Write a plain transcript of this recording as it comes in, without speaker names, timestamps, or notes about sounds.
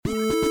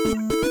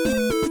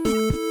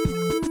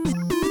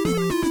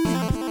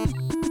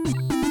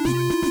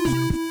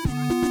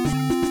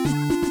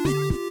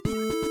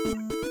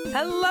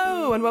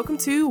welcome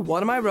to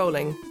What Am I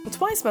Rolling, a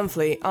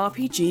twice-monthly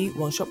RPG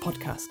one-shot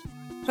podcast,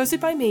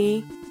 hosted by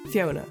me,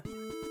 Fiona.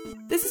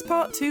 This is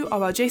part 2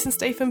 of our Jason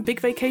Statham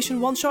Big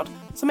Vacation one-shot,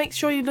 so make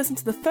sure you listen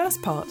to the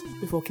first part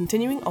before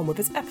continuing on with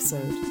this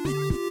episode.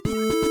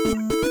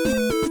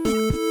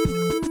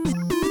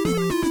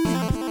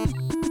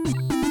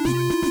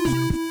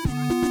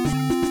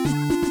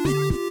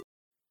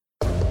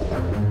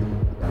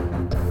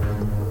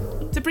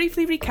 To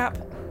briefly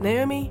recap,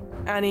 Naomi,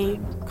 Annie,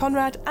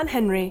 Conrad and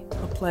Henry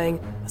are playing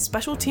a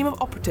special team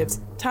of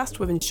operatives tasked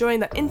with ensuring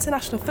that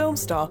international film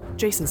star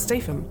Jason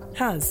Statham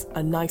has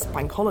a nice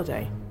bank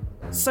holiday.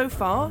 So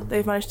far,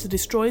 they've managed to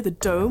destroy the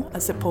dome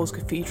at St Paul's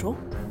Cathedral,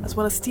 as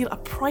well as steal a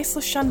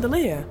priceless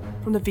chandelier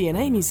from the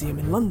V&A Museum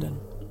in London.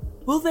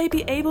 Will they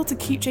be able to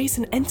keep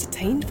Jason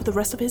entertained for the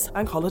rest of his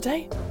bank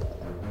holiday?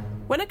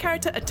 When a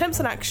character attempts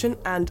an action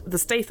and the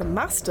Statham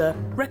Master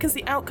reckons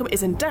the outcome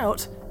is in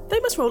doubt, they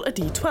must roll a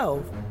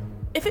d12.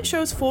 If it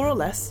shows 4 or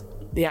less,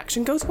 the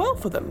action goes well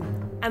for them,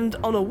 and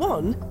on a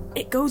 1,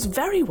 it goes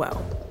very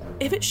well.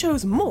 If it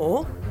shows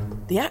more,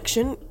 the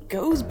action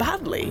goes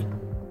badly,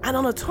 and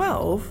on a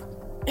 12,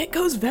 it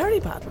goes very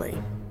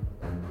badly.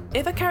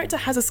 If a character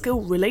has a skill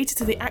related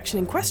to the action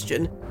in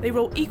question, they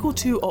roll equal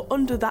to or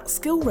under that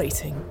skill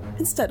rating,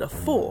 instead of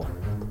 4.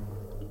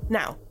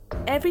 Now,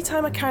 every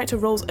time a character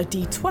rolls a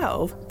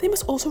d12, they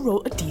must also roll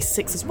a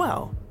d6 as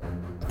well.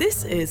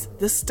 This is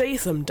the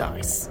Statham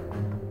dice.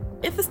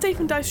 If the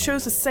Statham dice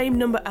shows the same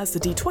number as the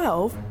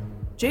d12,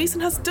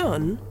 Jason has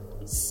done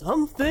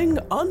something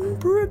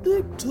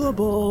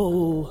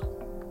unpredictable.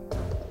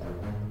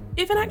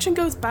 If an action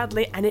goes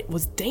badly and it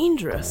was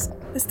dangerous,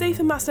 the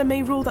Statham Master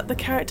may rule that the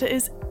character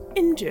is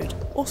injured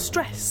or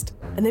stressed,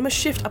 and they must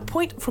shift a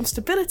point from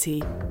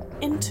stability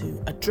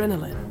into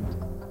adrenaline.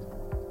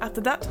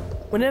 After that,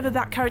 whenever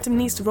that character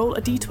needs to roll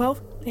a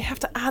d12, they have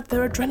to add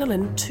their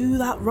adrenaline to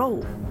that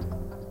roll.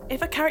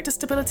 If a character's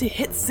stability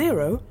hits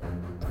 0,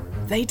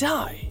 they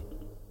die,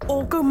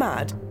 or go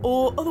mad,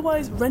 or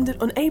otherwise rendered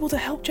unable to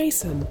help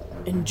Jason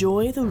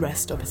enjoy the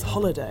rest of his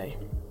holiday.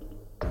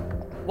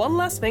 One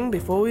last thing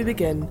before we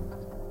begin.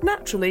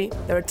 Naturally,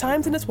 there are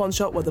times in this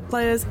one-shot where the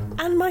players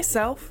and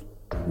myself,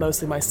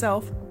 mostly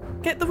myself,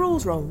 get the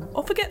rules wrong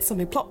or forget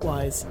something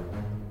plot-wise.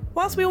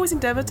 Whilst we always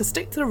endeavour to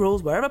stick to the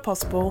rules wherever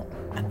possible,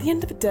 at the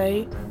end of the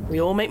day,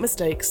 we all make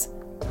mistakes,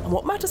 and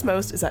what matters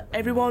most is that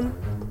everyone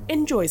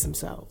enjoys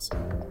themselves.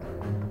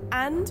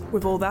 And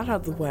with all that out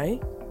of the way,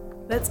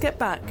 let's get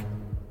back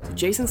to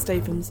Jason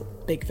Statham's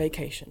Big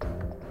Vacation.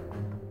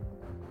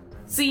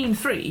 Scene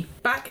 3.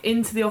 Back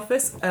into the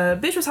office.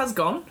 Beatrice has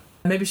gone.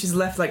 Maybe she's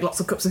left like lots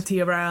of cups of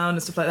tea around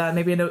and stuff like that.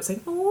 Maybe a note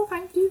saying, "Oh,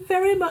 thank you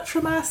very much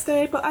for my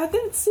stay, but I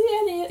didn't see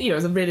any."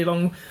 It's a really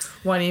long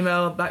one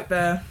email back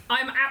there.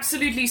 I'm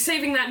absolutely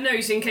saving that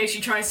note in case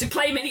she tries to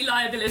claim any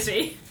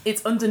liability.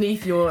 It's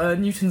underneath your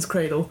Newton's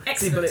cradle. Excellent.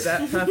 So you put it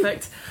there.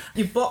 Perfect.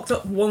 You've blocked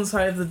up one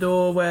side of the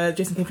door where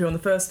Jason came through on the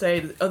first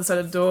day, the other side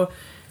of the door.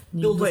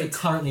 Builders are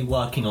currently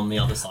working on the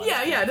other side.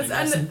 Yeah.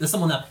 There's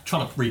someone there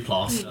trying to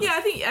replaster. Yeah,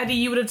 I think, Eddie,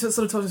 you would have sort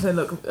of told him,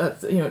 look,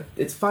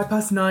 it's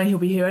 9:05, he'll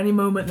be here any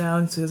moment now,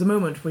 and so there's a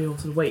moment where you all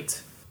sort of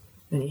wait.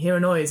 Then you hear a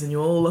noise and you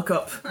all look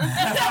up.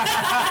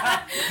 And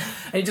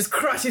he just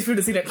crashes through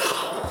the ceiling.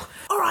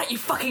 Alright, you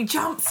fucking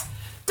chumps!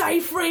 Day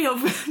 3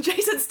 of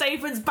Jason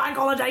Statham's bank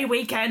holiday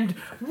weekend!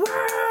 Woo!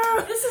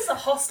 This is a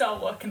hostile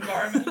work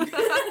environment.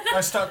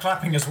 I start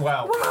clapping as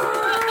well.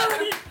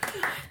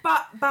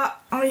 But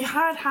I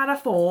had a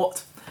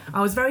thought.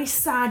 I was very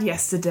sad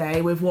yesterday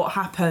with what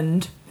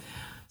happened.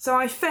 So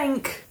I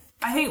think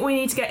we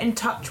need to get in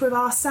touch with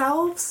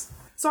ourselves.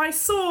 So I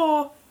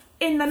saw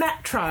in the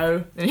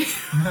metro, and he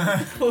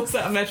pulls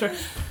out a metro,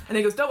 and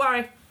he goes, "Don't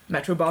worry."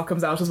 Metro bar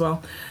comes out as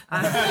well.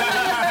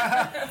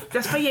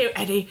 Just for you,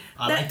 Eddie.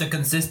 I like the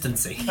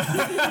consistency.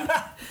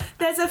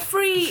 There's a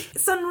free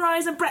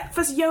sunrise and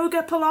breakfast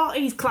yoga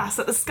Pilates class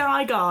at the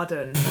Sky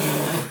Garden.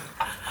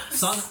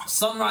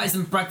 Sunrise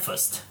and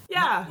breakfast.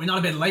 Yeah. We're not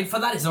a bit late for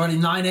that. It's already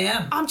 9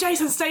 a.m. I'm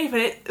Jason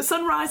Statham.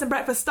 Sunrise and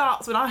breakfast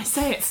starts when I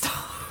say it starts.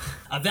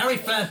 A very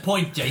fair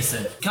point,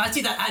 Jason. Can I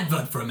see that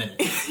advert for a minute?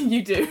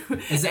 You do.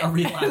 Is it a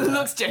real advert? It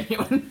looks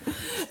genuine.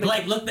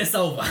 Blake, look this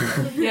over.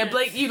 Yeah,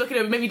 Blake, you look at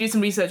it, maybe do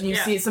some research and you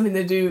see it's something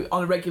they do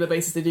on a regular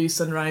basis. They do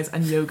sunrise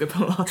and yoga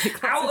Pilates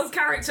classes. Out of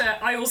character,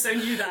 I also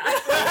knew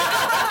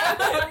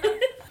that.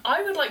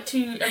 I would like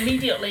to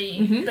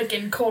immediately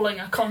begin calling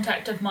a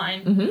contact of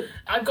mine.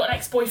 I've got an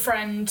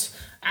ex-boyfriend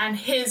and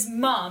his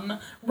mum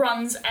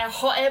runs a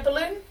hot air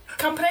balloon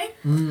company,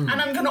 and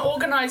I'm going to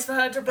organise for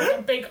her to bring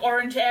a big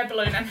orange air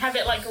balloon and have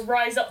it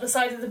rise up the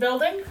side of the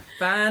building.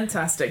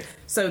 Fantastic.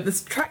 So the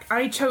track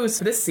I chose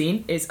for this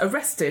scene is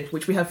Arrested,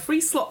 which we have 3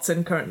 slots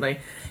in currently.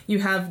 You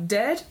have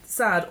Dead,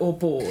 Sad or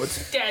Bored.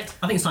 Dead.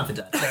 I think it's time for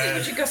Dead.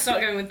 We should start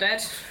going with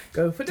Dead.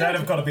 Go for Dead. Dead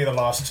have got to be the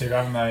last 2,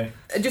 haven't they?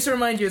 Just to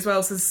remind you as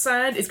well, so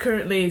Sad is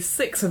currently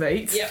 6 of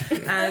 8. Yep.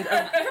 And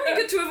Probably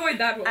good to avoid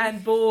that one.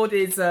 And Bored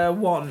is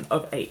 1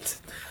 of 8.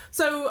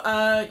 So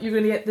you're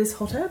going to get this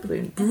hot air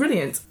balloon.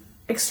 Brilliant.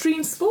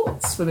 Extreme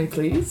sports for me,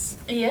 please.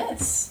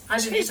 Yes.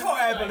 It's hot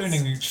air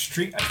ballooning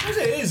extreme. I suppose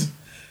it is.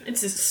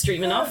 It's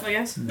extreme enough, I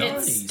guess.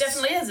 It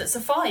definitely is. It's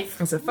a 5.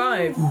 It's a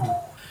 5.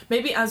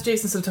 Maybe as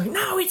Jason's sort of talking,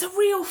 no, it's a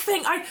real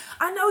thing.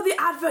 I know the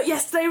advert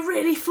yesterday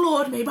really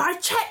floored me, but I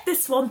checked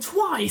this one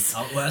twice.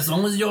 Oh, well, as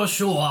long as you're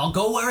sure, I'll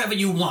go wherever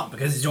you want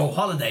because it's your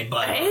holiday,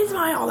 but It is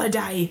my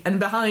holiday. And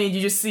behind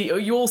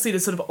you all see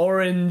this sort of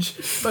orange,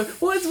 but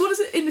what is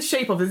it in the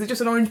shape of? Is it just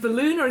an orange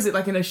balloon or is it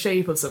like in a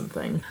shape of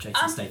something?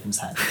 Jason Statham's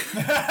head.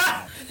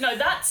 No,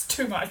 that's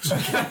too much.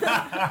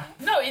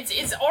 No,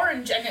 it's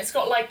orange and it's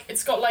got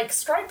like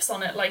stripes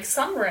on it, like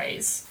sun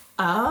rays.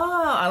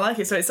 Ah, I like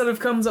it. So it sort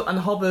of comes up and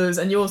hovers,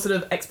 and your sort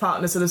of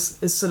ex-partner is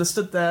sort of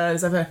stood there and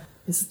is like,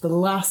 this is the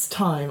last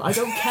time. I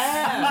don't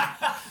care.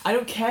 I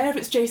don't care if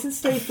it's Jason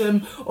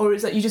Statham or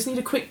it's that you just need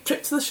a quick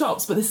trip to the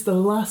shops, but this is the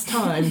last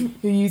time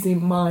you're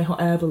using my hot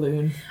air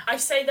balloon. I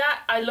say that,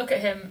 I look at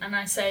him and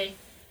I say,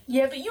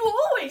 yeah, but you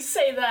always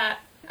say that.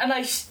 And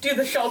I do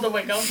the shoulder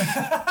wiggle.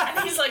 And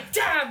he's like,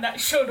 damn, that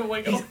shoulder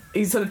wiggle.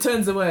 He sort of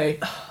turns away.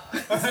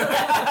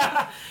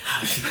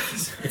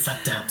 It's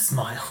that damn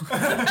smile.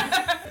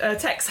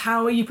 Tex,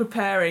 how are you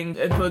preparing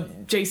for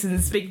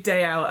Jason's big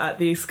day out at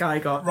the Sky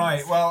Gardens?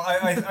 Right, well,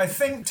 I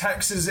think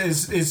Tex is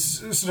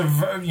sort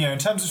of, in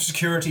terms of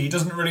security, he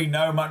doesn't really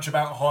know much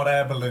about hot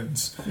air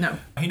balloons. No.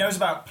 He knows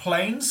about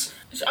planes.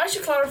 I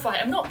should clarify,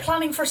 I'm not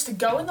planning for us to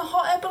go in the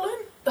hot air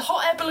balloon. The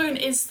hot air balloon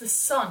is the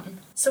sun.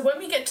 So when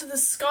we get to the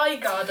Sky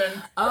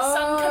Garden, the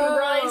sun can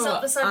rise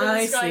up the side of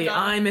the Sky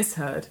Garden. I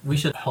misheard. We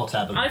should hot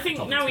air balloon. I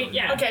think now we,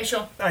 yeah. Okay,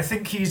 sure. I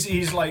think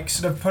he's like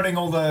sort of putting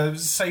all the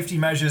safety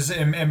measures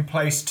in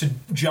place to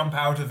jump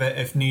out of it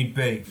if need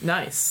be.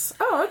 Nice.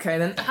 Oh, okay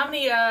then. How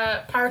many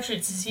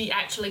parachutes is he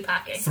actually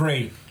packing?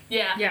 3.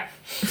 Yeah. Yeah.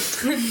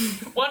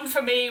 One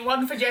for me,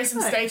 one for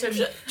Jason Statham,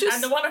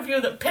 and the one of you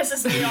that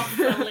pisses me off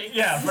really.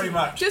 Yeah, pretty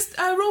much. Just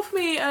roll for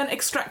me an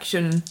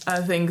extraction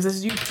thing,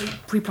 because you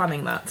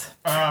pre-planning that.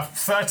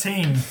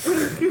 13.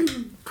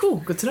 Cool,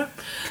 good to know.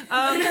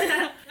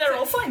 They're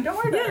all fine, don't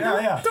worry about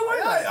it. Yeah. Don't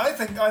worry about it.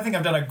 I think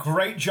I've done a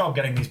great job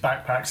getting these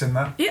backpacks in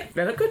there. Yeah,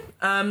 they look good.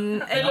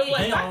 They look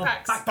like They are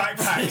backpacks.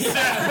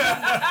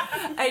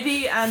 Backpacks.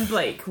 Eddie and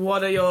Blake,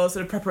 what are your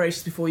sort of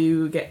preparations before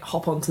you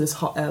hop onto this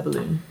hot air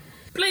balloon?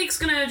 Blake's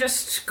gonna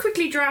just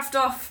quickly draft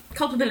off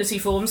culpability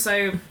forms,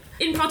 so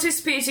in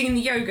participating in the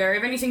yoga,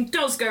 if anything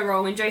does go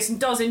wrong and Jason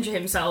does injure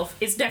himself,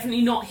 it's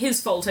definitely not his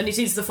fault and it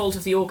is the fault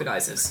of the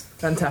organisers.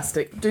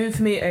 Fantastic. Do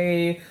for me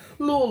a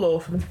law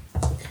for me.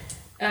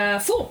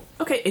 4.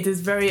 Okay, it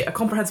is very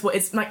comprehensible.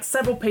 It's like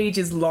several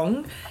pages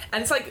long,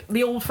 and it's like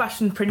the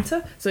old-fashioned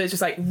printer. So it's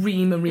just like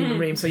ream and ream and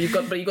ream. So you've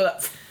got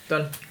that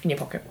done in your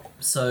pocket.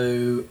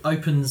 So Eddie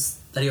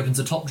opens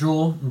the top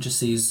drawer and just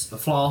sees a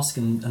flask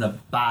and a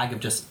bag of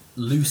just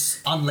loose,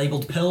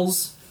 unlabelled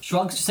pills.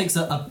 Shrugs, just takes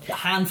a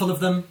handful of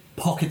them,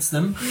 pockets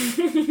them.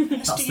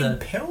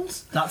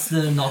 Pills? That's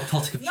the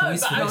narcotic of No, choice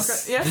but for I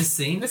this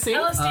scene.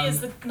 LSD is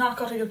the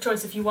narcotic of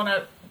choice if you want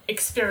to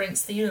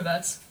experience the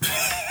universe.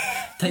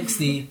 Takes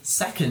the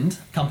second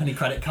company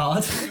credit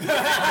card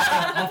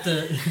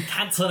after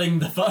cancelling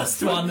the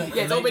first one. Yeah,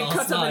 it's all been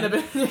cut up in a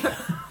bit.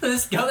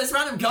 This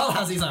random girl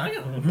has. He's like,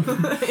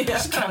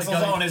 Cancels it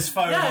on his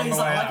phone yeah, on the he's way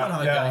like, I out. can't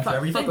have a Yeah. go for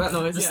everything. Fuck that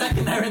noise, the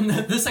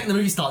yeah. second the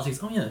movie starts, he's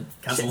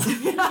cancelled.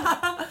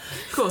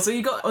 Cool. So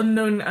you got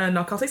unknown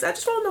narcotics.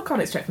 Just roll a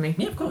narcotics check for me.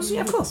 Yeah, of course.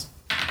 Yeah, of course.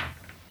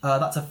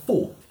 That's a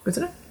 4. Good to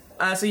know.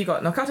 So you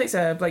got narcotics,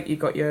 Blake, you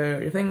got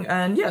your thing,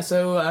 and yeah,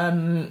 so are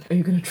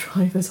you going to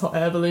try this hot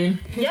air balloon?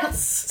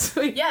 Yes.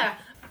 Sweet. Yeah.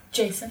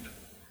 Jason,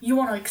 you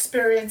want to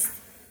experience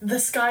the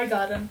Sky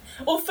Garden?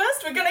 Well,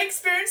 first we're going to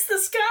experience the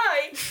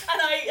sky.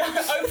 And I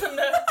open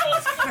the...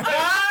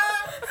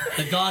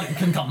 The garden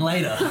can come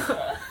later.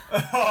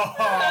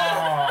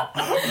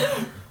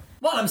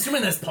 Well, I'm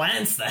assuming there's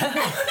plants there.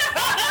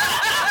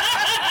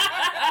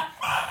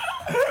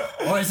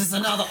 Or is this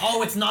another,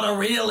 it's not a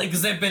real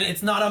exhibit,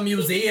 it's not a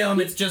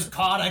museum, it's just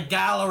Carter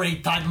Gallery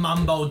type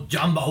mumbo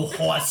jumbo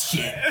horse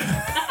shit.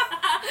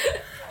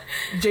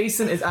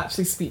 Jason is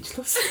actually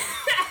speechless.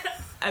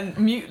 And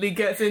mutely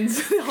gets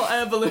into the hot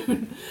air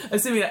balloon,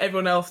 assuming that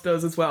everyone else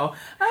does as well.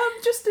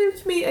 Just do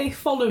me a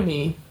follow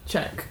me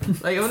check.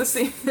 Like, I want to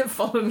see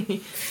follow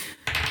me.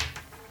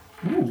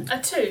 A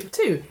 2.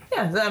 2.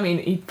 Yeah, I mean,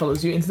 he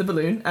follows you into the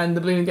balloon, and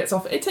the balloon gets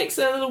off. It takes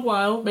a little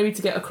while, maybe,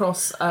 to get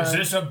across. Is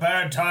this a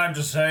bad time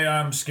to say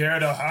I'm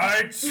scared of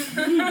heights?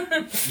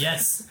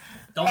 Yes.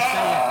 Don't say it.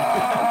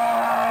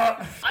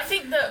 I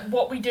think that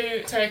what we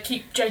do to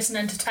keep Jason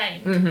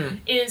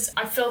entertained is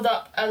I've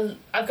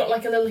got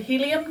like a little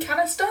helium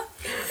canister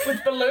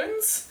with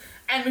balloons,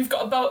 and we've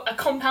got a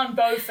compound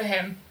bow for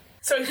him.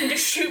 So he can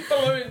just shoot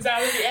balloons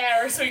out of the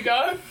air as we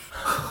go.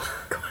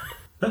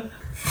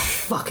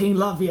 Fucking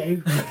love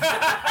you.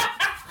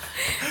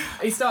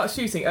 He starts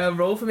shooting.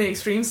 Roll for me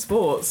extreme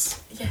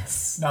sports.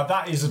 Yes. Now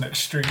that is an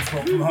extreme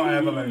thought from hot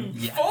air balloon.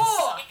 Yes. 4!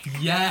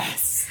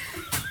 Yes.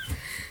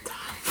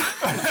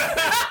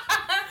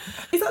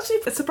 He's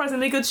actually a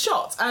surprisingly good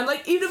shot, and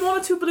like even one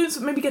or two balloons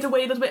maybe get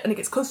away a little bit, and it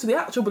gets close to the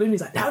actual balloon.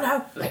 He's like, no,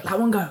 let that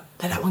one go.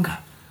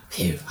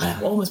 Phew, I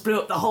almost blew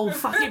up the whole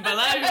fucking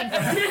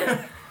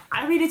balloon.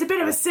 I mean, it's a bit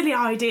of a silly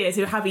idea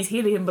to have his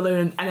helium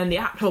balloon and then the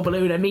actual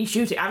balloon and me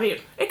shoot it. I mean,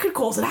 it could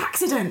cause an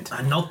accident.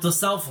 And note to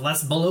self,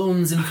 less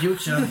balloons in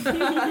future.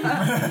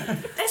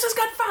 This was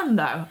good fun,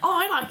 though. Oh,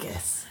 I like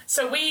this.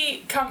 So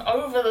we come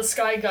over the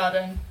Sky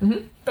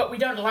Garden, but we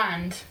don't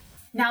land.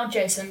 Now,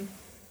 Jason,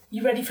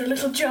 you ready for a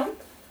little jump?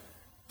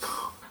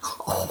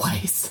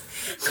 Always.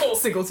 Cool.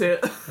 Single to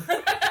it.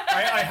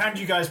 I hand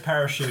you guys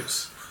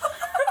parachutes.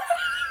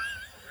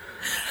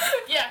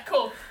 Yeah,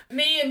 cool.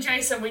 Me and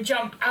Jason, we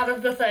jump out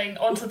of the thing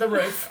onto the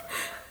roof.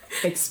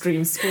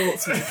 Extreme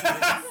sports.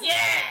 Yeah!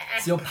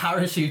 So you're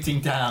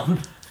parachuting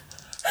down.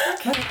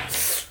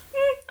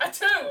 A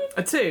 2.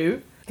 A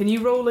 2. Can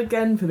you roll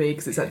again for me?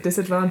 Because it's at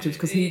disadvantage,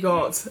 because he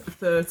got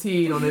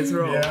 13 on his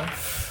roll. Yeah.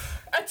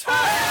 A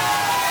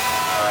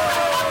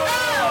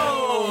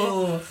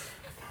 2!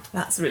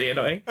 That's really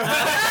annoying.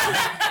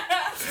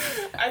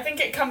 I think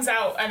it comes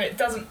out and it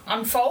doesn't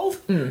unfold,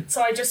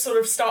 so I just sort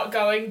of start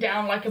going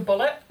down like a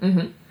bullet.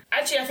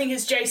 Actually, I think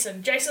it's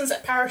Jason. Jason's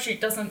parachute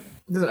doesn't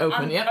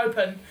open,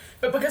 open,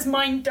 but because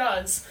mine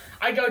does,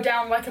 I go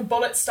down like a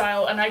bullet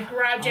style and I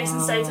grab Jason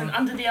Statham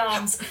under the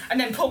arms and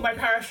then pull my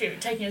parachute,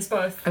 taking us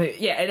both. And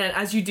and then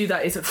as you do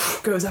that, it sort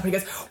of goes up and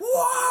goes,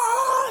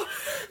 whoa!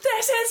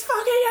 This is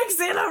fucking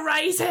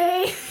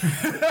exhilarating!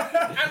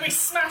 And we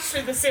smash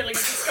through the ceiling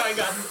of the Sky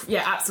Garden.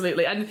 Yeah,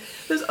 absolutely. And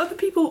there's other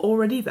people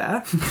already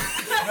there.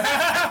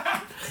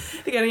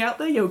 They're getting out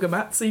their yoga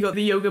mats, so you got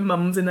the yoga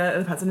mums in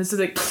their pants, and it's just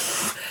like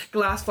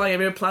glass flying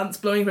everywhere, plants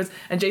blowing everywhere,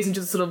 and Jason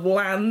just sort of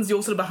lands,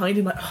 you're sort of behind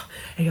him like, and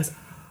he goes,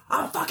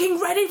 I'm fucking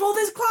ready for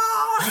this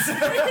class!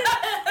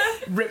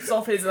 Rips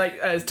off his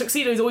his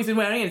tuxedo he's always been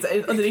wearing, and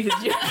it's underneath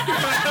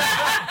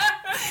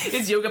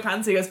his yoga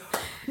pants, he goes,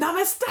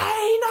 Namaste,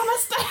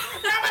 namaste,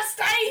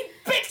 Namaste,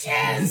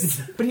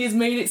 bitches! But he's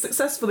made it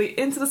successfully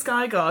into the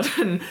Sky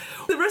Garden.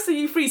 The rest of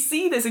you three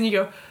see this and you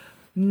go,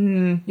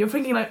 you're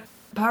thinking like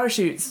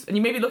parachutes, and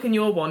you maybe look in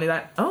your one and you're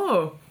like,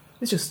 oh,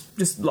 it's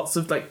just lots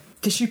of like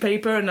tissue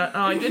paper, and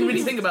I didn't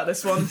really think about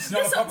this one. It's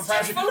not a proper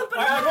parachute.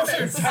 I'm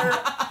also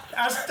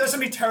as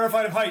somebody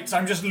terrified of heights,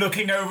 I'm just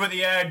looking over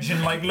the edge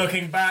and like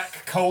looking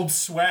back, cold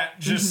sweat,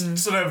 just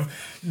sort of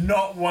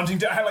not wanting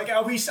to. Like,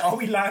 are we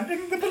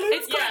landing the balloon?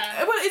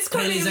 It's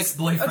Kaylee's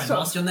ex-boyfriend,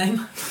 what's your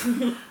name?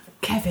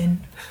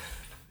 Kevin.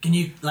 Can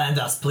you land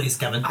us, please,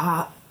 Kevin?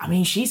 I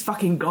mean, she's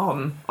fucking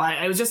gone.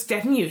 I was just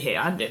getting you here.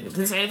 I didn't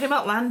say anything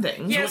about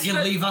landing. So what, you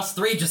gonna leave us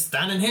three just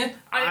standing here?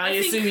 I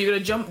assume you're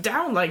gonna jump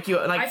down like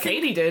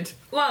Kaylee did.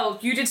 Well,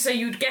 you did say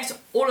you'd get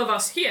all of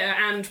us here,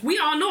 and we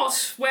are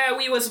not where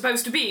we were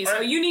supposed to be, so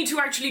you need to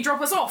actually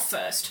drop us off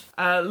first.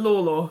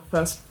 Law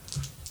first.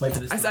 Wait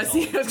for this. I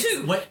see.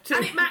 Two. Wait.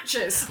 And it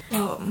matches.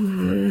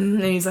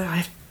 And he's like,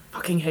 I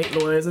fucking hate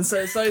lawyers, and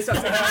so starts.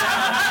 And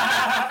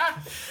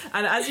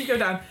as you go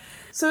down.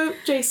 So,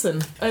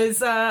 Jason,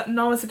 is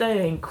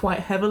namasteing quite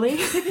heavily?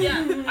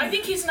 Yeah, I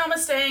think he's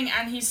namasteing,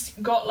 and he's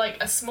got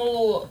like a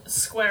small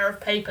square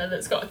of paper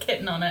that's got a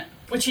kitten on it,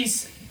 which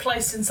he's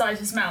placed inside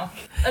his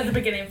mouth at the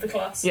beginning of the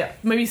class. Yeah,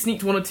 maybe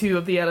sneaked 1 or 2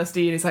 of the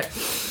LSD, and he's like,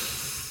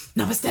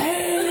 Namaste!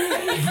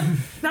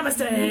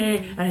 Namaste!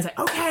 And he's like,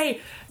 okay.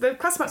 The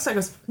class master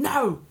goes,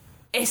 no,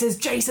 this is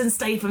Jason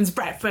Statham's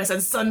breakfast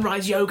and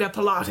sunrise yoga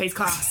Pilates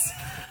class.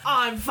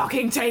 I'm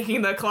fucking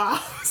taking the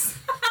class.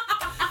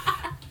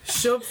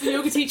 Shoves the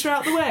yoga teacher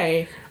out the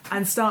way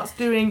and starts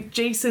doing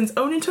Jason's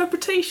own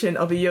interpretation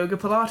of a yoga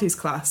Pilates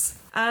class.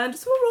 And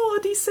someone roll a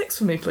d6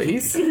 for me,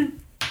 please.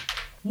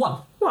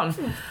 1. 1.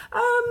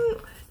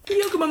 The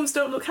yoga mums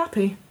don't look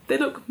happy. They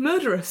look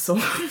murderous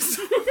almost.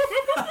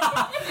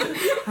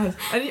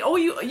 And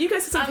you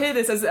guys sort of hear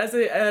this as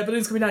the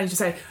balloon's coming down, you just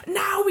say,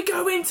 now we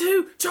go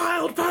into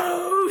child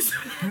pose!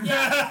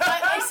 Yeah,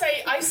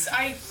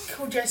 I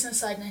call Jason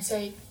aside and I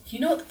say, you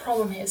know what the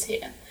problem is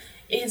here?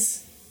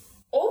 Is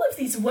all of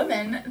these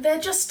women, they're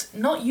just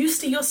not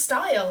used to your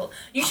style.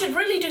 You should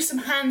really do some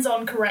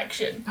hands-on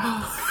correction.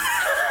 Oh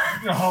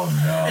no.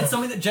 It's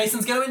something that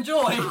Jason's going to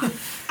enjoy.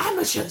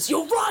 Amateurs,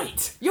 you're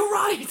right! You're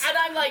right! And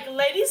I'm like,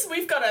 ladies,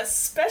 we've got a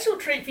special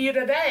treat for you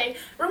today.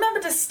 Remember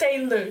to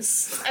stay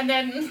loose. And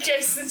then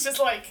Jason's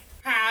just like,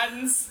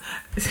 hands.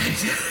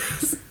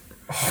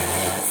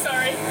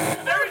 Sorry.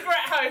 I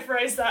regret how I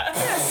phrased that.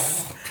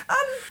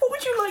 What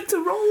would you like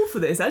to roll for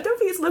this? I don't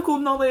think it's local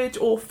knowledge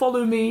or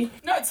follow me.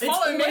 No, it's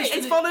follow me.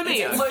 It's follow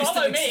me. It's almost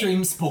Follow an me.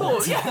 extreme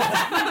sport.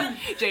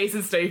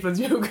 Jason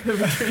Statham's yoga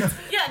retreat.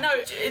 Yeah, no,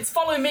 it's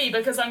follow me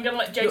because I'm going to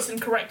let Jason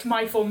correct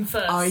my form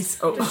first.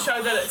 To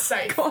show that it's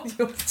safe. God,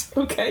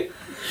 okay.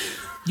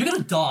 You're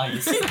going to die.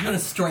 You're going to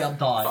straight up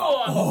die.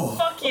 Oh,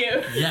 fuck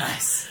you.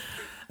 Yes.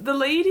 The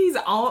ladies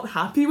aren't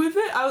happy with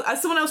it.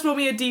 Someone else roll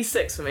me a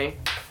d6 for me.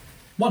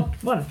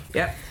 1.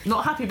 Yeah.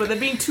 Not happy, but they're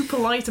being too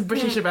polite and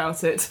British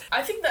about it.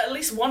 I think that at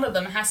least one of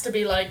them has to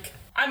be like,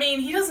 I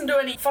mean, he doesn't do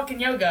any fucking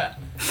yoga,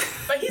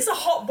 but he's a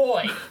hot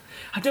boy.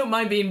 I don't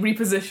mind being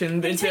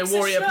repositioned into a takes a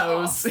warrior shirt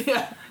pose.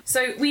 Yeah.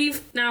 So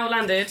we've now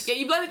landed. Yeah,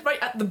 you've landed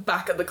right at the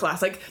back of the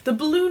class. Like, the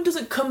balloon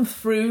doesn't come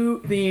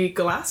through the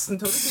glass and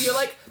totally, so you're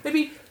like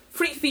maybe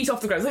 3 feet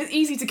off the ground, so it's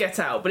easy to get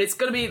out, but it's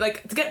going to be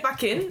like to get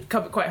back in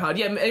quite hard.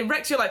 Yeah,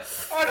 Rex, you're like,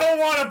 I don't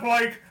want to,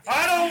 Blake.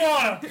 I don't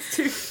want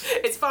to.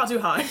 it's far too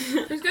high.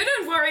 Just go,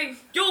 don't worry,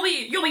 you'll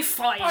be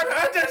fine.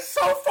 I'm just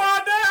so far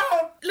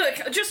down.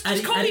 Look, just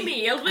copy Eddie,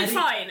 me, it'll be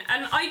fine.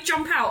 And I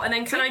jump out, and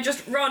then can I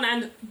just run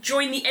and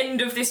join the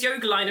end of this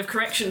yoga line of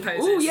correction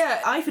poses? Oh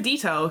yeah, eye for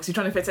detail because you're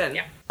trying to fit in.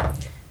 Yeah.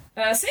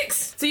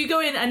 6. So you go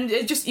in and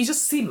you're just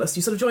seamless.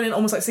 You sort of join in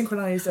almost like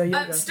synchronized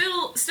yoga.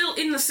 Still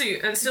in the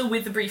suit and still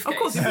with the briefcase. Of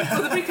course, you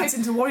put the briefcase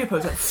into warrior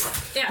pose.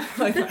 Yeah.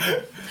 Like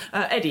that.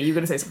 Eddie, you're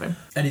going to say something.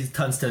 Eddie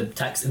turns to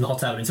Tex in the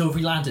hot air balloon. So have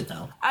we landed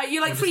now?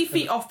 You're like 3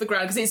 feet off the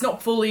ground because it's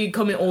not fully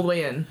coming all the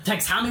way in.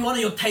 Tex, hand me one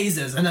of your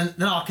tasers, and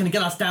then I can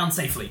get us down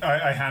safely.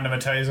 I hand him a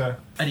taser.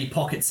 Eddie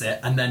pockets it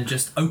and then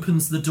just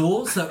opens the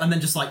door, and then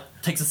just like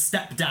takes a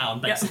step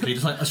down, basically,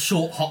 just like a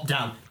short hop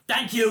down.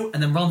 Thank you,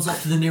 and then runs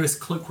off to the nearest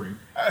cloakroom.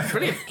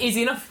 Brilliant.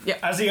 Easy enough. Yeah.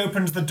 As he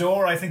opens the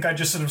door, I think I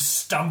just sort of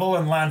stumble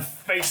and land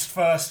face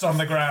first on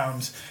the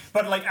ground.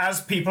 But like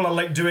as people are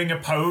like doing a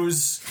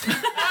pose,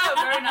 Oh,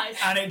 very nice.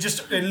 and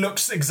it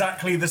looks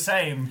exactly the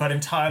same, but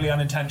entirely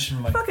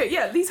unintentionally. Okay,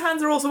 yeah, these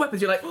hands are also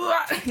weapons. You're like,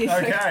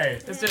 Okay.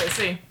 Let's do it,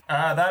 see.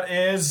 That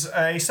is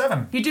a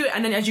 7. You do it,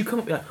 and then as you come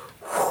up, you're like,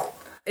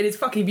 it is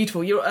fucking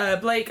beautiful. You're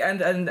Blake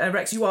and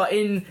Rex. You are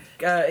in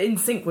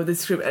sync with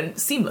this group and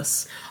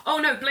seamless. Oh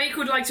no, Blake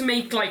would like to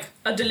make like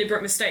a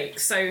deliberate mistake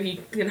so he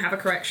can have a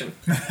correction.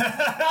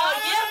 Oh,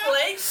 yeah,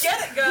 Blake,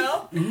 get it,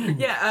 girl.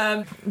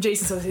 Yeah.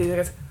 Jason sort of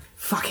goes,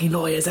 "Fucking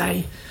lawyers,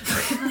 eh?"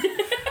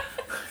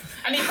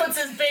 And he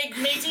puts his big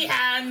meaty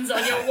hands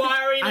on your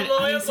wiry And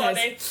lawyer he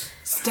body. says,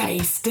 "Stay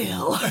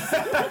still."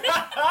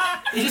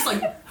 You just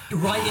like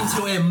right into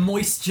your ear,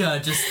 moisture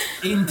just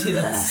into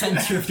the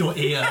centre of your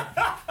ear.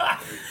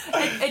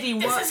 Eddie,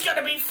 This what? is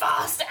gonna be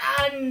fast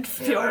and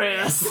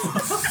furious.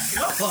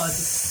 God.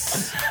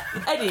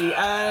 Eddie,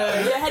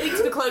 you're heading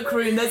to the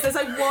cloakroom. There's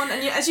like one,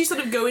 and as you sort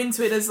of go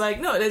into it, there's like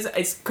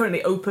it's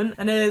currently open,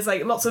 and there's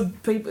like lots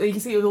of people. You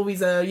can see all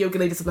these yoga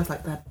ladies have left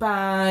like their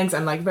bags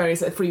and like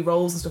various free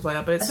rolls and stuff like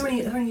that. But it's Are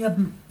there any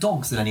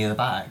dogs in any of the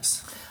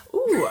bags?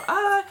 ooh,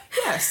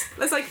 yes.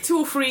 There's like 2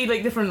 or 3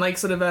 like different like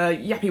sort of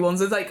yappy ones.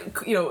 There's like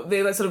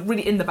they're like, sort of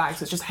really in the bag,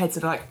 so it's just heads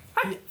that are like.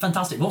 "Ah."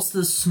 Fantastic. What's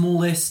the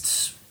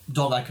smallest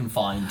dog I can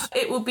find?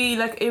 It will be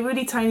like a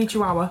really tiny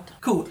chihuahua.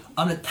 Cool.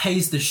 I'm gonna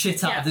tase the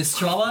shit out of this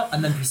chihuahua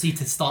and then proceed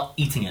to start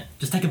eating it.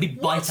 Just take a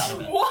big bite out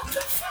of it. What the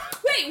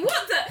fuck? Wait,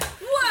 what the?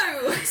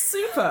 Whoa!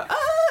 Super.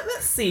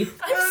 Let's see.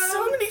 I have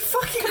so many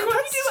fucking Can you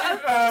questions. do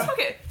fuck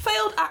it?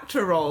 Failed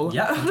actor role.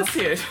 Yeah. Let's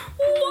see it.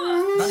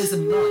 That is a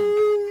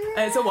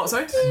 9. So what?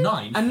 Sorry.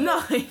 9? A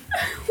 9.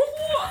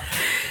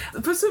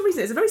 For some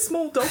reason, it's a very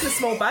small dog in a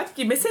small bag.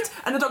 You miss it,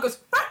 and the dog goes.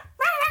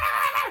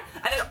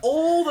 And then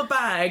all the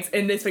bags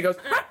in this thing goes.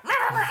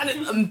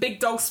 And big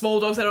dogs, small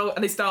dogs,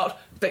 and they start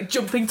like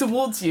jumping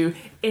towards you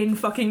in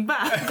fucking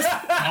bags.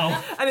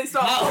 Ow. And it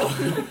starts.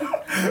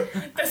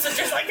 This is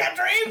just like a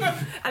dream.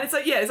 And it's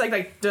like it's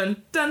like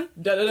dun dun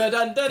dun dun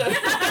dun dun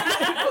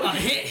dun.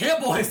 Here,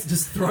 boys!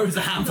 Just throws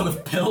a handful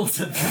of pills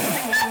at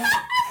them.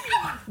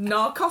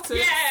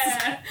 Narcotics.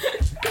 Yeah!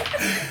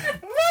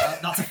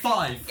 That's a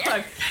 5.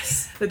 Like,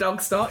 the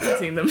dogs start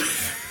eating them.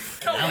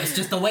 Now it's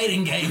just a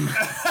waiting game.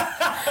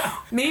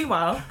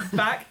 Meanwhile,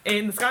 back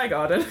in the Sky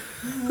Garden.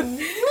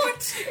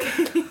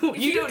 What?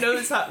 You don't know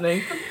this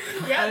happening.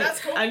 Yeah, that's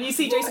cool. And you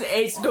see Jason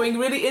is going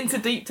really into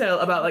detail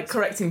about like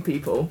correcting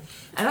people.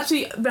 And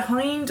actually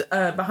behind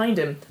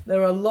him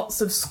there are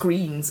lots of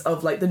screens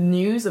of like the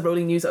news, the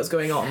rolling news that was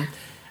going on.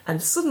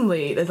 And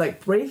suddenly there's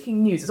like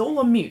breaking news. It's all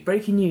on mute,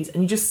 breaking news,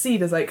 and you just see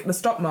there's like the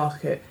stock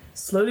market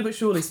slowly but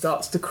surely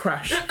starts to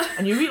crash.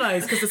 And you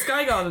realise, because the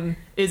Sky Garden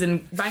is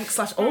in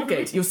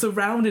Bank/Aldgate, you're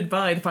surrounded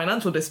by the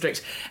financial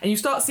district, and you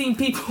start seeing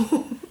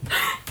people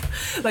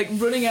like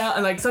running out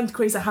and like starting to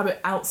create a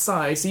habit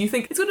outside. So you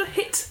think it's going to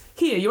hit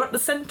here. You're at the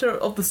centre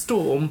of the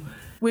storm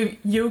with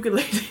yoga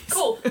ladies.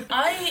 Cool.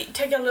 I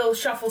take a little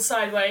shuffle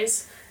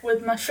sideways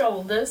with my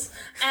shoulders,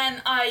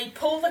 and I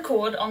pull the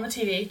cord on the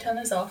TV, turn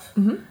this off.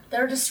 Mm-hmm.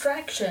 They're a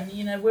distraction,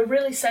 we're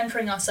really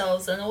centering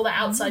ourselves and all the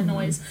outside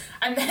noise.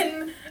 And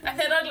then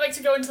I'd like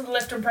to go into the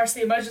lift and press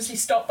the emergency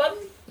stop button,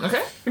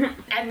 Okay.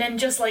 and then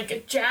just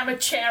like jam a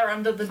chair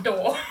under the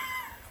door.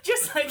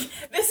 Just like,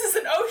 this is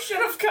an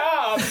ocean of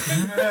calm.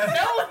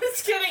 No one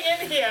is getting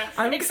in here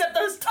except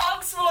those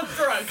dogs full of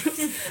drugs.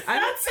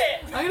 That's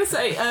it. I'm going to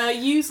say,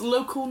 use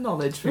local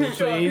knowledge for me,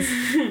 please.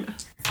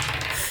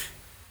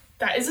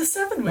 That is a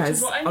 7, which That is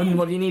is what I only need.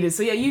 what you needed.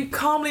 So yeah, you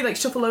calmly like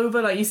shuffle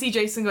over, like you see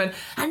Jason going,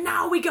 and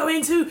now we go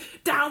into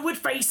downward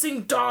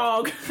facing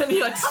dog. And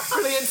you're like,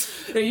 brilliant.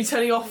 You're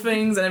turning off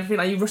things and everything,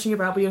 like you're rushing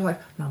about, but you're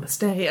like,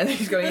 namaste. And then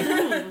he's going,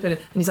 and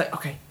he's like,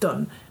 okay,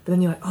 done. But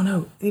then you're like, oh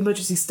no, the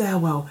emergency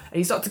stairwell. And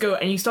you start to go,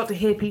 and you start to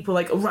hear people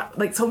like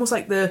it's almost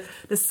like the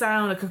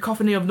sound, a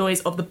cacophony of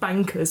noise of the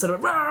bankers sort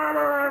of,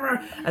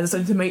 and they're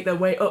starting to make their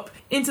way up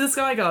into the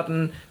Sky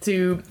Garden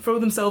to throw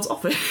themselves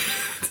off it.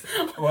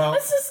 Well,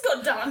 This has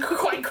got dark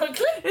quite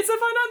quickly. It's a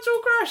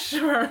financial crash,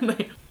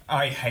 apparently.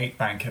 I hate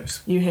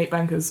bankers. You hate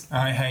bankers.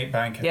 I hate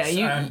bankers. Yeah,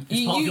 you.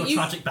 It's part of your you,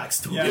 tragic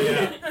backstory.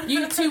 Yeah.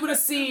 you two would have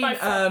seen. My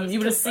father was You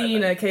would have killed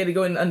seen by Kaylee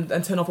go in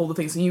and turn off all the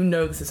things, so you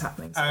know this is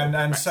happening.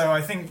 And so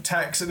I think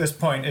Tex at this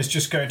point is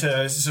just going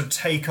to sort of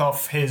take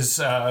off his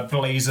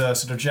blazer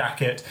sort of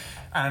jacket,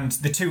 and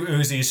the two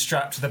Uzis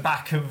strapped to the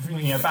back of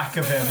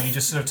him. He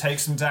just sort of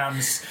takes them down.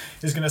 He's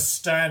going to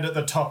stand at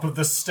the top of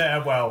the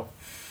stairwell.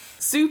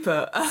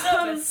 Super.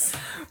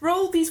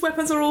 Roll these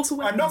weapons are also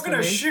weapons. I'm not going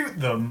for to me. shoot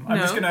them. I'm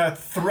No. just going to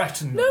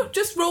threaten them. No,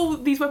 just roll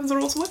these weapons are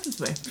also weapons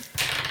for me.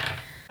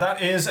 That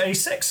is a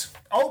 6.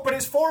 Oh, but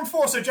it's 4 and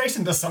 4, so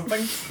Jason does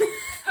something.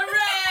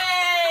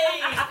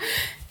 Hooray!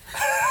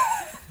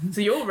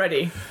 So you're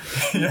ready.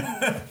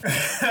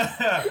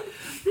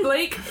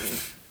 Blake,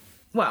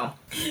 well,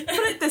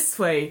 put it this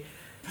way.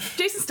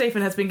 Jason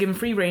Statham has been given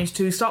free range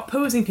to start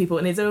posing people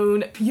in his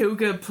own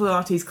yoga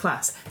Pilates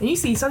class. And you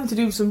see he's starting to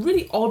do some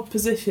really odd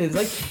positions.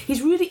 Like,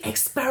 he's really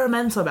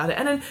experimental about it.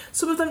 And then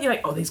some of them you're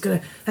like, oh,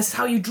 that's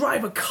how you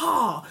drive a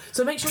car.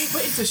 So make sure you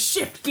put it into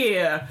shift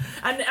gear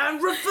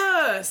and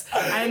reverse.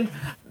 And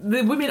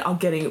the women are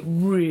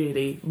getting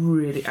really,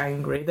 really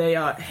angry. They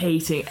are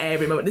hating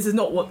every moment. This is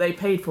not what they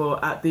paid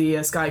for at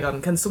the Sky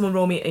Garden. Can someone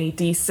roll me a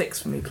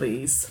D6 for me,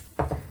 please?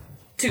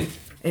 2.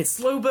 It's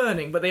slow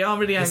burning, but they are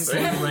really The angry.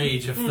 slow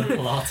rage of the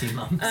Pilates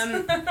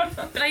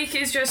mums. Blake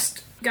is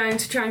just going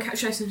to try and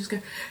catch Jason and just go,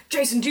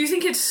 Jason, do you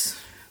think it's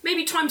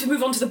maybe time to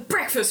move on to the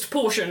breakfast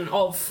portion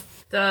of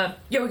the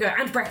yoga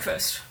and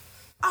breakfast?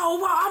 Oh,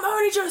 well, I'm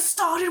only just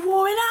started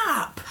warming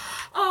up.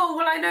 Oh,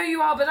 well, I know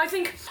you are, but I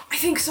think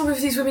some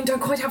of these women don't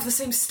quite have the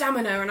same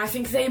stamina, and I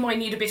think they might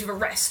need a bit of a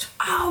rest.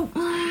 Oh,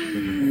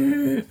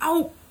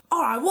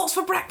 all right, what's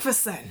for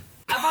breakfast then?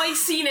 Have I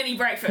seen any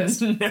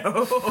breakfast?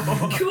 No.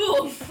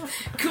 Cool.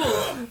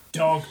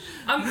 Dog.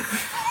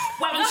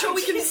 Well, I'm sure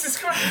we can. Jesus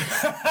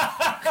Christ.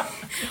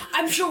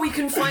 I'm sure we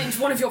can find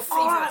one of your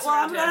All right, favourites well,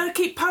 I'm around here. going to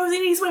keep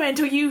posing these women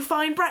until you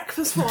find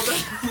breakfast for them.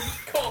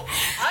 Cool.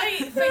 I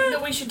think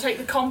that we should take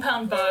the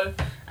compound bow,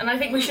 and I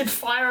think we should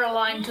fire a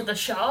line to the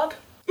Shard,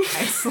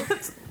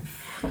 Excellent.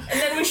 and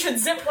then we should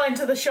zip line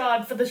to the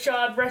Shard for the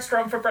Shard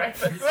restaurant for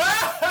breakfast.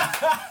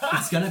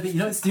 It's gonna be,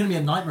 it's gonna be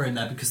a nightmare in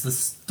there because the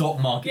stock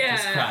market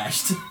just Yeah.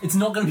 crashed. It's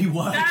not gonna be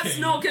working. That's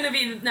not going to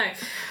be... No.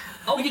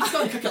 Oh, We can just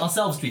go and cook it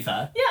ourselves. To be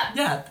fair. Yeah.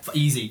 Yeah.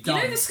 Easy. You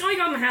Done. know the Sky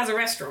Garden has a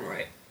restaurant,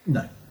 right?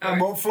 No.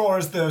 And what floor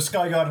is the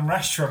Sky Garden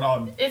restaurant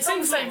on? It's on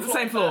the same floor.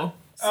 Same floor.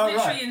 Oh,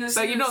 Literally right. in the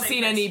So you've not same seen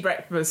place. any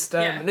breakfast.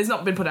 Yeah. It's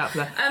not been put out for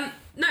that.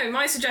 No,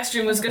 my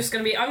suggestion was just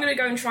going to be, I'm going to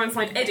go and try and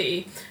find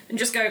Eddie and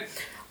just go,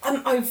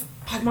 I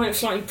might have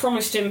slightly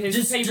promised him his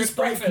favourite Just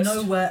breakfast.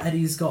 know where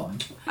Eddie's gone.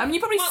 I mean, you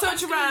probably Well,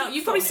 search I'm gonna around. look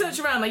You probably for him.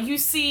 search around. Like you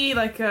see,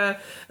 like a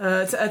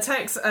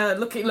text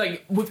looking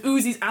like with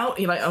Uzis out.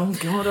 You're like, oh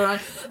god, all right.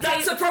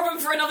 That's a problem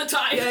for another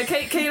time. Yeah,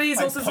 Kaylee's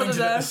I also sort of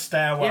pointed at there. the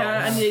stairwell.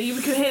 Yeah, and you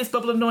can hear this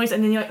bubble of noise,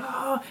 and then you're like,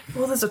 oh,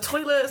 well, there's a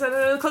toilet and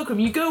a cloakroom.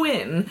 You go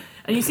in,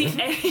 and you see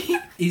Eddie.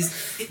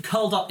 He's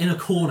curled up in a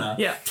corner.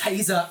 Yeah.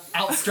 Taser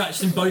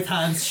outstretched in both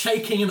hands,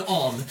 shaking and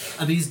on.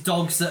 And these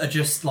dogs that are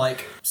just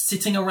like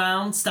sitting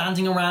around,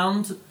 standing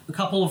around. A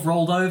couple have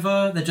rolled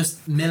over. They're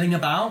just milling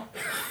about.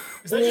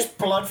 Is that just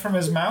blood from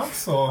his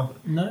mouth, or...?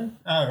 No.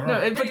 Oh,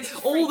 right. No,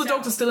 but all the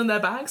dogs are still in their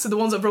bags, so the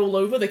ones that roll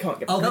over, they can't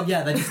get Oh, up.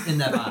 yeah, they're just in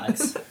their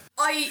bags.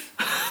 Why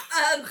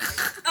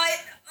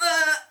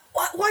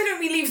don't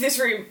we leave this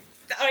room?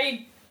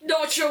 I'm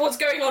not sure what's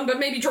going on, but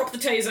maybe drop the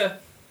taser.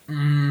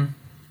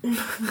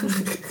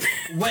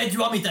 Where do you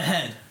want me to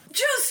head?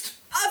 Just,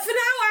 for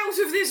now, out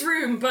of this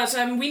room, but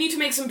we need to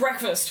make some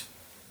breakfast.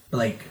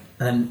 Blake.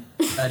 And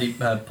then Eddie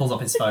pulls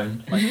up his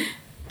phone. Like,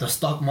 the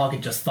stock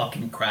market just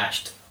fucking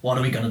crashed. What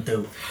are we gonna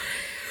do?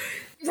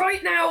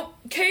 Right now,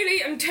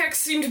 Kaylee and Tex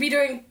seem to be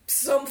doing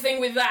something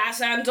with that,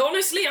 and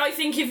honestly, I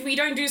think if we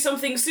don't do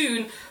something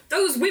soon,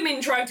 those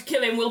women trying to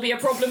kill him will be a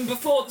problem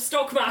before the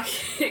stock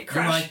market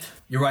crash.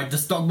 You're right. The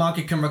stock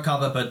market can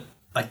recover, but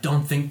I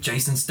don't think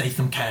Jason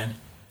Statham can.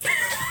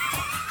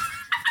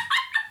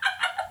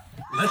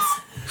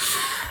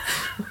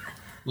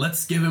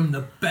 Let's give him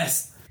the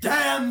best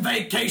damn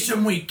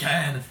vacation we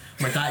can.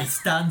 With that, he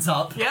stands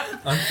up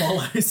Yep. and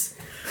follows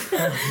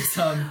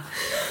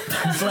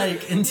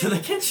Blake into the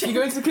kitchen. You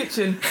go into the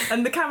kitchen,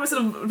 and the camera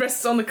sort of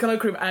rests on the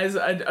cloakroom as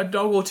a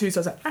dog or two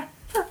starts like,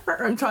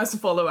 and tries to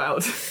follow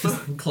out.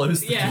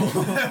 Close the Yeah.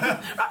 door.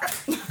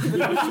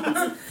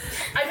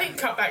 I think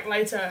cut back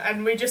later,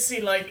 and we just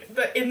see like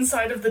the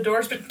inside of the door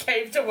has been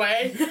caved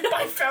away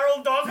by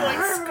feral dog like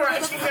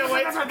scratching their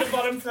way through the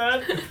bottom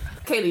third.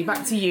 Kaylee,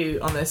 back to you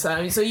on this.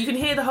 So you can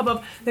hear the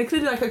hubbub. They're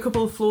clearly like a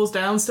couple of floors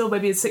down, still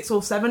maybe it's 6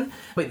 or 7,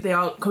 but they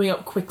are coming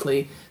up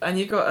quickly. And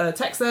you've got a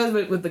Tex there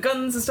with the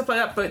guns and stuff like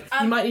that, but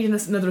you might need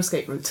another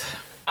escape route.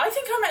 I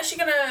think I'm actually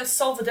going to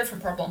solve a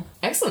different problem.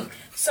 Excellent.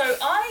 So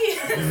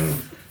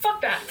fuck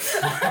that.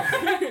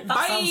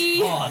 That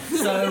sounds hard.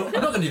 So I'm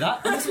not gonna do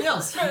that. I'll do something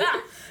else. No,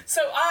 that.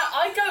 So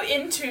I go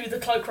into the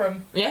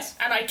cloakroom Yes?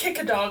 and I kick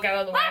a dog out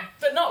of the way,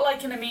 but not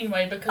like in a mean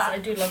way because I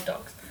do love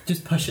dogs.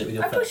 Just push it with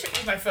your I foot. push it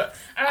with my foot.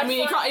 And I mean,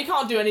 you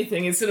can't do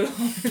anything. It's sort of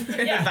in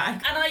the yeah,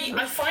 back. and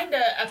I find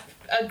a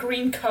a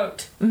green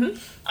coat.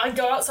 I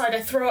go outside,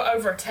 I throw it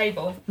over a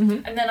table,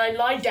 and then I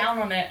lie down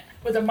on it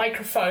with a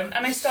microphone,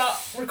 and I start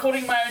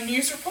recording my own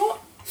news report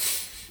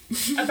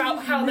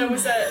about how there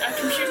was a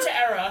computer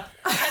error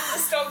and the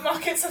stock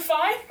markets are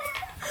fine.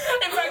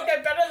 In fact,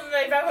 they're better than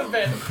they've ever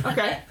been.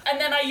 Okay.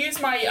 And then I use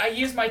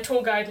my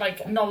tour guide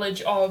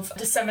knowledge of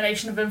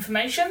dissemination of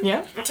information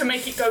to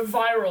make it go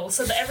viral,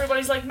 so that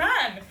everybody's like,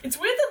 man, it's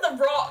weird that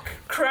The Rock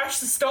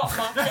crashed the stock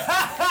market.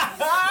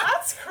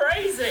 That's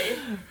crazy.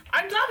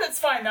 I'm glad it's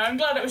fine though. I'm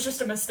glad it was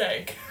just a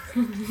mistake.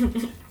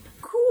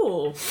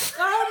 Cool.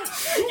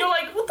 You're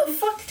like, what the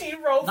fuck do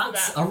you roll for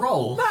That's that? a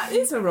roll. That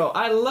is a roll.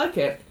 I like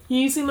it.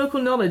 You're using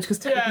local knowledge because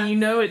technically you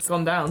know it's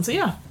gone down. So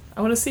yeah,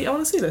 I want to see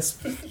this.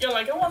 You're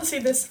like, I want to see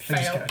this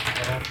fail.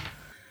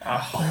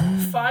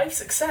 5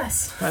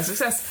 success. Nice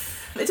success.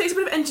 It takes a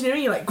bit of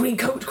engineering. You're like green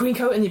coat,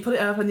 and you put it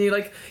up, and you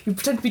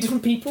pretend to be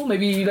different people.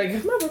 Maybe you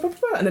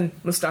and then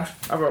moustache,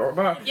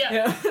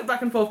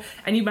 back and forth,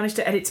 and you manage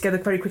to edit together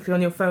very quickly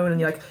on your phone, and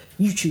you're like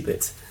YouTube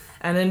it,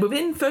 and then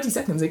within 30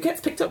 seconds it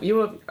gets picked up.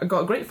 You've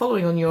got a great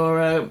following on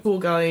your tour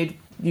guide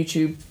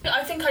YouTube.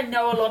 I think I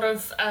know a lot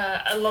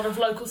of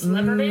local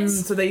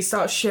celebrities. So they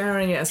start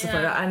sharing it and stuff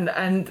like that,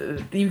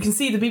 and you can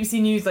see the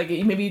BBC News,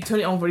 maybe you turn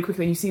it on very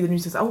quickly and you see the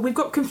news says, oh, we've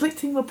got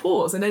conflicting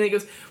reports, and then it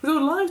goes, we go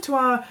live to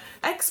our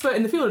expert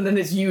in the field, and then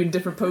it's you in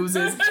different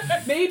poses.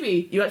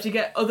 Maybe you actually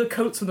get other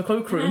coats from the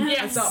cloakroom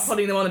and start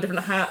putting them on in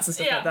different hats and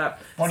stuff like that.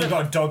 You've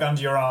got a dog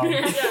under your arm.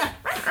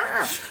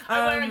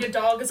 I'm wearing a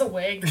dog as a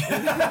wig.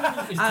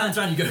 It turns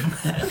around, you go,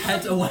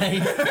 head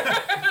away.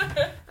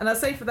 And I'd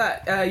say for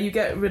that, you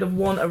get rid of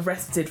one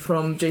arrested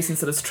from Jason's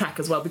sort of track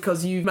as well,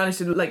 because you managed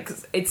to,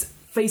 it's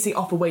facing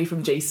off away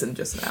from Jason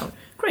just now.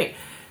 Great.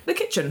 The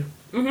kitchen.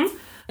 Mm-hmm.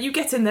 You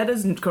get in there,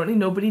 there's currently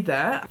nobody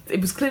there.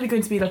 It was clearly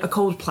going to be like a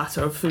cold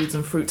platter of foods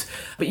and fruit,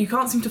 but you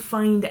can't seem to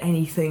find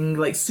anything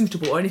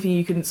suitable or anything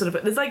you can sort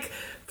of... There's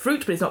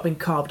fruit, but it's not been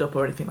carved up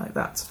or anything like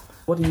that.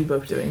 What are you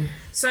both doing?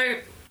 So,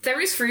 there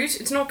is fruit,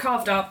 it's not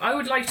carved up. I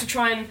would like to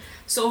try and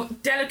sort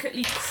of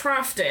delicately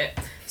craft it,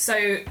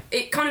 so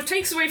it kind of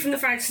takes away from the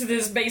fact that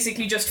there's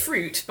basically just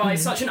fruit by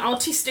such an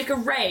artistic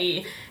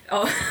array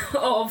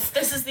of...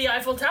 This is the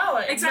Eiffel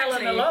Tower.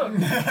 Exactly. Melon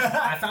alone.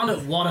 I found a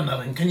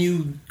watermelon. Can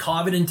you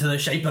carve it into the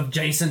shape of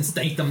Jason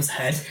Statham's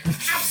head?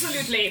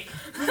 Absolutely.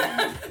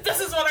 This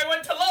is what I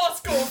went to law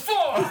school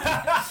for.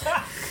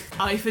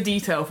 Eye for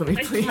detail for me,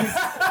 please.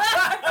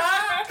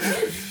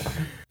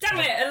 Damn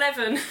it,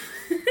 11.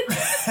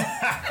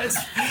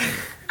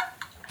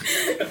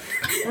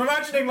 I'm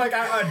imagining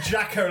a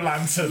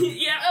jack-o'-lantern.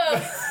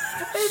 Yeah.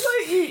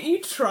 It's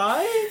you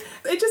try.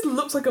 It just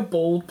looks like a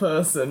bald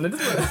person. It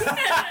doesn't look,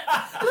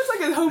 it looks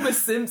like a Homer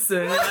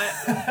Simpson.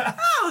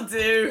 I'll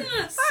do.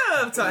 I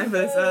don't have time for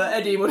this.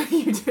 Eddie, what are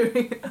you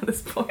doing at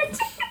this point?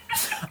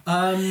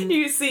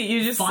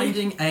 You just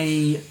finding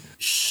a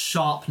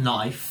sharp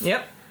knife.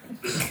 Yep.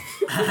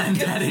 And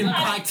heading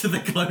back to the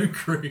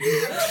cloakroom.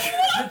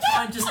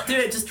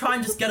 Try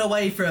and just get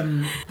away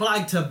from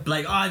Blag to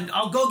Blake.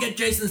 I'll go get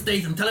Jason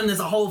Statham. Tell him there's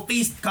a whole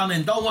feast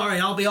coming. Don't worry,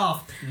 I'll be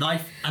off.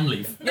 Knife and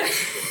leave.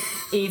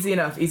 Easy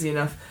enough.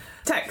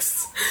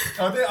 Texts.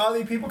 Are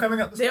there people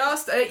coming up the They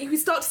asked. You can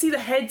start to see the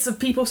heads of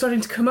people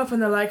starting to come up,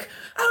 and they're like,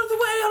 out of the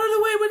way,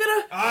 we're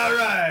gonna...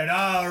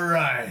 All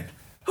right.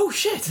 Oh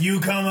shit! You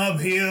come up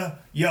here,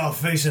 you're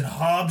facing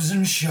Hobbs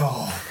and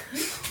Shaw.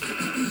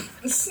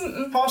 Fast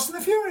and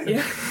the Furious?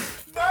 Yeah.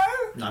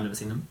 No? I've never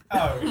seen them.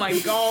 Oh. Oh my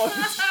god.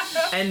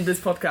 End this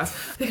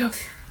podcast. They go,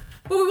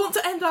 well, we want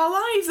to end our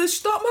lives. The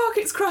stock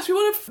market's crashed. We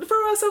want to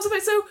throw ourselves a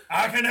bit, so...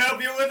 I can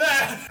help you with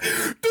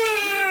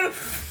that.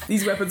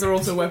 These weapons are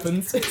also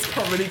weapons. It's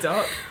not really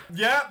dark.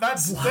 Yeah,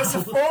 that's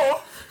a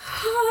 4.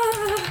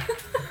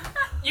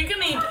 You're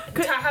gonna need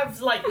to have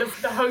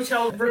the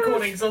hotel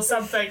recordings or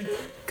something.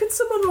 Can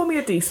someone roll me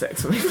a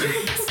d6 for me,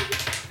 please?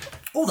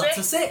 Oh, that's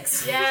a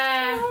 6.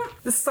 Yeah.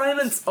 The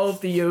silence of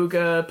the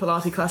yoga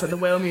Pilates class and the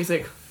whale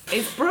music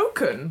is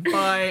broken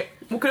by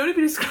what can only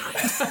be described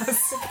as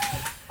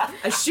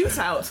a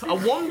shootout, a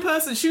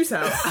one-person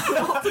shootout,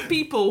 and lots of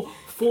people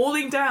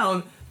falling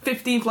down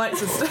 15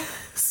 flights of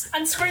stairs.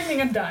 And screaming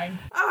and dying.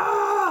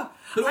 Ah!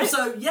 But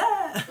also,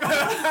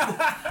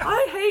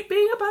 I hate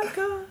being a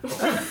banker.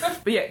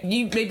 But yeah,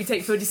 you maybe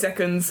take 30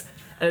 seconds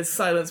and it's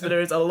silence, but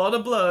there is a lot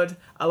of blood,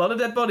 a lot of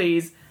dead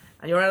bodies,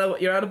 and you're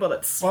out of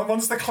bullets. Well,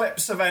 once the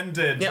clips have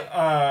ended, Yep.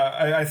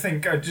 I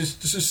think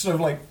just sort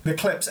of the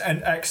clips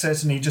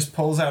exit, and he just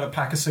pulls out a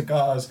pack of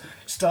cigars,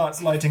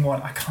 starts lighting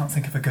one. I can't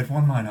think of a good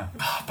one-liner.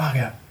 Oh,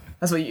 bugger.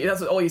 That's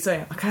all you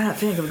say. I can't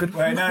think of a good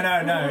Wait, no. Say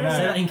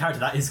that in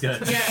character, that is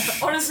good. Yeah,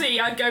 honestly,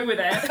 I'd go with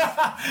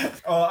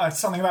it. Or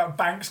something about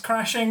banks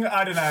crashing.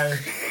 I don't know.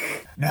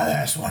 Now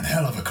that's one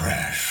hell of a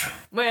crash.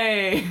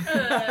 Way.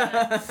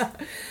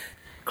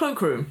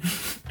 Cloakroom.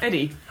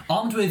 Eddie.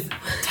 Armed with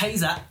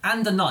taser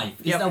and a knife,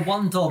 is Yep. there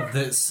one dog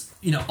that's,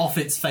 off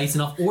its face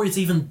enough, or it's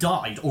even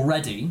died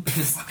already?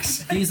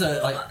 Because these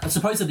are,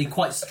 supposedly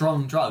quite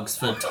strong drugs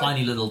for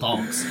tiny little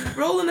dogs.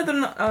 Roll another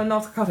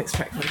narcotics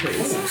check,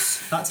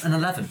 please. That's an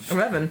 11.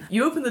 11.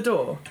 You open the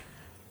door.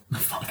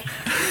 Fuck.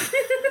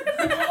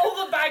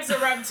 All the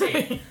are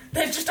empty.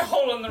 There's just a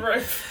hole in the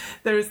roof.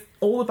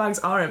 All the bags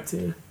are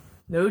empty.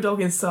 No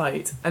dog in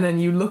sight. And then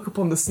you look up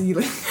on the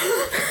ceiling.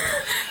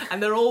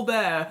 And they're all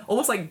there,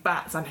 almost like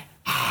bats, and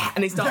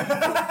they start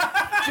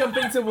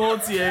jumping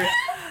towards you.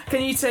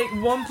 Can you take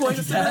 1 point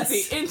of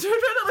sanity into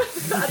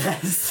adrenaline?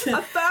 Yes.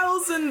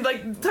 1,000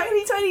 like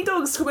tiny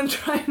dogs come and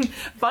try and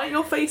bite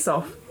your face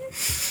off.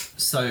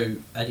 So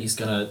Eddie's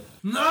gonna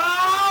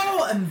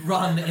and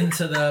run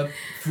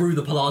through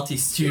the Pilates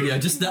studio,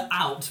 just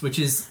out, which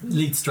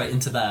leads straight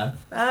into there.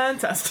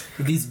 Fantastic.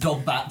 With these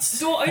dog bats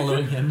Door open.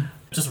 following him.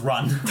 Just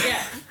run.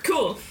 Yeah,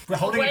 cool. We're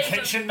holding a Wait,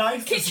 kitchen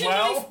knife Kitchen as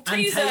well. knife,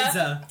 And taser,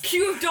 taser.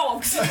 queue of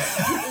dogs.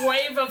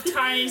 Wave of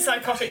tiny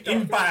psychotic In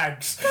dogs.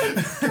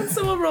 bags. Can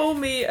someone roll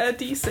me a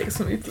d6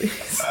 for me,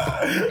 please?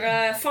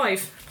 5.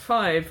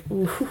 5.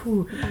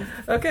 Ooh.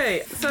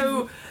 Okay,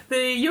 so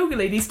the yoga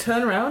ladies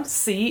turn around,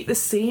 see the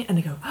scene, and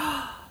they go,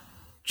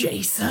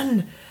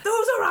 Jason,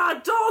 those are our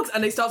dogs!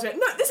 And they start going,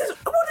 no, what is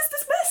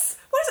this mess?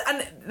 What is it?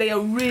 And they are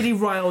really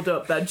riled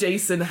up that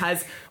Jason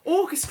has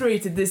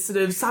orchestrated this sort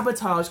of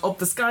sabotage of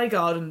the Sky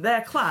Garden,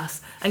 their class,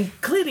 and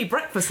clearly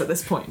breakfast at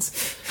this point.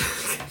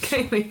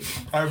 Kaylee.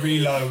 I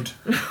reload.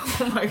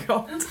 Oh my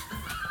god.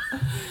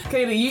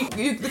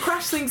 Kaylee, the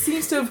crash thing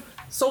seems to have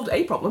solved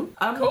a problem.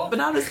 Cool. But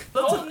now there's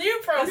Whole new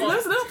problem.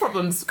 There's other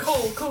problems.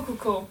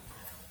 Cool.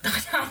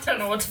 I don't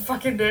know what to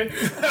fucking do.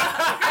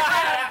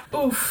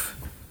 Oof.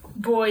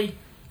 Boy.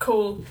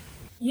 Cool.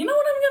 You know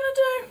what I'm gonna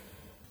do?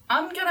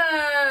 I'm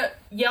gonna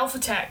yell for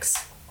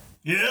Tex.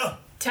 Yeah.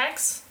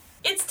 Tex,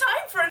 it's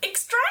time for an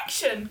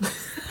extraction.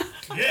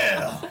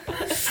 Yeah.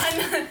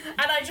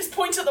 and I just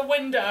point at the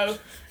window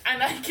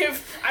and I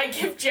give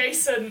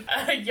Jason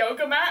a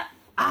yoga mat.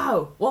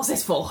 Ow, what's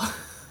this for?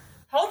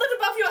 Hold it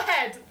above your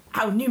head.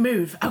 Oh, new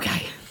move.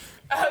 Okay.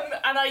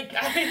 And I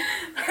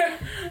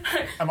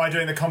Am I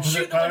doing the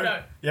composite Shoot the bow?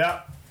 window.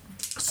 Yeah.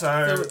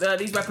 So So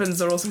these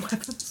weapons are awesome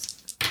weapons.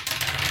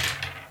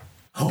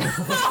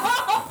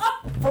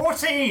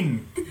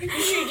 14. you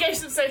shoot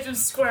Jason Statham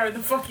square in the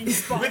fucking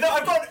spine.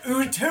 I've got 2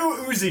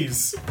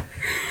 Uzis.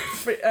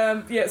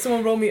 Yeah,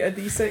 someone roll me a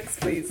d6,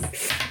 please.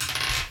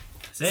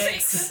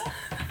 6.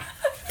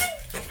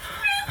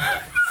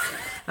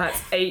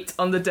 That's 8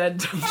 on the dead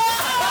dog.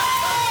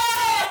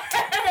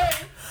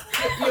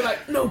 You're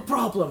like, no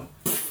problem.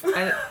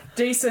 And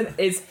Jason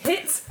is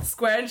hit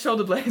square in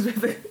shoulder blades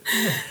with it.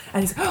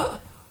 And he's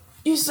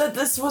you said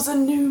this was a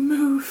new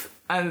move.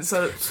 And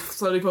so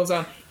slowly pulls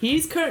down.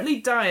 He's currently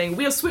dying.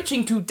 We are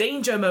switching to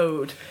danger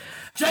mode.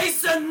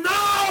 Jason,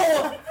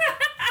 no!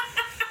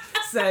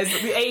 Says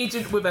the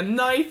agent with a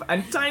knife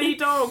and tiny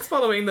dogs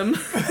following them.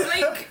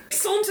 Blake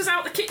saunters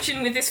out the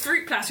kitchen with this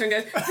fruit platter and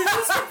goes,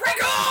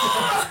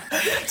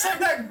 It's like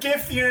that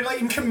gif,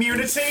 like in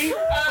Community,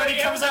 when he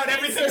comes out and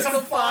everything's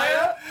on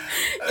fire.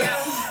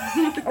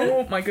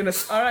 Oh my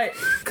goodness. Alright.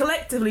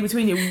 Collectively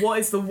between you, what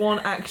is the one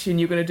action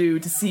you're going to do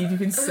to see if you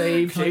can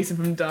save Jason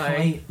from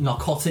dying?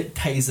 Narcotic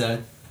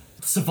taser.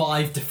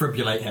 Survive,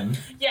 defibrillate him.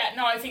 Yeah,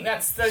 no, I think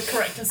that's the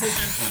correct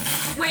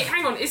decision. Wait,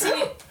 hang on, is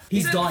he...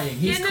 He's dying.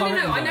 He's no,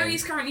 currently I know dying.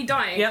 he's currently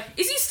dying. Yep.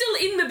 Is he still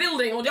in the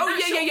building, or did that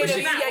shot push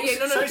him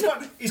out? No.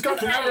 So he's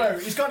got an arrow.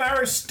 He's got an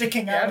arrow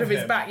sticking out Out of his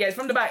him. back, yeah, it's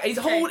from the back.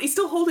 He's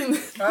still holding.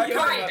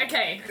 Right,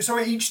 okay. So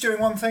we're each doing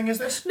one thing, is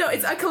this? No,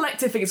 it's a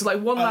collective thing. It's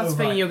like one last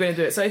thing right. you're going to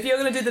do it. So if you're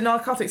going to do the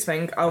narcotics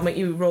thing, I'll make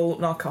you roll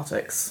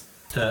narcotics.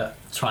 To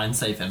try and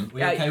save him.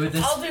 We Yeah, okay with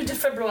this? I'll do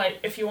defibrillate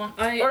if you want.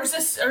 Or is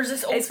this all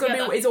It's going to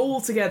together? be. It's all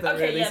together,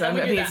 Okay, really. yeah, So then I we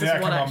do think that. it's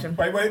just one come action.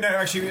 on. Wait, no,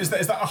 actually, is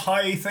that a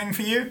high thing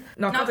for you?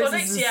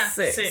 Narcotics is yeah,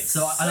 6. 6.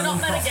 So We're I'm not on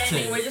plus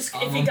metagaming, 2. we're just- if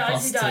I'm he on dies,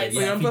 plus he 2. dies.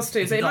 We're Yeah, on if plus he- 2,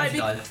 if so he it might dies, be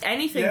he dies.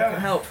 anything Yeah.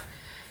 can help.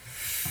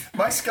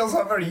 My skills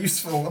aren't very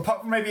useful, apart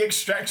from maybe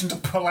extraction to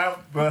pull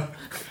out the...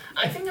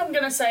 I think I'm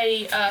gonna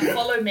say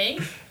follow me.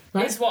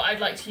 Is what I'd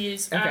like to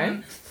use. Okay.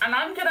 And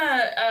I'm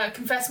gonna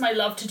confess my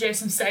love to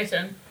Jason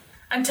Statham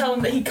and tell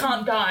him that he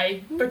can't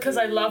die because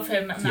I love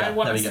him and Yeah, I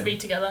want there us we to go. be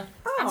together.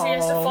 And so he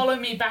has to Aw. follow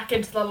me back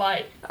into the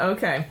light.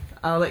 Okay,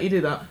 I'll let you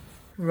do that.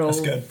 Roll.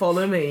 That's good.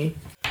 Follow me.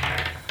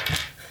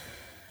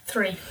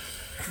 3.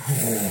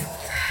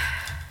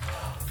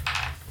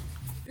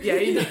 Yeah,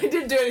 you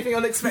didn't do anything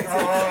unexpected.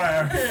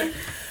 Oh,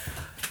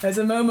 There's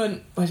a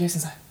moment where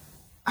Jason's like,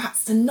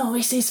 "That's the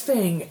nicest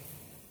thing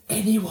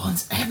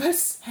anyone's ever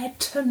said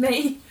to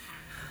me."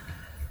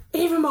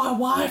 Even my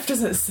wife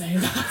doesn't say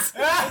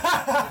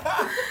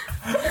that.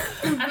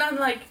 And I'm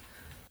like,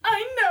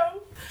 I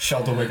know.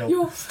 shoulder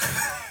wiggle.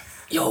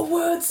 Your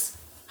words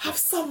have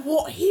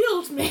somewhat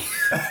healed me.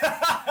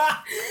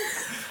 I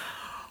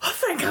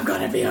think I'm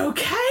gonna be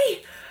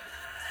okay.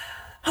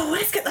 Oh,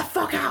 let's get the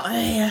fuck out of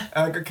here.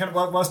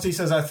 Whilst he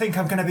says, I think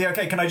I'm going to be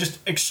okay, can I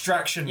just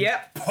extraction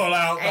Yep. pull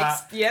out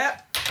that?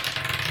 Yep.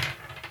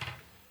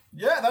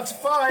 Yeah, that's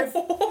 5.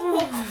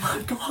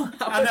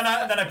 And then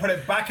I put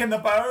it back in the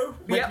bow,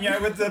 with,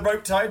 Yep. with the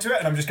rope tied to it,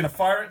 and I'm just going to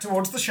fire it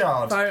towards the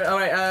shard. All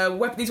right.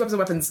 These weapons are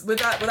weapons. With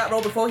that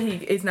roll before, he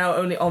is now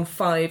only on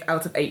 5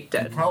 out of 8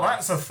 dead. Well,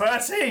 that's a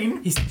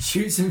 13. He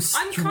shoots him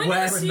I'm kind of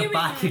square in the assuming-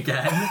 back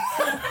again.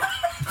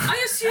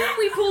 I assume assume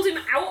we pulled him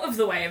out of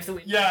the way of the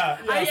window. Yeah,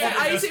 I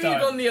probably this assume you've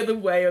time. gone the other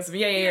way or something.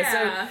 Yeah.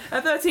 Yeah. So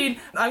at 13,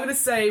 I'm going to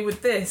say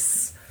with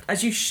this,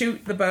 as you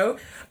shoot the bow,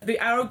 the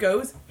arrow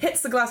goes,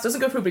 hits the glass, doesn't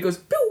go through, but it goes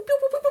pew, pew,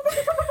 pew, pew, pew,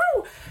 pew, pew,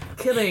 pew,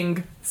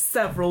 killing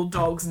several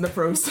dogs in the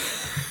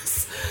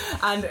process.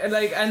 and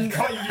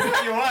Got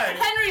you away.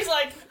 Henry's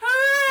like,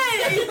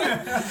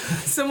 hooray!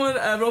 Someone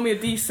roll me a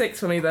d6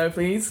 for me though,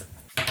 please.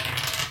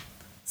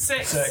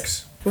 6.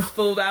 6. We're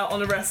pulled out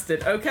on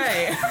arrested.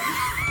 Okay.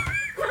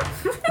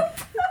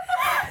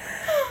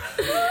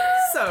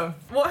 So,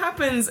 what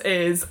happens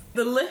is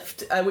the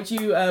lift, which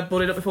you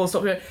boarded up before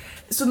stopping it,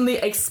 suddenly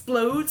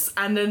explodes,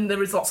 and then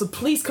there is lots of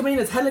police coming in,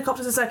 there's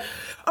helicopters and say,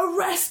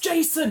 "Arrest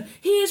Jason!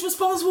 He is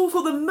responsible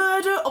for the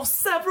murder of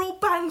several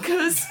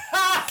bankers!"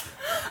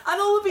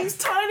 And all of these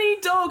tiny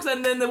dogs,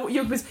 and then the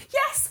young goes,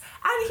 "Yes!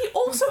 And he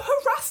also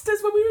harassed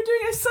us when we were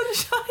doing a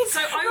sunshine."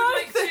 So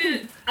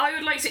I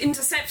would like to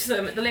intercept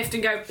them at the lift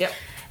and go, Yep.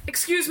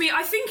 "Excuse me,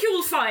 I think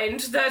you'll find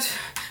that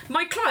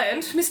my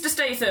client, Mr.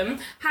 Statham,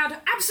 had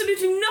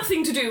absolutely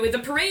nothing to do with the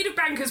parade of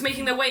bankers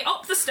making their way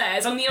up the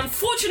stairs and the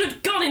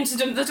unfortunate gun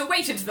incident that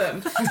awaited them.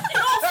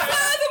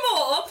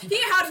 Furthermore, he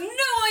had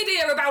no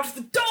idea about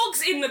the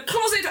dogs in the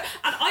closet,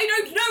 and I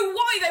don't know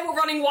why they were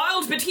running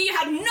wild, but he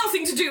had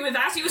nothing to do with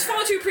that. He was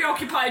far too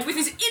preoccupied with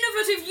his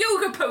innovative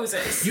yoga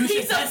poses." You should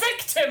He's a test-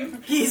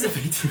 victim! He's a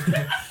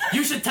victim.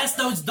 You should test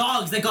those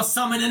dogs. They got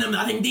something in them.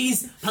 I think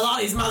these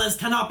Pilates mothers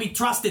cannot be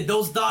trusted.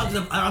 Those dogs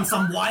are on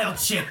some wild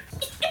shit.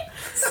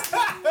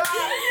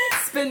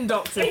 Spin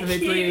doctor for me,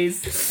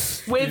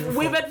 please.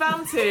 With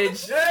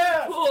advantage.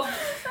 Yeah. Oh,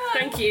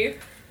 thank you.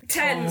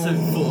 10. So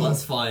 4,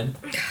 that's fine.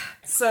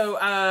 So,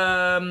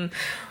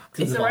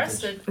 He's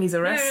arrested. he's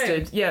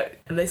arrested. Yeah,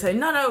 and they say,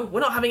 no,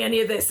 we're not having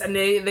any of this. And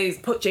they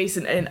put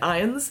Jason in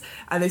irons,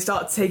 and they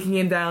start taking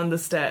him down the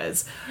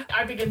stairs.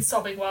 I begin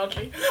sobbing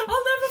wildly.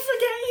 I'll never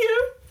forget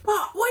you.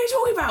 What are you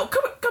talking about?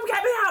 Come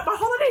get me out. My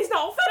holiday's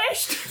not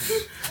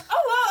finished.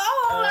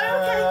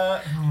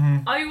 Okay.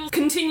 I will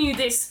continue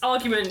this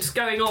argument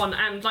going on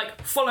and,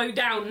 follow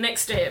down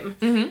next to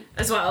him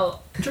as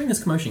well. During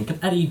this commotion, can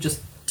Eddie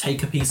just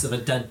take a piece of a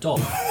dead dog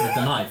with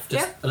the knife?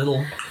 Just Yeah. a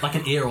little, like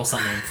an ear or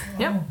something.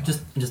 Yep.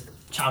 Just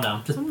chow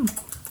down. Just,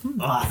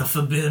 the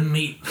forbidden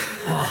meat.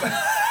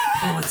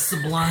 Oh, it's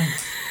sublime.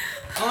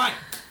 All right,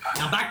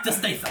 now back to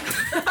Statham.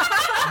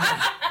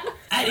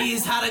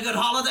 Eddie's had a good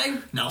holiday.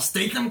 Now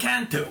Statham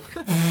can too.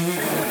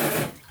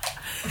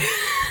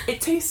 It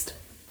tastes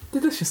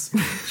delicious.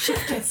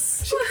 Chef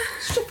kiss.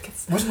 Chef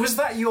kiss. Was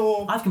that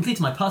your... I've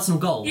completed my personal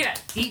goal. Yeah.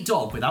 Eat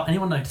dog without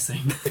anyone noticing.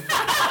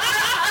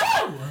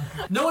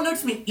 No one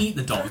noticed me eat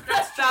the dog.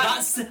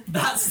 That's the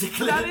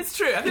clip. That is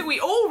true. I think we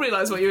all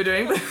realised what you were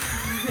doing. But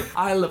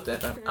I loved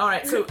it. All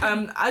right. So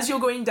as you're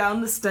going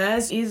down the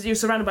stairs, you're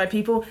surrounded by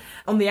people.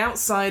 On the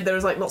outside, there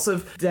is lots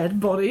of dead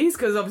bodies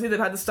because obviously they've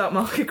had the stock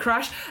market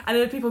crash, and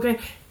there are people going,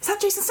 "Is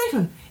that Jason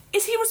Statham?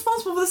 Is he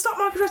responsible for the stock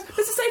market crash?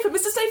 Mr. Statham,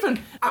 Mr. Statham."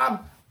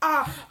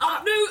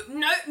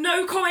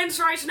 No comments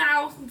right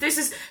now. This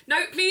is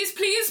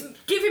please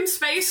give him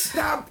space.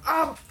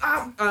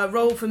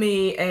 Roll for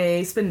me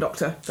a spin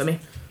doctor for me.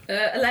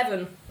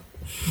 11.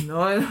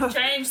 No.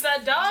 Change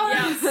that dog!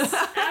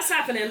 Yeah, that's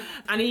happening.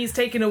 And he's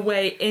taken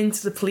away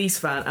into the police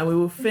van, and we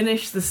will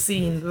finish the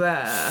scene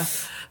there.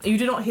 You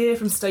do not hear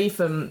from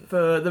Statham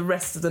for the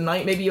rest of the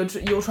night. Maybe you're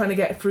trying to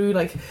get through,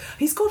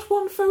 he's got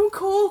one phone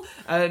call.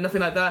 Nothing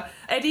like that.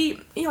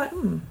 Eddie, you're like,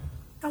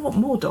 I want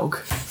more dog.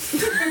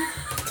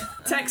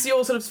 Tex,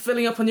 you're sort of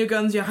filling up on your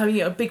guns. You're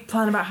having a big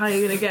plan about how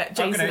you're going to get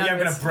Jason I'm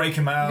going to break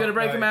him out. You're going to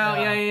break him out,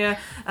 yeah.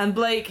 And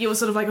Blake, you're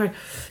sort of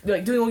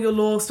going, doing all your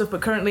law stuff, but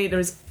currently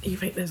there's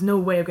no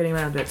way of getting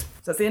around it. So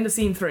that's the end of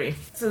scene 3.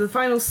 So the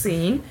final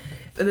scene,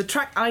 the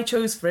track I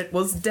chose for it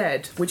was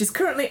Dead, which is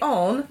currently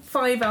on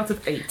 5 out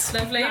of 8.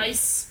 Lovely.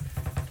 Nice.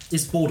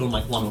 Is bored on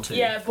 1 or 2?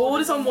 Yeah,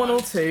 Bored is on 1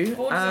 or 2.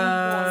 Bored is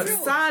on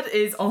 1. Sad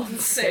is on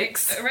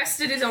 6.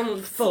 Arrested is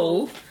on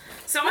full.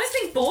 So I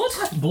think bored.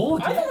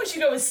 Bored? I thought we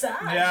should go with sad.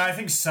 Yeah, I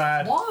think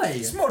sad. Why?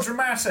 It's more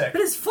dramatic.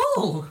 But it's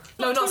full.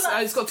 No, not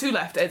sad. It's got 2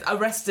 left.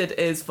 Arrested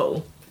is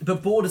full.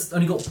 But bored has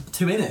only got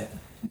 2 in it.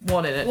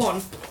 1 in it. 1.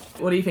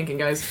 What are you thinking,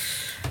 guys?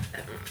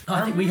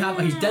 I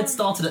think he's dead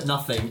started at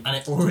nothing and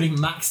it already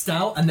maxed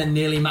out and then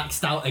nearly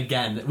maxed out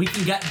again. We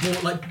can get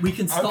bored, we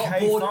can start Okay,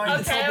 bored. fine. We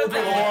can start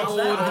Okay,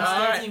 bored.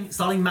 okay.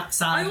 Starting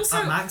max out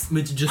at max.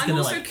 We're just I'm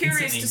gonna also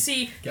curious instantly to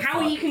see get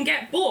how he can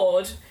get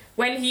bored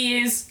when he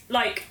is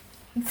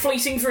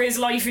fighting for his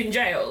life in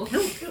jail.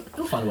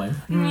 He'll find a way.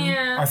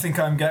 Yeah. I think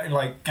I'm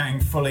getting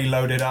fully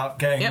loaded up,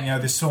 getting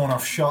Yep. this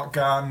sawn-off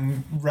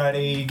shotgun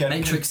ready, getting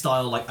Matrix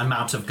style,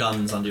 amount of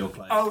guns under your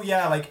clothes. Oh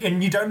yeah,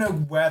 and you don't know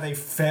where they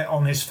fit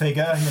on his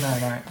figure,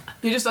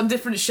 You're just a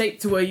different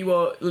shape to where you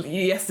were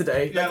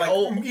yesterday.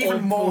 Yeah,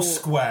 even more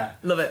square.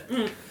 Love it.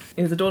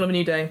 It's the dawn of a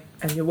new day,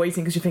 and you're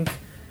waiting because you think,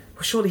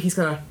 well, surely he's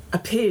going to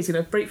appear, he's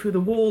going to break through the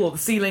wall or the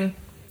ceiling.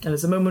 And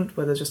there's a moment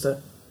where there's just a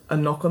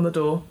knock on the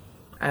door,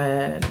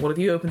 and one of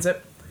you opens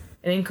it,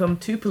 and in come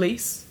 2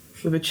 police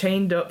with a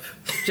chained up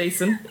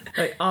Jason,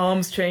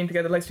 arms chained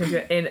together, legs chained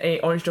together, in a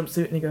orange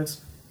jumpsuit, and he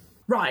goes,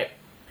 "Right,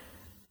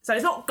 So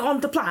it's not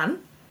gone to plan,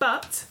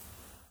 but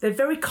they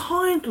very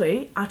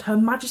kindly, at Her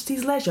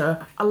Majesty's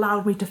leisure,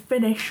 allowed me to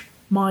finish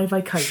my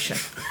vacation.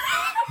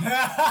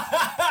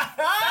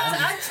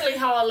 That's actually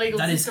how our legal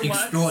That is system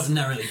works.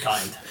 extraordinarily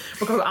kind.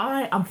 Because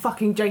I am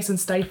fucking Jason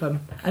Statham.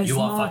 And You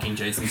it's are my- fucking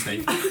Jason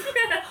Statham.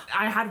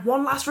 I had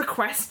one last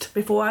request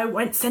before I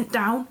went sent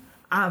down.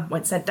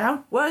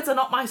 Words are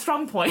not my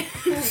strong point.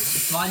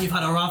 Fine, you've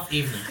had a rough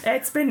evening.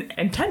 It's been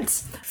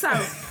intense. So,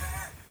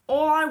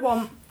 all I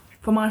want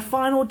for my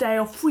final day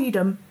of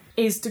freedom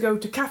is to go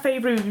to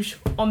Café Rouge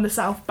on the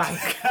South Bank.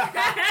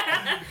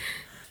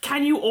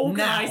 Can you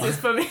organise Now. this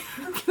for me,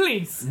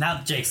 please?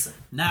 Now, Jason.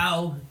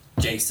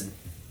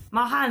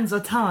 My hands are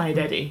tied,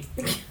 Eddie.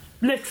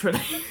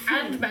 Literally.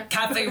 And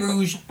Café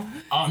Rouge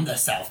on the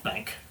South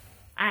Bank.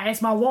 And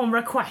it's my one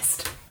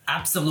request.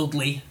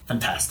 Absolutely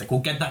fantastic. We'll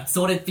get that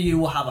sorted for you.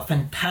 We'll have a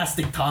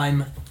fantastic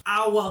time.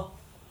 Our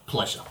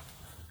pleasure.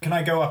 Can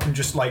I go up and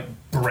just like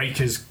break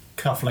his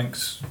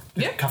cufflinks?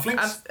 Yeah.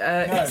 Cufflinks?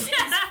 No.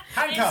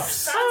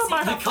 Handcuffs. Oh,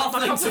 my The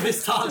cufflinks of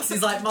his tux.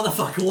 He's like,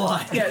 motherfucker,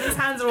 why? Yeah, his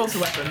hands are also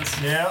weapons.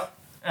 Yeah.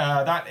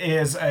 That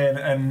is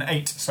an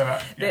 8. So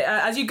that,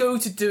 As you go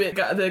to do it,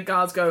 the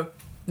guards go,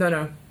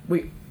 no,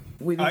 we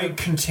I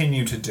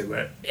continue to do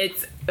it.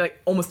 it's like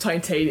almost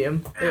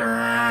titanium.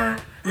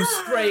 You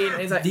strain,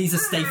 and it's like, These are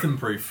Statham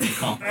proof. You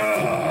can't.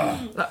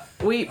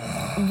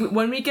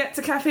 when we get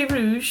to Café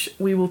Rouge,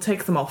 we will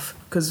take them off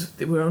because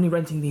we're only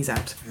renting these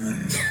out.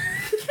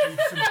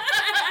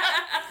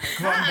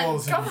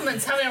 Grumbles and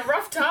government's having a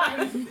rough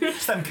time.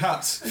 just them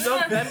cuts.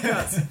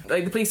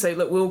 Like the police say,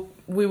 look,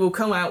 we will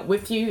come out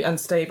with you and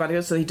stay by the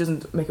other so he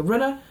doesn't make a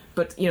runner.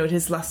 But you know,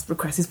 his last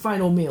request, his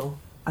final meal,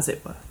 as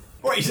it were.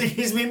 What,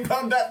 he's been put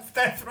on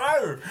death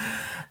row?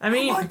 I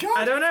mean, Oh my God.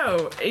 I don't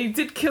know. He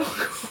did kill.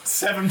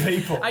 7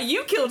 people.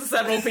 You killed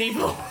several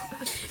people.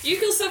 You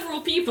kill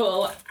several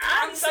people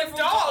and several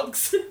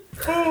dogs.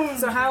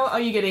 So how are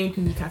you getting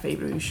to Café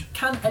Rouge?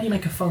 Can Eddie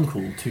make a phone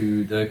call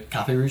to the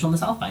Café Rouge on the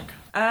South Bank?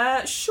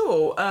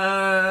 Sure.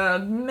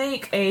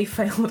 Make a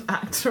failed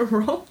actor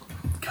roll.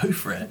 Go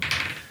for it.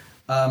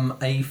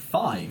 A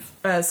 5.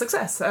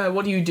 Success.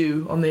 What do you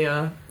do on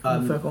the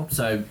circle?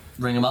 So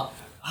ring him up.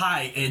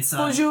 Hi, it's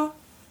Bonjour.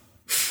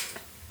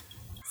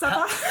 Ça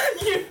va?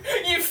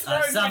 You've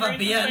thrown ça va Henry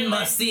bien, completely.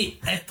 merci.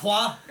 Et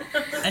toi?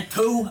 Et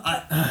tu?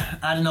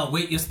 I don't know.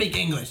 Wait, you speak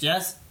English,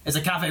 yes? It's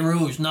a Café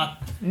Rouge,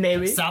 not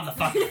Maybe. South of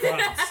fucking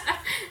France.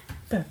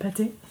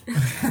 Petit.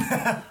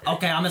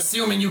 Okay, I'm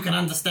assuming you can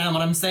understand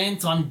what I'm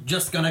saying, so I'm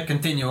just gonna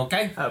continue,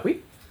 okay?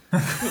 Oui.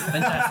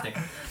 Fantastic.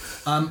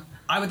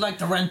 I would like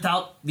to rent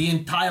out the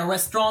entire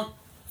restaurant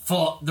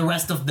for the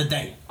rest of the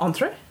day.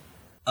 Entree?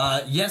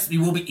 Yes, we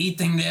will be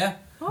eating there,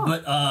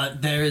 but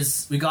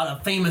we got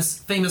a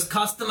famous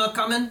customer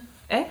coming.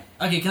 Eh?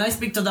 Okay, can I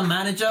speak to the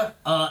manager?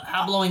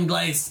 Hablo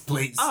inglés,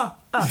 please.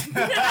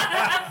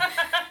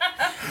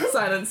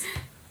 Silence.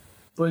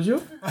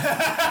 Bonjour.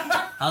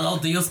 Hello,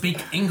 do you speak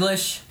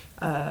English?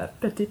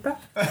 Petit pas.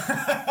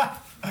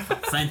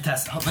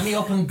 Fantastic. Let me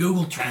open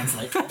Google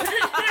Translate.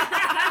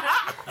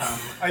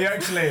 Are you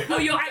actually? Oh,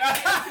 you're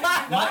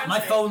My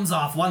phone's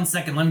off. 1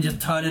 second. Let me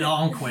just turn it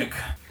on quick.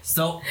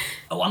 So,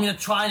 I'm gonna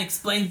try and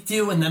explain it to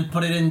you, and then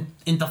put it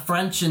into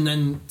French, and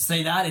then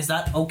say that. Is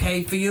that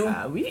okay for you?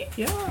 Oui,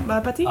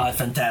 yeah, petit.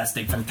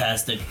 Fantastic.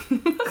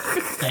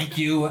 Thank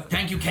you,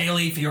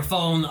 Kaylee, for your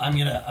phone. I'm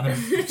gonna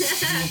Google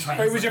Translate.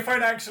 Wait, was your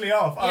phone actually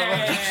off?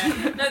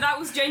 Yeah. No, that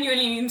was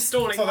genuinely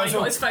installing So while he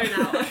that's got his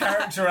phone out.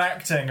 Character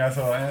acting, I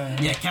thought. Yeah.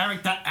 Yeah,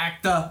 character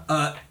actor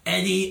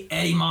Eddie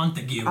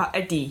Montague.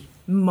 Eddie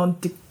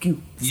Montague.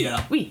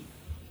 Yeah. Oui.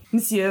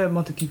 Monsieur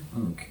Montague.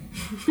 Okay.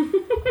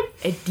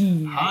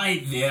 Eddie.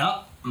 Hi there.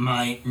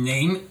 My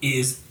name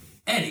is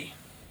Eddie.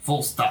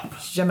 Full stop.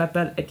 Je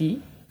m'appelle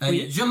Eddie.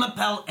 Je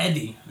m'appelle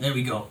Eddie. There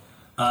we go.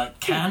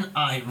 Can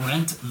I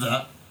rent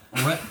the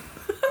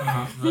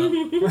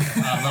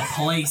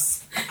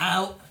place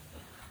out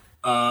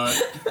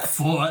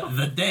for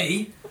the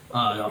day?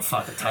 Oh,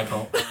 fuck, a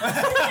typo.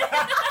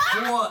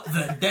 For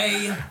the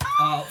day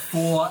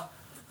for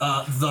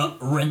the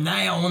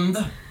renowned,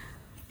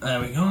 there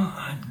we go,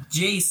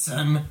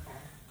 Jason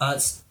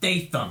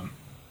Statham.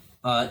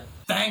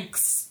 Thank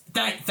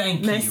you.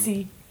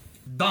 Merci.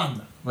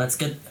 Done. Let's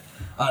get.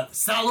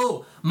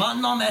 Salut, mon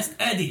nom est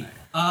Eddie.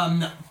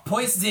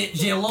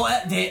 J'ai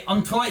l'honneur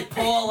d'entrer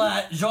pour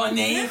la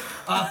journée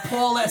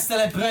pour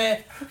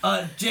célébrer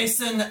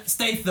Jason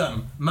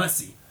Statham.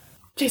 Merci.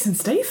 Jason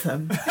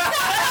Statham?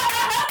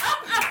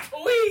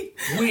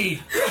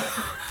 Oui.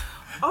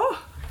 Oh,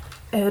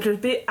 it'll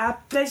be a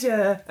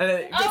pleasure. Oh,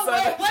 wait,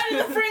 why did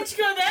the French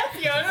go there,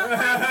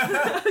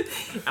 Fiona?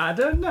 I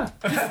don't know.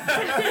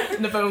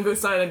 And the phone goes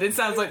silent. It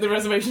sounds like the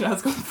reservation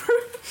has gone through.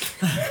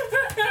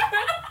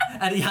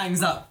 And he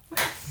hangs up.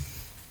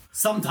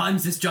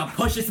 Sometimes this job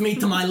pushes me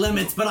to my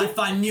limits, but I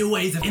find new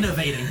ways of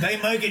innovating.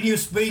 They making you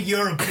speak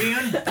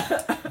European?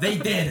 They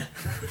did.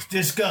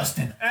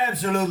 Disgusting.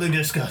 Absolutely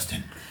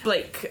disgusting.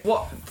 Blake,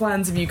 what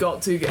plans have you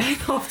got to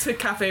get off to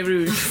Cafe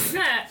Rouge?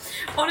 Yeah,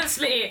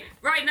 honestly,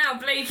 right now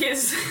Blake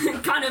is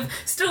kind of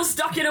still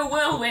stuck in a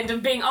whirlwind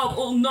of being up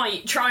all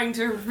night trying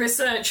to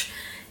research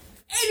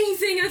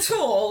anything at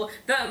all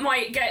that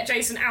might get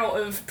Jason out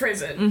of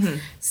prison.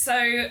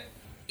 So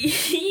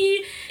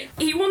he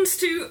wants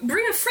to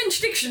bring a French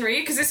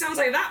dictionary because it sounds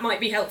like that might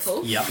be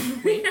helpful. Yep.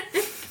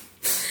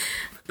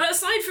 But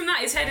aside from that,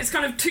 his head is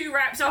kind of too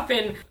wrapped up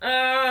in,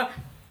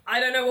 I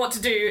don't know what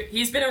to do.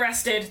 He's been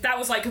arrested. That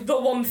was like the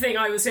one thing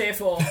I was here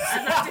for. And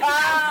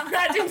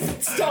that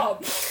didn't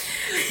stop.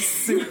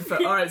 Super.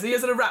 All right, so you're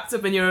sort of wrapped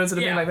up in your own sort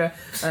of thing Yeah. like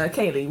that.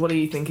 Kaylee, what are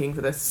you thinking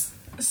for this?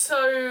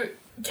 So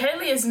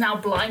Kaylee is now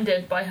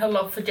blinded by her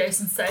love for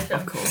Jason Statham.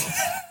 Of course.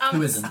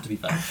 Who isn't, to be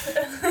fair?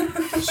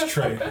 It's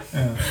true.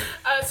 Yeah.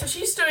 So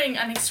she's doing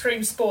an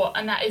extreme sport,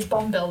 and that is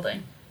bomb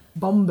building.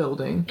 Bomb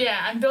building. Yeah,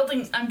 I'm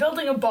building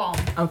a bomb.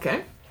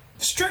 Okay.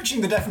 Stretching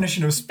the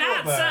definition of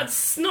sport there.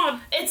 That's not...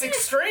 It's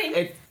extreme.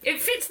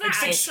 It fits that.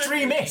 It's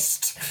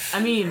extremist. I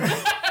mean,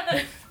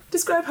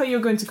 describe how you're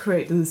going to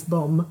create this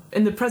bomb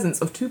in the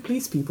presence of two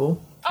police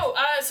people.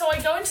 So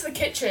I go into the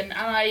kitchen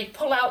and I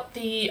pull out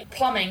the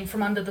plumbing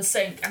from under the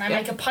sink and I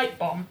make a pipe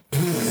bomb.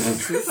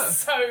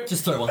 So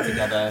Just throw one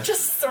together.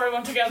 just throw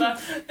one together.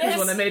 This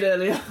one I made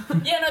earlier.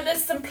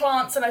 There's some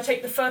plants and I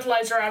take the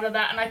fertilizer out of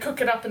that and I cook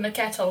it up in the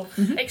kettle,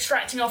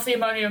 extracting off the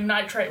ammonium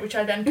nitrate, which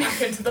I then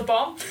pack into the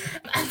bomb.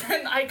 And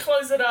then I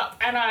close it up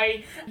and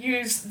I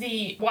use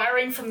the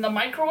wiring from the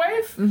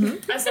microwave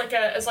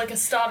as like a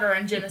starter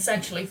engine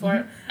essentially for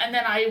it. And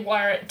then I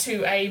wire it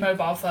to a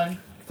mobile phone.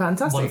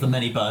 Fantastic. One of the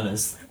many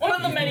burners. One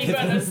of the many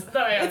burners that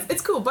I have.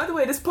 It's cool. By the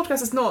way, this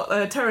podcast is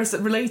not terrorist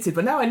related,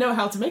 but now I know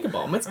how to make a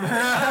bomb. It's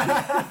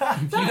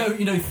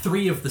You know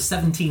 3 of the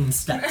 17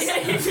 steps.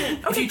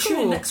 If you tune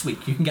in cool. next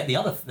week, you can get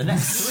the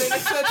next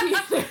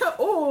 3.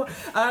 or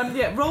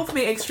roll for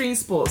me extreme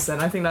sports. Then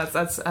I think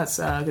that's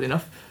good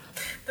enough.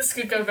 This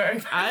could go very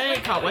fast. I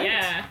can't wait.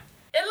 Yeah.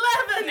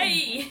 11!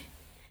 Hey!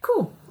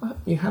 Cool.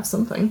 You have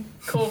something.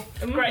 Cool.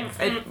 Great.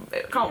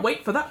 Can't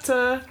wait for that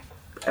to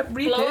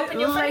reappear Blow up in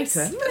your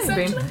later. face,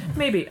 Maybe. essentially.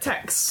 Maybe.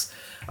 Tex,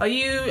 are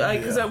you?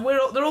 Because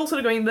they're all sort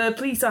of going. The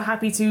police are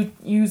happy to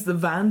use the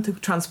van to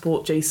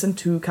transport Jason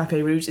to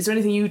Cafe Rouge. Is there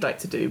anything you'd like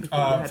to do? Before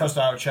you head First,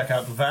 I would check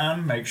out the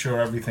van, make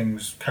sure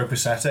everything's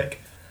copacetic.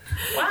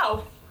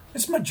 Wow.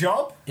 It's my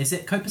job. Is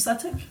it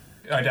copacetic?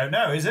 I don't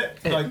know. Is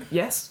it? up?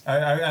 Yes.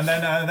 And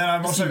then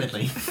I'm also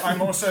Assumedly.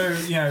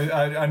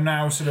 I'm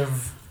now sort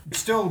of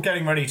still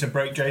getting ready to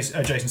break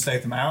Jason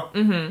Statham out,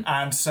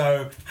 and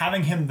so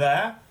having him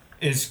there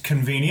is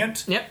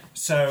convenient. Yep.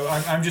 So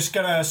I'm just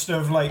gonna sort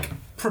of like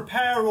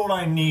prepare all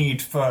I need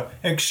for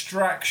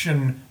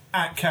extraction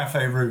at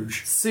Cafe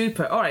Rouge.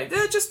 Super. All right.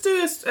 Just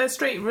do a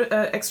straight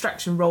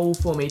extraction roll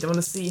for me. I want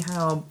to see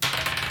how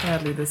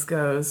badly this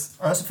goes.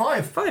 That's a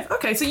 5. 5.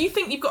 Okay. So you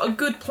think you've got a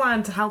good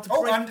plan to how to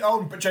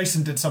break. But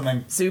Jason did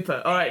something.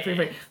 Super. All right,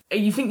 pretty.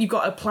 You think you've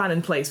got a plan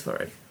in place for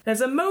it? There's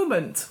a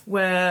moment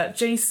where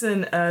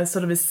Jason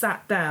sort of is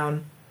sat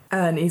down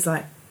and he's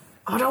like,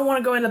 I don't want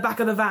to go in the back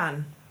of the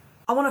van.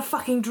 I want to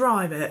fucking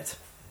drive it.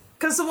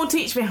 Can someone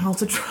teach me how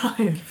to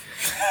drive?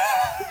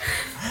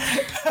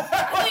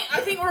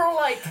 I think we're all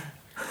like,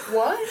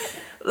 what?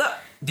 Look,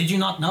 Did you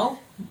not know?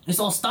 It's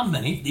all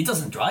stuntman. He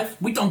doesn't drive.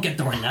 We don't get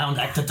the renowned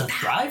actor to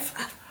drive.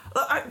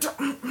 I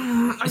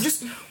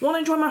just want to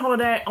enjoy my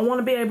holiday. I want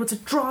to be able to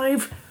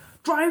drive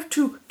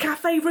to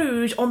Cafe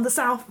Rouge on the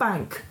South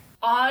Bank.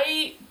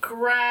 I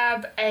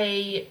grab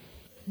a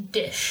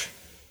dish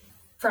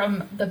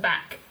from the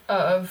back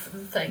of the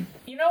thing.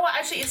 You know what?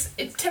 Actually,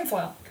 it's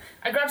tinfoil.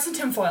 I grab some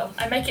tinfoil.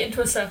 I make it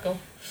into a circle.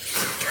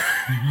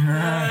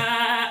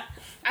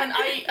 And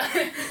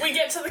we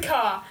get to the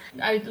car.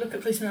 I look at the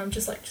policeman and I'm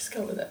just like, just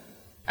go with it.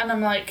 And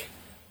I'm like,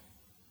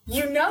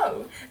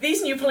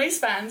 these new police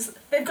vans,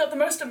 they've got the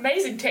most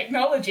amazing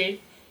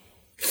technology.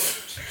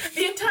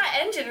 The entire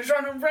engine is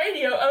run on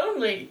radio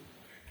only.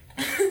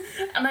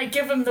 And I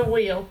give him the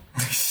wheel.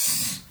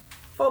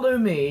 Follow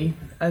me,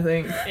 I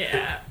think.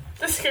 Yeah.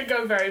 This could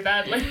go very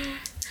badly.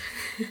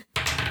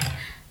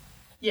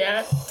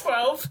 Yeah,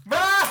 12.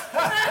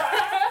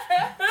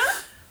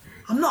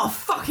 I'm not a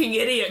fucking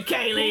idiot,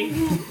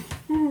 Kaylee.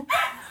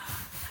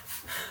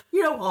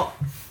 You know what?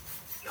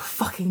 You're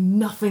fucking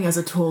nothing as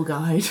a tour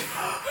guide.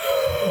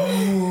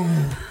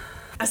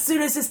 As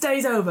soon as this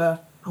day's over,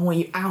 I want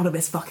you out of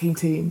this fucking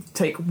team.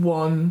 Take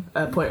 1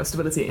 point of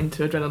stability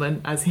into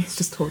adrenaline as he's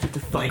just told you to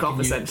fuck Like, off,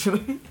 you-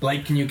 essentially.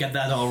 Blake, can you get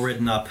that all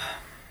written up?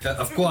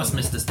 Of course,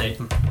 Mr.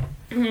 Statham.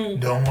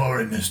 Don't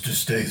worry, Mr.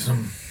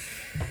 Statham.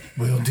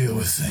 We'll deal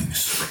with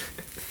things.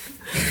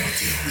 We'll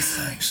deal with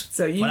things.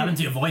 So you... What happened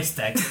to your voice,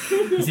 Dex?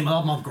 You seem a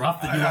lot more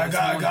gruff than you were I this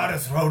morning. got a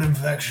throat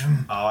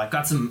infection. Oh, I've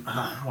got some...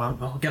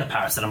 we'll get a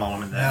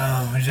paracetamol in there.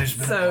 No, it's just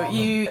been a So problem.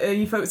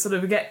 you folks sort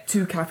of get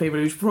to Cafe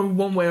Rouge from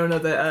one way or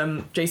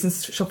another. Jason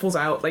shuffles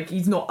out, like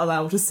he's not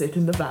allowed to sit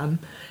in the van.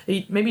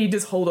 Maybe he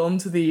does hold on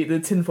to the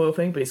tinfoil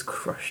thing, but he's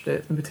crushed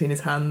it in between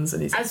his hands,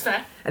 and he's That's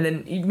fair. and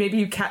then maybe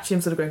you catch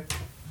him sort of going,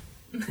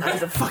 That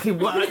doesn't fucking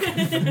work.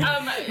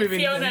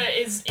 Fiona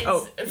is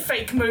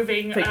fake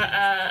moving Fake.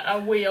 a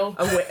wheel.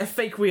 A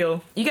fake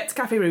wheel. You get to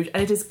Cafe Rouge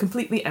and it is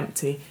completely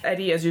empty.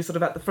 Eddie, as you're sort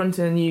of at the front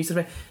and you sort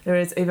of, there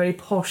is a very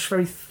posh,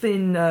 very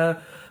thin a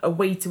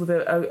waiter with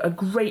a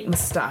great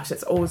moustache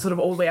that's all sort of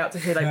all the way out to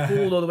here, like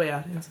pulled all the way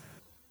out. He goes,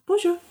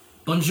 bonjour.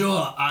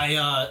 Bonjour,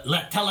 I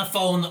let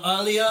telephone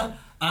earlier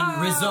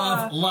and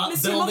reserve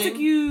Mr. building.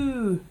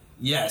 Montague.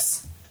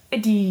 Yes.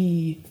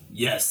 Eddie.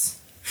 Yes.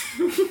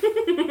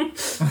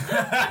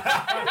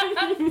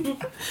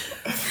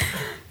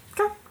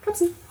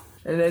 Captain.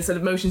 And it sort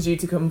of motions you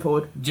to come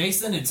forward.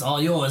 Jason, it's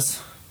all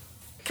yours.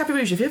 Cafe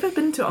Rouge, if you've ever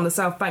been to it on the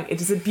South Bank, it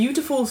is a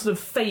beautiful sort of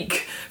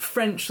fake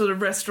French sort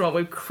of restaurant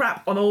with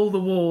crap on all the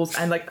walls,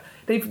 and like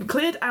they've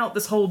cleared out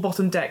this whole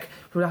bottom deck.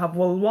 We have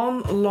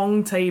one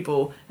long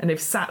table, and they've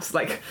sat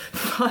like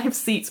 5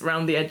 seats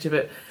around the edge of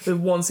it, with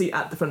 1 seat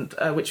at the front,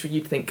 which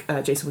you'd think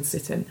Jason would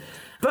sit in.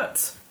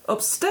 But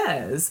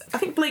upstairs, I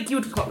think Blake, you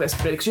would clock this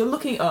because you're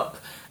looking up.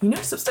 You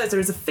notice upstairs there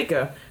is a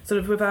figure, sort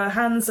of with her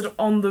hands sort of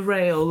on the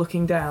rail,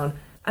 looking down,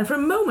 and for a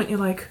moment you're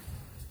like,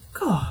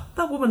 God,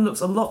 that woman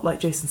looks a lot like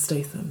Jason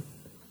Statham.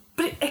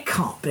 But it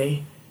can't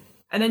be.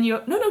 And then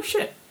you're, no,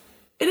 shit.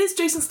 It is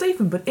Jason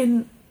Statham, but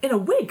in a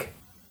wig.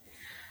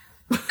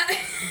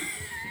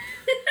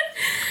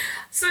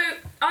 So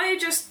I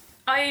just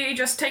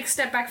take a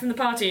step back from the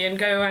party and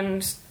go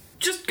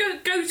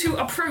to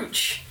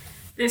approach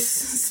this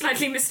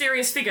slightly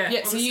mysterious figure.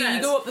 Yeah, on so the you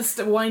stairs. go up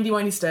the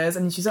windy stairs,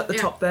 and she's at the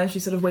top there, and she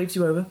sort of waves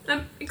you over.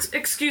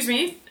 Excuse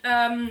me.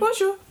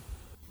 Bonjour.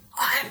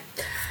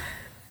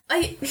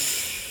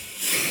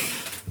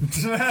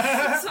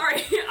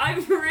 Sorry,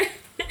 I'm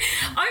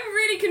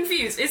really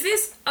confused. Is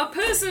this a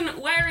person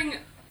wearing?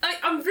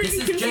 I'm really This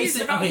is confused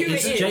Jason. about Okay, who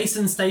it's it is.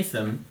 Jason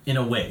Statham in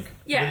a wig.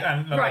 Yeah,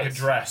 And right. like a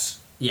dress.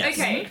 Yes.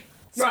 Okay,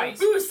 right,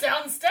 Who's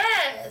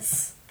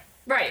downstairs?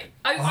 right.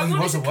 I he wanted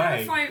was to away.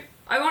 clarify.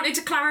 I wanted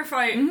to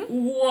clarify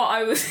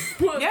what was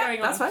Yeah,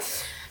 going on.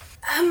 that's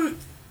fine.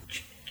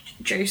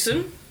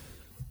 Jason.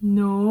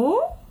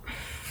 No.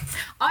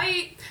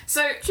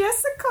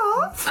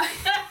 Jessica.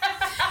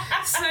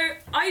 So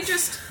I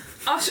just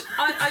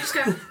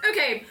go,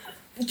 okay,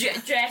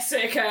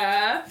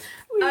 Jessica,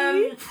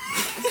 can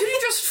you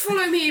just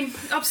follow me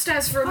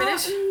upstairs for a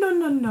minute?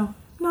 No.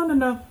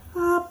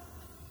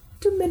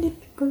 Too many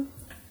people.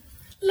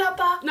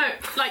 Laba. No,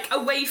 like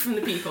away from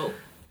the people.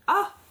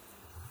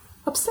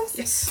 Upstairs.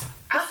 Yes.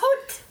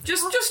 Out.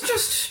 Just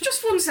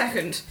 1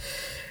 second.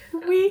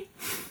 We.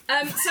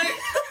 So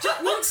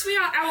once we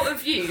are out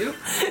of view,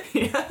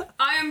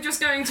 I am just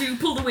going to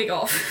pull the wig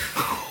off.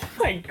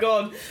 Oh my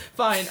God.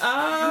 Fine.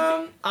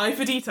 Eye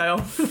for detail.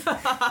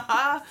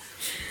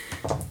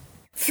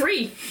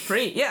 3.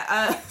 3.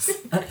 Yeah.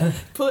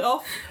 Pull it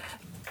off.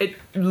 It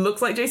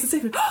looks like Jason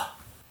Statham.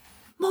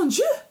 Mon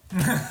Dieu.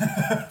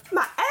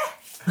 Ma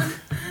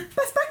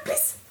pass back,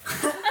 please.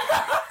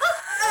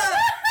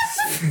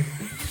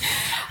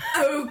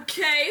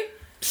 Okay.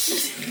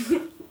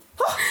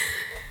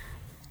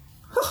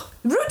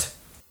 Rude.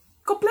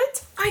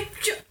 Complete.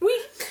 Oui.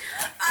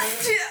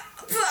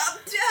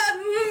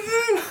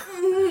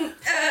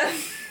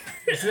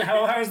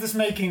 How is this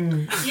making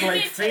Blake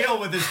need to- feel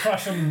with his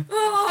crush and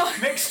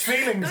mixed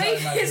feelings? I Blake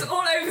is imagine?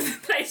 all over the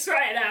place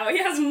right now. He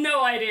has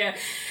no idea.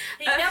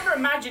 He never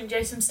imagined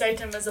Jason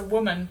Statham as a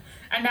woman,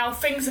 and now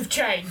things have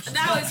changed.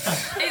 Now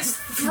it's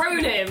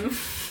thrown him.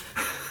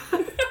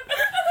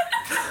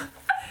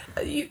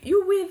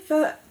 You with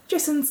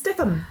Jason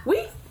Statham?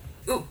 Oui.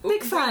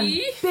 Big fan.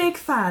 We? Big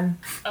fan.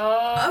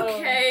 Oh.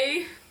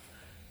 Okay.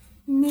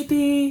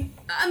 Maybe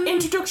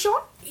introduction?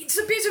 It's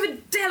a bit of a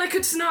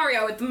delicate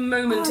scenario at the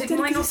moment. Oh, it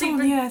might not be delicate,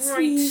 the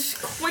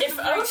yes, quite If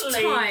the right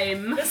only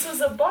time. this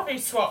was a body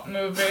swap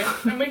movie,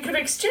 and we could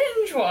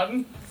exchange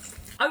one.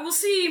 I will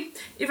see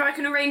if I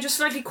can arrange a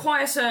slightly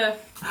quieter.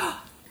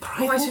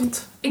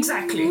 Private.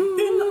 Exactly.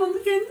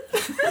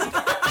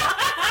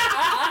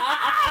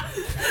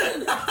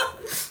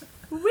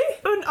 Oui,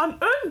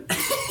 un.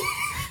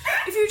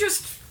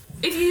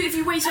 If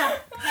you wait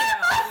up.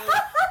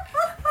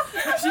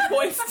 She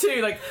points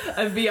to like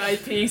a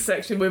VIP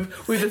section with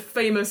the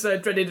famous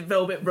dreaded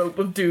velvet rope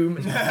of doom.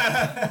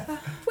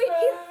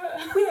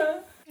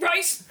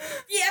 Right.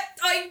 Yep.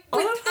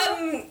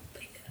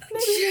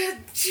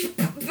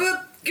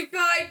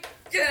 Goodbye.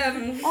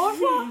 Au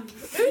revoir.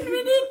 Une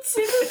minute,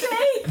 s'il vous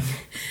plaît.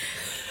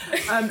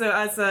 And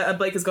as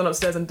Blake has gone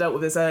upstairs and dealt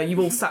with this, you've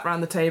all sat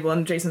round the table,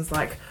 and Jason's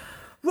like,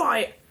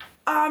 right,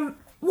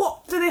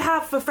 what do they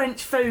have for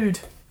French food?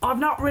 I've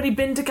not really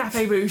been to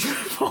Cafe Rouge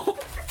before.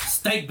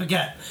 Steak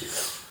baguette.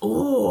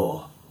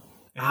 Oh.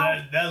 Is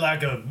that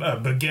like a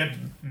baguette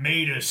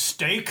made of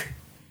steak?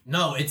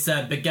 No, it's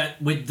a baguette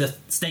with the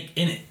steak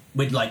in it,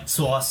 with like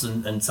sauce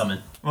and something.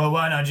 Well,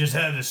 why not just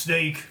have the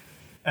steak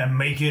and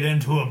make it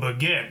into a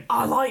baguette?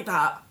 I like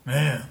that.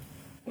 Yeah.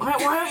 Why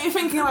aren't you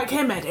thinking like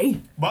him,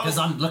 Eddie? Because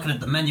I'm looking at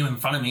the menu in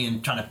front of me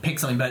and trying to pick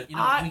something, but you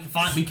know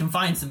we can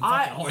find some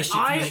fucking horse shit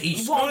for you to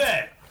eat. want- Screw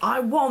that. I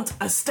want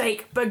a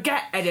steak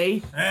baguette,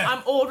 Eddie.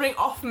 I'm ordering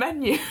off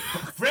menu.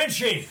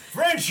 Frenchie!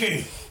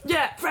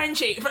 Yeah,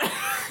 Frenchie.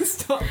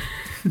 Stop.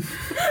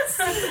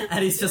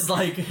 And he's just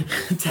like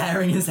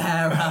tearing his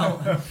hair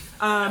out.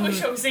 I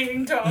wish I was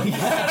eating dog.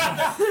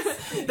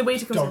 The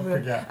waiter comes Don't over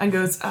forget. and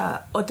goes,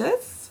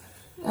 orders?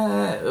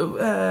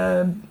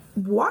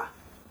 What?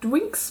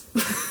 Drinks?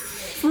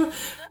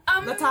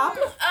 The tap?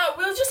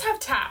 We'll just have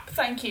tap,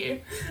 thank you.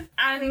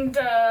 And,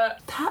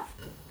 Tap?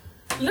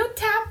 le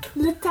tap.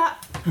 Le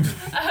tap?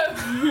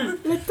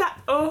 Le tap?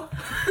 Oh,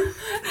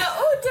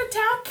 The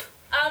tap.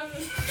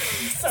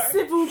 Sorry.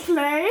 s'il vous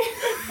plaît.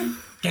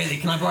 Katie,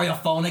 can I borrow your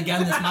phone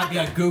again? This might be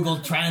a Google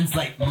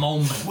Translate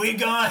moment. We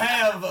gonna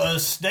have a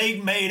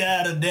steak made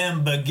out of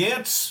them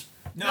baguettes?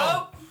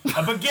 No.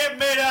 A baguette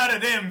made out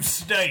of them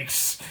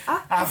steaks.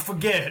 I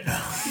forget.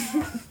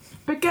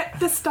 Baguette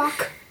de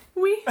stock.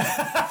 Oui.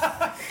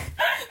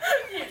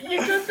 You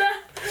good there?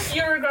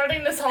 You're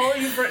regarding this hole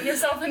you've written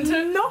yourself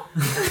into? No.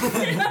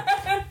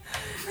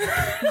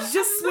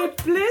 Je suis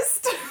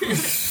pleased.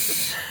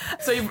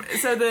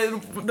 So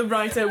the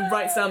writer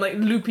writes down like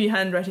loopy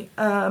handwriting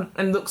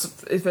and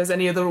looks if there's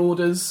any other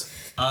orders.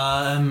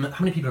 How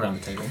many people around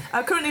the table?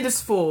 Currently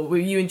there's 4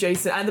 with you and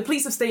Jason, and the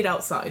police have stayed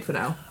outside for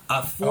now.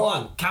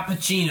 4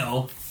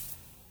 cappuccino,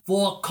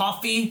 4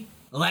 coffee,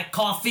 like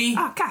coffee.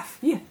 Ah, caf,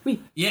 yeah, oui.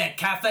 Yeah,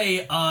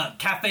 cafe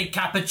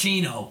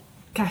cappuccino.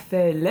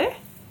 Café lait?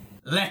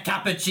 Le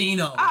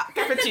cappuccino. Ah,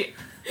 cappuccino.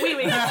 Oui,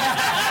 oui.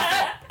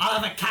 I'll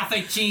have a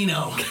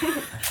cappuccino.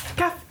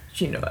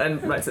 Cappuccino,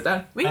 and writes it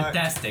down. Oui.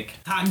 Fantastic.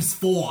 Times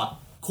 4.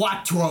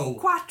 Quattro.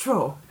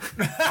 Quattro.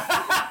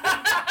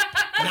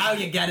 Now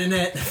you're getting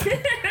it.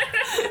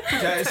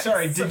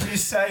 Sorry, did you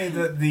say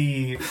that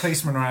the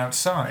policemen are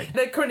outside?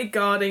 They're currently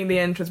guarding the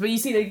entrance, but you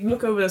see they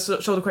look over their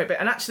shoulder quite a bit,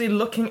 and actually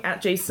looking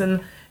at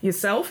Jason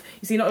yourself,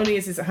 you see not only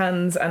is his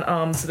hands and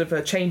arms sort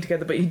of chained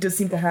together, but he does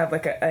seem to have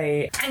like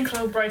a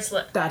Ankle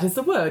bracelet. that is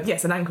the word,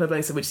 yes, an ankle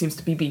bracelet which seems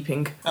to be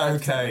beeping.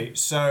 Okay,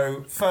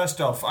 so first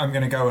off, I'm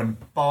gonna go and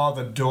bar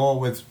the door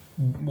with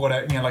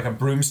like a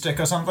broomstick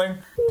or something.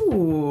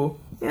 Ooh.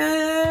 Do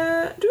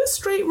a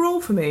straight roll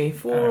for me.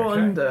 4 or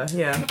Okay. under,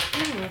 yeah.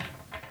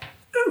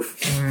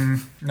 Oof.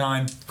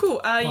 9. Cool.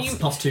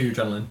 Plus 2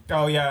 adrenaline.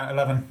 Oh yeah,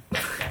 11.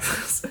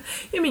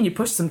 You mean you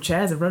push some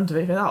chairs in front of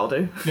it? That'll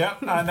do. Yeah,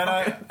 and then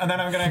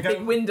I'm gonna Big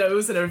go.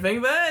 windows and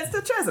everything, but it's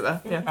the chairs are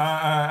there. Yeah.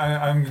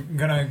 I'm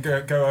gonna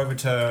go over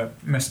to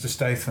Mr.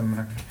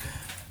 Statham.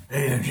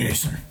 Hey there,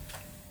 Jason.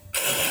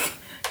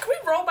 Can we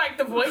roll back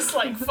the voice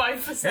like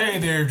 5%? Hey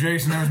there,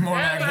 Jason. There was more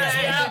like this.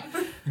 Yeah.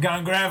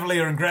 Gone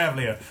gravelier and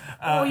gravelier.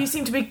 Oh, you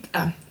seem to be.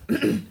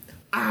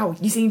 Ow!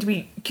 You seem to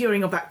be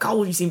curing of that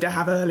cold you seemed to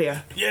have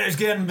earlier. Yeah, it's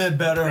getting a bit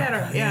better.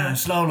 Better, yeah.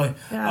 Slowly.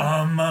 Yeah.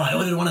 I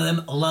ordered one of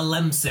them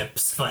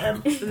Lemsips for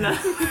him.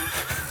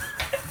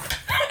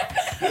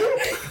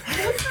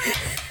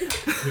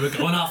 We were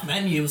going off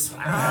menus.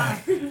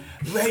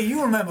 Hey,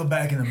 you remember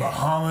back in the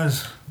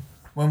Bahamas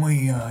when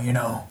we,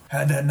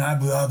 had that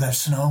night with all that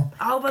snow?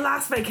 Oh, the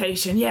last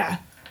vacation, yeah.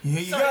 Yeah,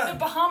 you Sorry, the got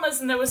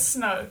Bahamas and there was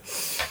snow.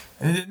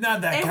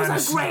 not that It kind of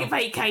was a great snow.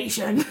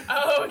 vacation.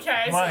 Oh,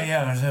 okay. Well,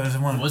 yeah, it was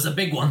one. It was a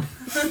big one.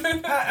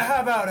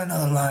 How about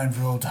another line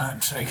for old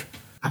time's sake?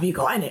 Have you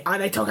got any? Oh,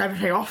 they took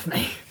everything off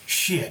me.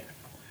 Shit.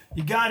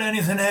 You got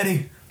anything,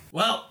 Eddie?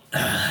 Well,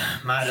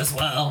 might as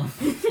well.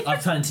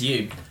 I've turned to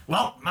you.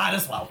 Well, might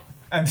as well.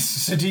 And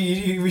so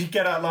we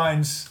get out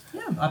lines.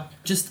 Yeah,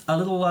 just a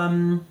little,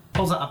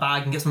 pulls out a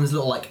bag and gets one of his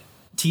little, like,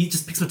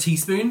 just picks up a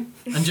teaspoon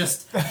and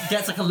just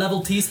gets, like, a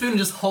level teaspoon and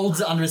just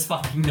holds it under his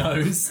fucking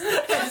nose.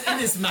 In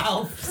his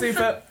mouth.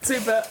 Super.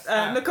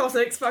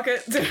 Narcotics, fuck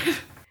it.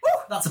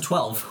 That's a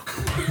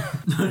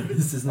 12.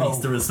 This is needs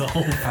to resolve.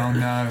 Oh,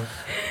 no.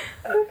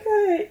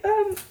 Okay,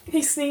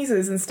 he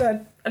sneezes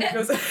instead. And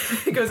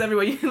it goes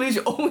everywhere. You lose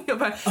all your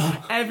power.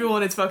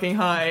 Everyone is fucking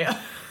high.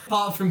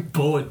 Apart from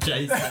bored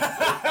Jason.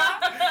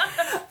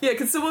 Yeah,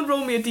 can someone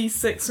roll me a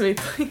d6 for me,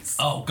 please?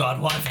 Oh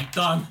god, what have you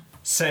done?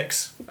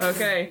 6.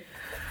 Okay.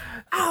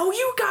 Oh,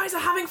 you guys are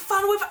having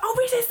fun with. Oh,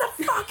 it is the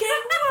fucking.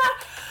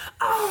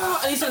 Oh,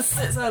 and he just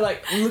sits there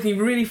like looking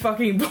really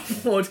fucking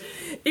bored,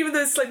 even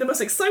though it's like the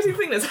most exciting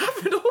thing that's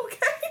happened all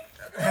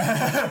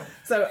game.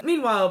 So,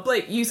 meanwhile,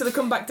 Blake, you sort of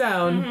come back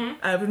down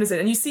from this,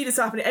 and you see this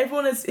happening.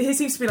 Everyone he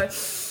seems to be like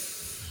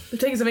they're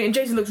taking something, and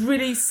Jason looks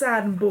really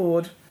sad and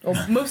bored, or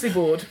mostly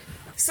bored.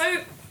 So,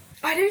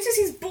 I notice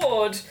he's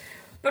bored,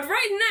 but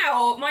right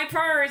now, my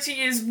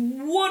priority is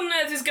what on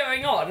earth is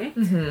going on.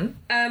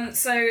 Mm-hmm.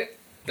 So,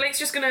 Blake's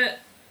just gonna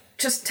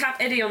tap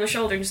Eddie on the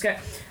shoulder and just go,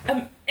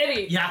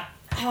 Eddie. Yeah.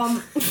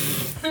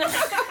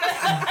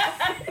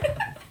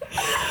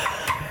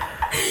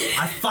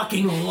 I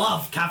fucking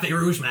love Cafe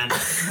Rouge, man.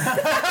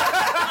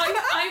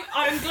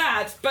 I'm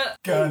glad, but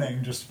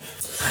Gurning, just.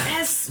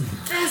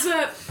 there's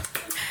a...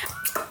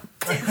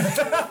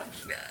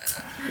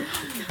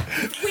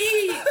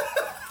 we...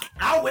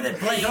 Out with it,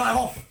 Blake, or I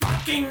will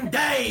fucking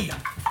day.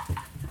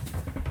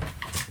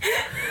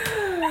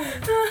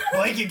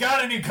 Blake, you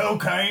got any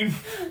cocaine?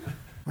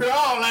 We're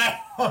all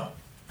out.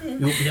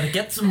 We're gonna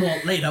get some more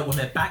later when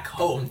we're back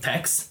home,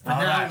 Tex. But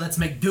now Alright. let's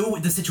make do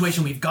with the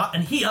situation we've got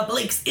and hear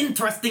Blake's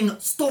interesting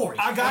story.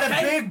 I got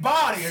a big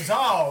body, is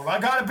all. I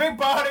got a big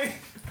body.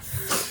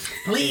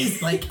 Please,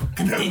 Blake,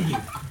 continue.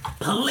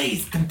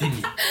 Please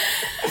continue.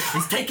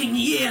 It's taking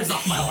years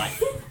off my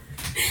life.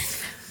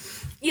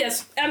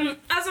 Yes,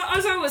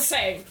 as I was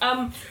saying,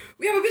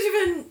 we have a bit of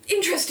an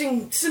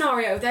interesting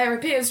scenario. There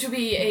appears to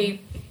be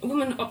a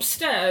woman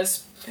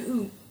upstairs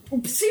who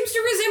seems to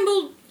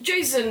resemble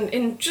Jason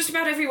in just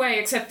about every way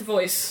except the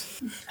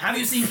voice. Have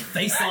you seen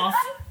Face Off?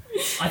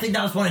 I think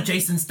that was one of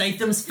Jason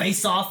Statham's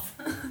Face Off.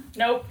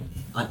 Nope.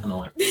 I don't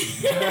know.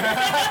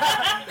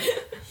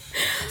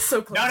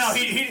 So close. No,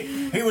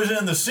 he was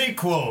in the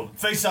sequel,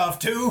 Face Off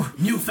 2.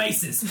 New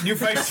Faces. New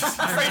Faces.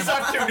 Face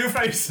Off 2, New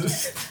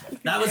Faces.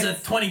 That was a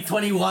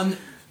 2021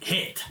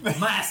 hit.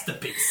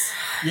 Masterpiece.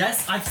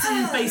 Yes, I've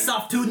seen Face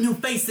Off 2 New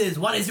Faces.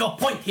 What is your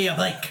point here,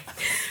 Blake?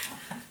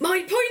 My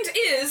point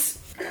is,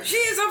 she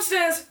is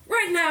upstairs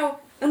right now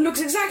and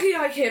looks exactly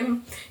like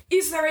him.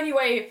 Is there any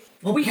way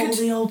we pull could...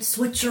 the old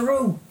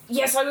switcheroo.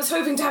 Yes, I was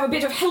hoping to have a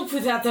bit of help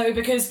with that though,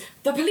 because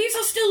the police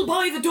are still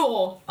by the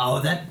door. Oh,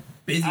 that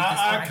busy.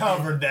 I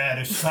covered that,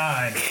 it's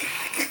fine.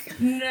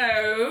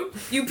 No,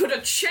 you put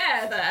a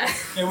chair there.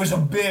 It was a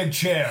big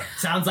chair.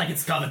 Sounds like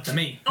it's covered to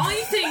me. I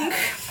think...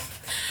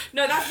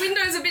 No, that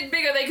window's a bit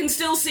bigger, they can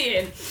still see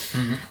in.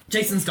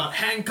 Jason's got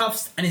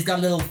handcuffs and he's got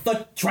a little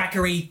foot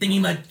trackery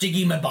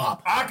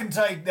thingy-ma-jiggy-ma-bob. I can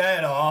take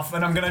that off,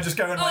 and I'm gonna just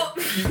go and like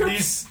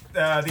these hands.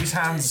 Yeah, these are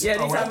hands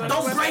weapons.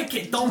 Don't break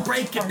it! Don't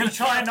break it! I'm gonna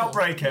try and not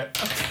break it.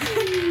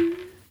 Hey,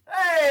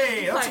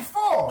 that's a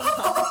 4.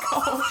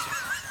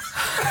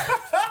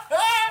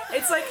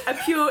 It's like a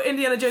pure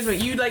Indiana Jones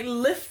moment. You like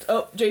lift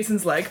up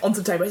Jason's leg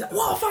onto the table. He's like,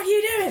 "What the fuck are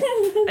you doing?"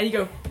 And you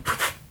go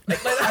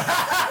like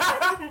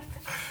that.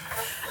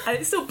 And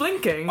it's still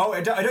blinking. Oh, I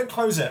don't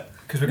close it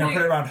because we're gonna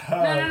put it around her.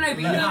 No, but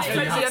you No, need no, to you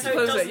You close have it to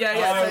close it. Yeah,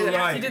 yeah. Oh, so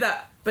right. You do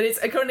that, but it's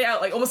currently out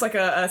like almost like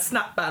a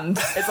snap band.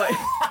 It's like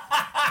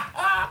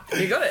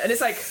you got it, and it's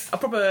like a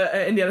proper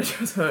Indiana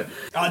Jones moment.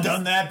 I've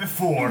done that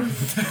before.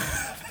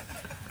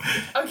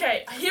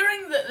 Okay,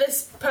 hearing that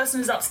this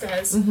person is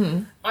upstairs,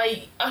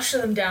 I usher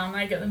them down and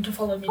I get them to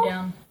follow me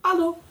down.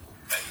 Allô.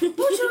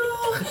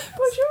 Bonjour!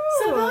 Bonjour.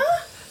 Ça va?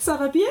 Ça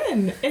va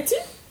bien. Et tu?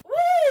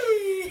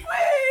 Oui!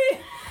 Oui.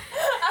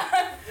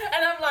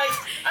 And I'm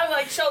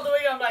like shoulder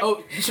wiggle, I'm like,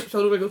 Oh,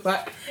 shoulder wiggle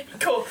back.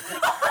 cool.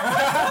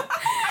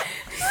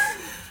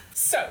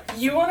 So,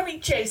 you want to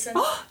meet Jason.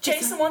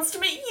 Jason wants to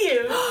meet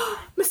you.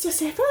 Mr.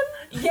 Stephen.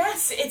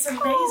 Yes, it's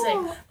amazing.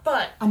 Oh.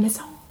 But A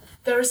maison.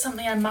 there is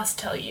something I must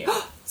tell you.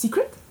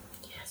 Secret.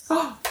 Yes.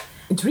 Oh,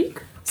 intrigue.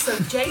 So,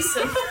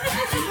 Jason,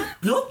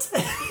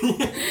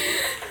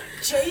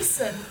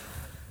 Jason,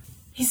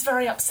 he's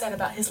very upset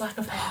about his lack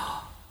of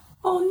hair.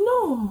 Oh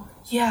no.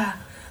 Yeah.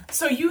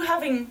 So, you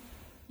having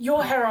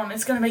your hair on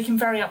is going to make him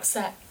very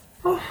upset.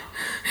 Now,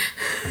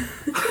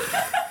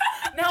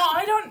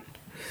 I don't...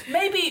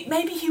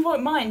 Maybe he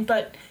won't mind,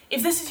 but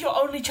if this is your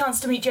only chance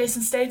to meet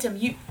Jason Statham,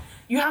 you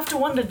have to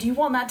wonder, do you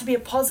want that to be a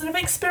positive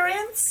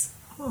experience?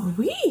 Oh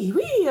oui,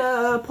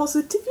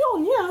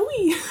 positivement, yeah,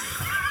 oui.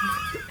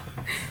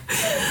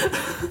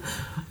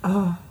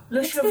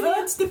 Le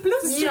cheveux? Des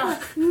plus Yeah.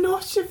 No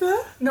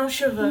cheveux. No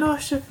cheveux. No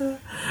cheveux.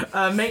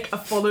 Make a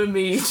follow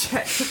me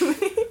check for me.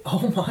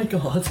 Oh my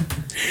god.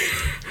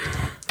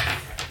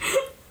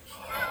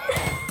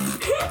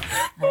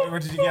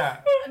 What did you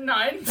get?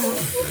 9.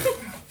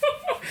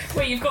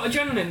 Wait, you've got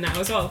adrenaline now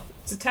as well.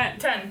 It's a 10.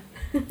 10.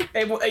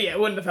 It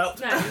wouldn't have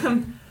helped.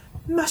 No.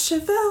 Ma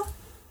cheveux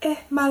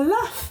et ma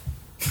laugh.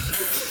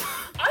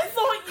 I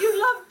thought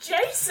you loved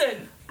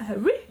Jason.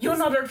 Oui. You're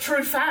not a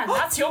true fan.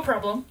 That's your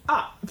problem.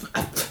 Ah.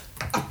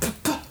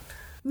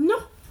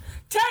 No.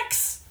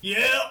 Tex,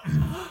 Yeah.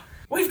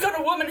 we've got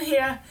a woman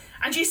here,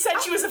 and she said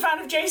she was a fan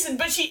of Jason,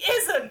 but she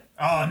isn't.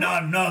 Oh,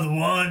 not another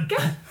one.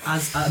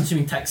 As I'm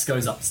assuming Tex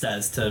goes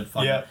upstairs to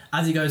find Yeah. her.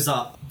 As he goes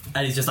up,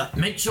 Eddie's just like,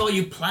 make sure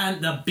you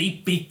plant the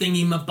beep beep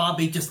thingy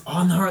mabobby just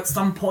on her at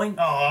some point.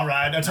 Oh, all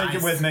right. I take it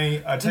Nice. with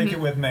me. I take it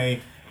with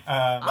me.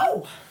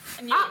 Oh!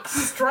 And you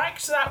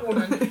extract that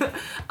woman.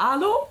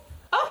 Allô?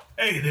 Oh.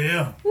 Hey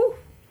there.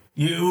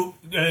 You.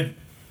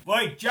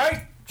 Wait,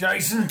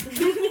 Jason.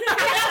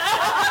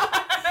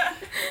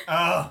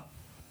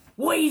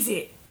 What is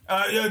it?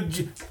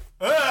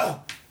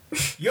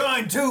 You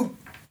ain't too.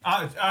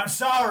 I'm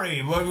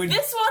sorry. What would?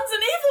 This one's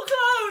an evil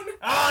clone.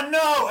 Oh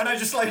no! And I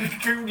just like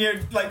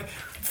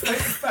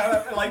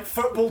like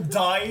football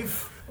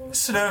dive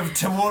sort of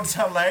towards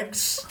her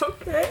legs,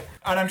 Okay.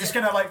 and I'm just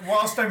gonna like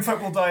whilst I'm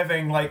football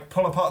diving, like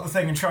pull apart the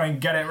thing and try and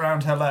get it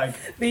around her leg.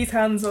 These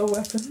hands are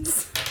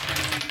weapons.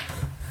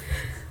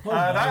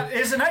 That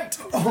is an 8.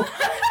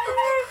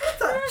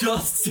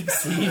 Just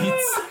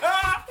succeeds.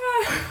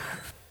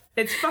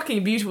 It's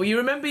fucking beautiful. You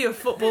remember your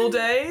football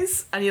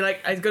days, and you're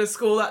like, I go to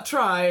school that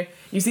try.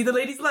 You see the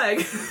lady's leg,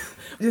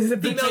 which is a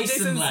female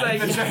Jason Jason's leg. leg,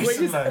 The Jason which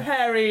is leg.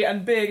 hairy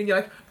and big, and you're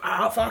like,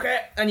 fuck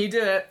it, and you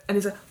do it, and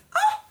he's like,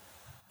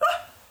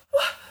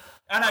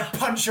 And I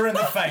punch her in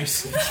the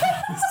face.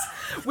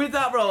 with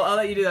that roll, I'll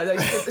let you do that.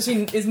 Like,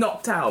 she is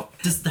knocked out.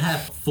 Does the hair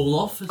fall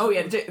off? Oh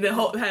yeah, the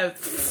whole hair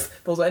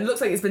falls out. And it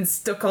looks like it's been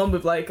stuck on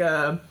with like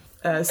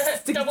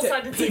sticky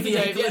Double-sided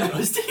PVA. tape.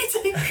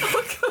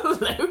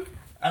 Luke,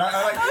 And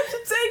I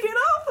should take it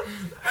off.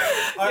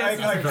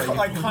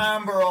 I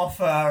clamber off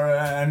her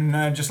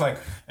and just like,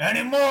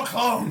 any more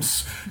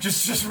clones?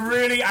 Just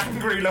really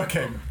angry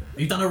looking.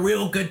 You've done a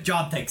real good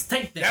job, Takes.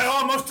 Take this. They're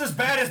almost as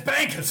bad as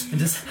bankers. And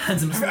just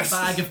hands him a small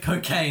bag of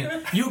cocaine.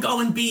 You go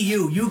and be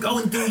you. You go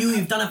and do you.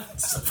 You've done a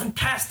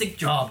fantastic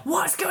job.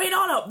 What's going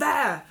on up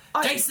there?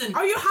 Jason.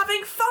 Are you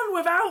having fun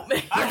without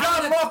me? I've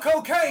got more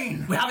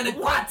cocaine. We're having a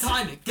great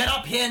time. Get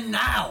up here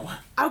now.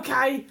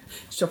 Okay.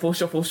 Shuffle,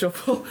 shuffle,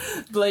 shuffle.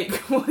 Blake,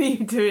 what are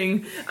you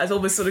doing as all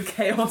this sort of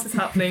chaos is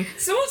happening?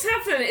 So what's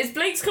happened is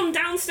Blake's come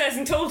downstairs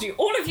and told you.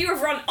 All of you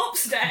have run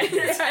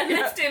upstairs and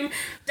left him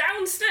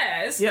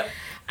downstairs. Yep.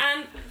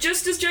 And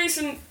just as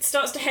Jason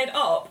starts to head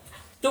up,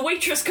 the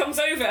waitress comes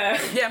over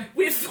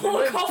with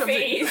 4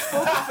 coffees.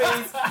 4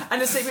 coffees.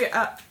 And a secret,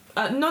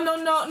 no,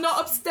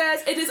 not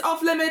upstairs. It is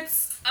off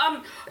limits.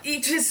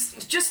 It is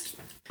just...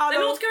 Hello?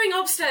 They're not going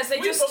upstairs, they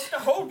We just... booked the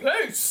whole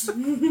place.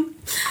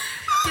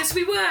 Yes,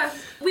 we were.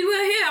 We were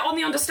here on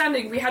the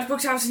understanding we had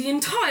booked out the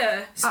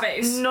entire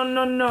space. No.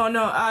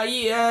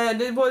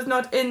 It was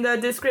not in the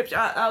description.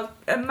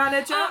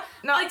 Manager?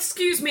 No.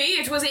 Excuse me,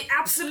 it was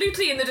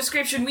absolutely in the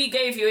description we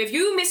gave you. If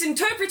you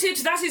misinterpreted,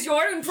 that is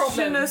your own Je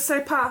problem. ne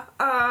sais pas.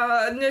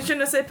 Je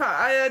ne sais pas.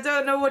 I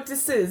don't know what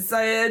this is.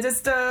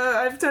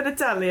 I've turned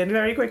Italian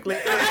very quickly.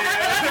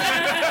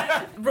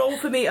 Roll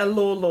for me a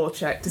law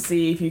check to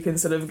see if you can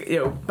sort of,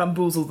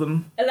 bamboozle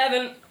them.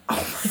 11.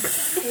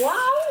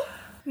 Wow.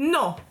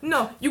 No.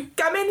 You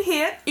come in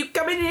here to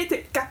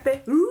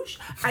Café Rouge,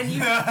 and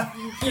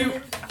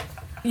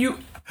you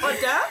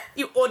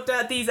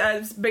order these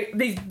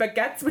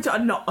baguettes which are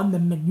not on the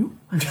menu.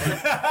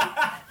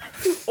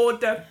 You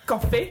order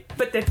coffee,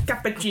 but the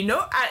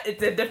cappuccino,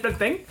 it's a different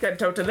thing,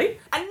 totally.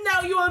 And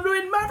now you are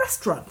ruining my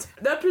restaurant.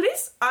 The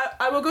police,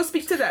 I will go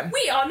speak to them.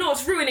 We are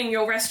not ruining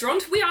your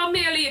restaurant. We are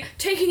merely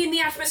taking in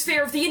the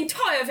atmosphere of the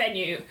entire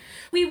venue.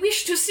 We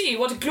wish to see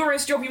what a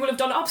glorious job you will have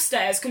done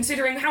upstairs,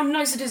 considering how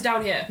nice it is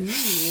down here.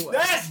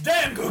 That's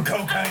damn good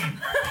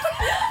cocaine.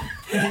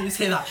 You just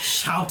hear that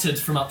shouted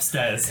from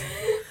upstairs.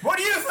 What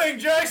do you think,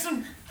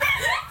 Jason?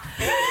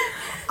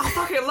 I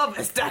fucking love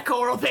this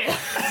decor up here.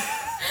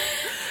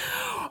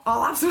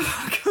 I'll have some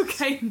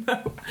cocaine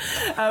though.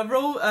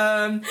 Roll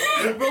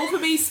for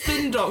me,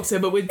 spin doctor,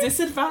 but with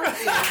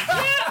disadvantage.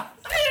 I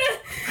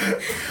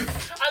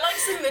like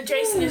seeing that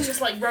Jason is just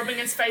like rubbing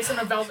his face on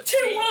a velvet 2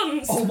 sheet.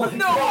 ones! Oh my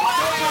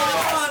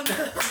god!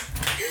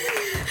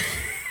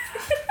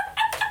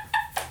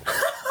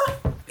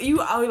 You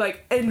are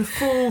like in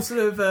full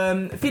sort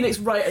of Phoenix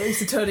Wright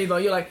Ace Attorney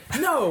mode. You're like,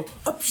 no,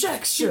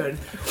 objection,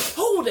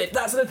 hold it,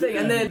 that sort of thing.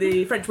 And then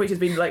the French waiter's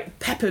been like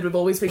peppered with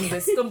all these things. They're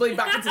stumbling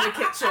back into the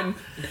kitchen.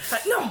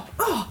 Like, no,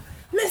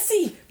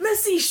 merci,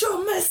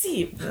 sure,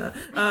 merci.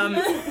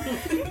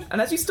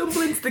 And as you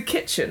stumble into the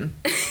kitchen,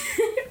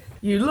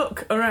 you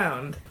look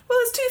around. Well,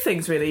 there's 2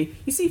 things really.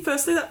 You see,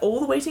 firstly, that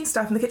all the waiting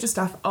staff and the kitchen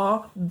staff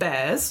are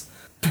bears.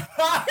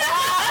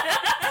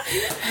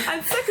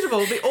 And second of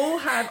all, they all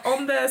have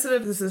on their sort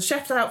of, this is a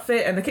chef's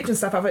outfit and the kitchen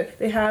staff outfit,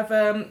 they have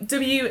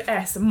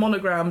WS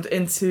monogrammed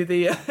into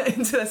the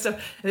into their stuff.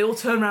 And they all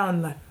turn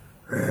around and like,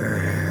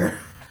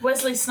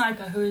 Wesley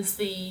Sniper, who is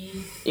the...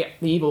 yeah,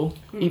 the evil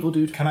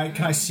dude. Can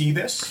I see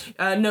this?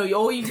 No,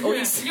 all you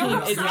see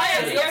You're is the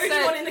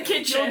only one in the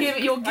kitchen.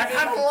 you'll give I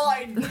have a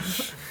line.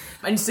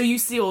 and so you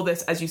see all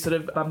this as you sort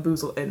of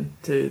bamboozle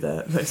into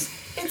this.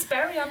 It's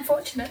very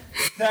unfortunate.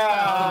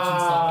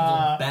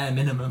 Bare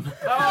minimum.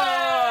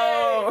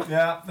 Oh!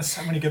 Yeah, there's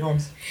so many good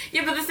ones.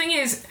 Yeah, but the thing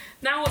is,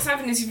 now what's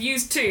happened is you've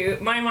used 2,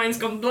 my mind's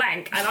gone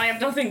blank, and I have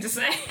nothing to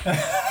say.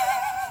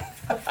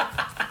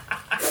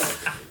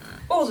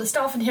 Oh, the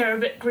staff in here are a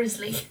bit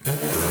grisly.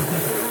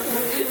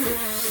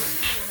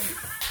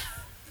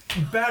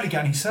 You barely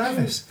get any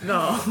service.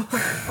 No.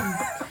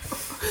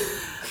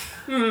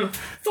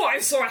 Thought I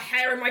saw a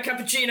hair in my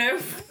cappuccino.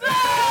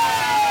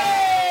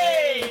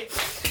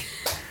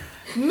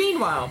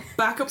 Meanwhile,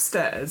 back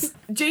upstairs,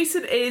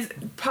 Jason is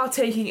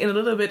partaking in a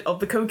little bit of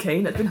the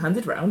cocaine that's been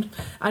handed round,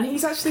 and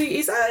he's I'd say,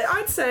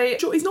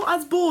 he's not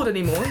as bored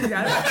anymore.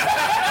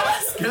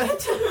 That's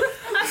good.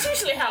 That's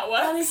usually how it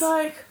works. And he's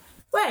like,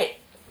 wait,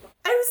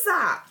 who's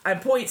that? And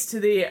points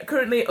to the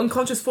currently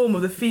unconscious form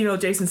of the female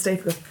Jason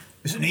Statham.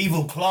 It's an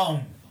evil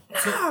clone.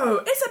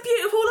 No, it's a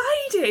beautiful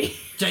lady.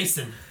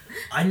 Jason,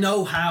 I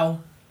know how...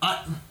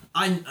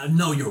 I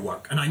know your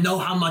work, and I know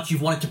how much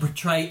you've wanted to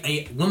portray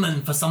a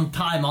woman for some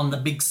time on the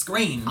big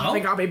screen, no? I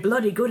think I'll be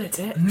bloody good at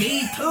it.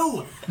 Me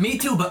too,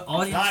 but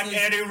Like audiences...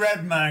 Eddie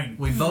Redmayne.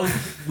 We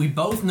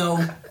both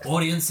know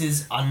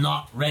audiences are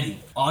not ready.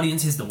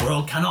 Audiences, the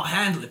world cannot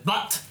handle it,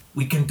 but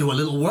we can do a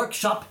little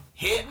workshop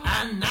here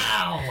and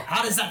now.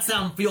 How does that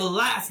sound for your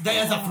last day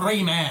as a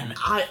free man?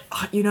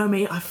 You know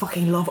me, I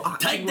fucking love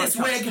acting. Take this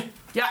wig,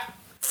 Yeah.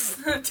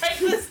 Take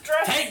this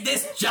dress. take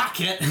this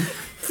jacket.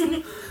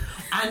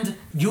 And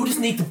you just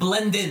need to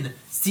blend in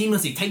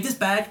seamlessly. Take this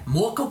bag,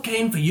 more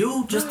cocaine for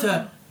you, just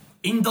to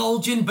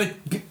indulge in, but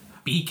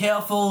be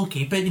careful,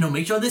 keep it,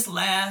 make sure this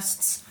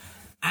lasts.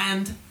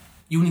 And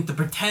you need to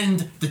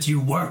pretend that you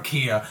work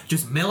here.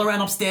 Just mill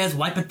around upstairs,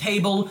 wipe a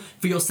table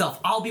for yourself.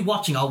 I'll be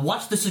watching. I'll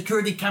watch the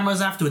security cameras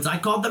afterwards. I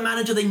called the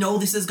manager. They know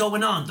this is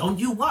going on. Don't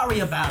you worry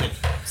about it.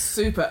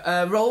 Super.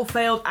 Roll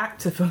failed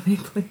actor for me,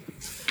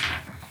 please.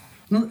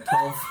 12.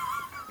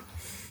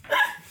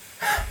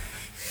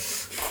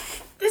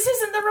 This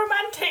isn't the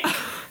romantic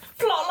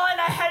plotline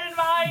I had in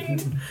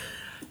mind.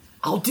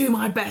 I'll do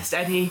my best,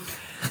 Eddie.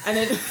 And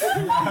then,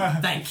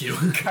 Thank you.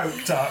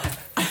 Coked up.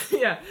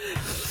 yeah.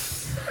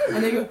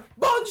 And they go,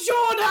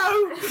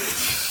 Buongiorno!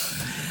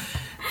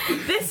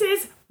 This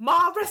is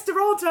Ma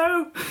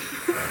Restauranto.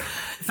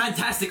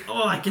 Fantastic.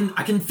 Oh, I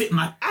can fit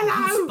my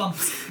Hello.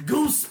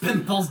 goose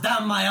pimples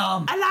down my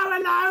arm.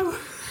 Hello.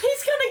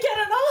 He's gonna get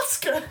an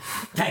Oscar.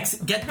 Tex,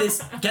 get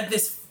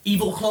this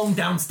evil clone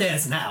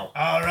downstairs now.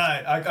 All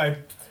right, I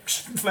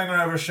fling her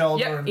over her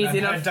shoulder Yep, and easy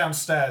enough. head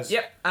downstairs.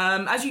 Yep.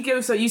 As you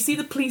go, so you see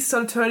the police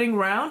sort of turning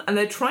around, and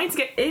they're trying to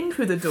get in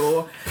through the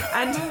door,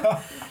 and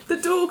the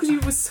door, because you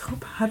were so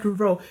bad with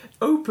roll,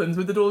 opens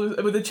with the door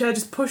with the chair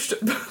just pushed,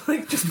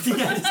 like just.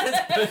 Yeah,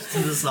 just pushed to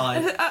the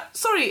side.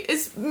 Sorry,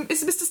 is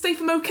Mr.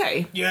 Statham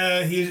okay?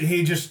 Yeah,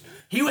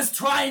 He was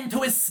trying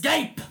to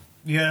escape.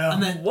 yeah.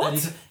 And then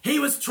What? He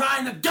was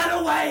trying to get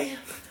away.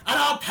 And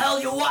I'll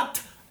tell you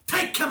what.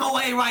 Take him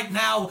away right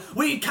now.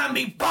 We can't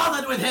be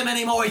bothered with him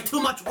anymore. He's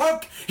too much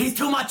work. He's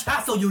too much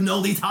hassle. You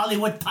know these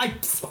Hollywood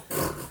types.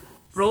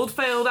 Rolled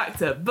failed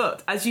actor,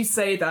 but as you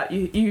say that,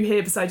 you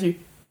hear beside you,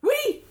 "We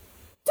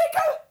take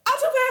her out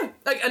of here!"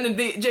 Like, and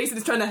then Jason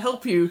is trying to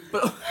help you,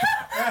 but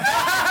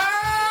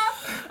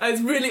and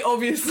it's really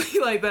obviously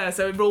like there.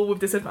 So roll with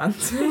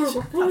disadvantage. That's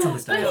But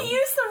understandable. he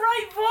used the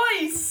right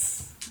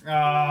voice.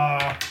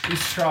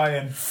 He's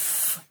trying.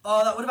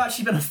 Oh, that would have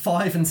actually been a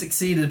 5 and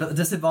succeeded, but the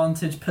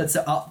disadvantage puts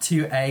it up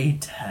to a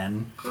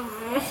 10.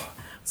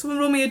 Someone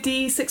roll me a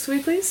d6 for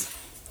me, please.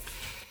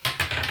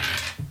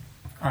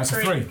 It's a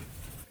 3.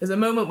 There's a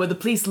moment where the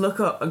police look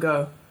up and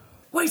go,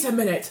 "Wait a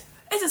minute!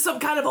 Is it some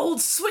kind of old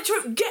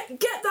switcheroo? Get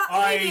that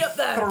lady I up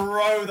there!"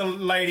 throw the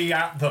lady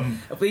at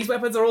them. These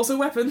weapons are also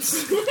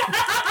weapons.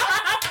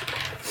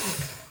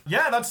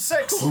 Yeah, that's a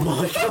 6. Oh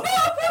my god.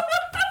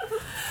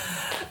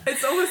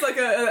 It's almost like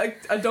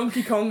a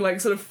Donkey Kong like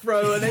sort of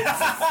throw,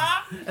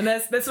 and they're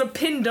sort of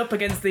pinned up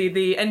against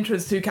the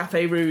entrance to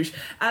Cafe Rouge.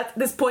 At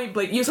this point,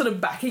 Blake, you're sort of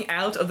backing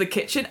out of the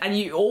kitchen, and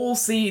you all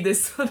see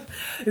this sort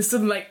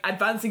of like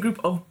advancing group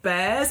of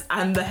bears,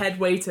 and the head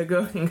waiter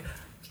going,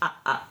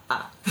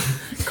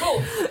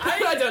 Cool.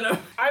 I don't know.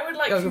 I would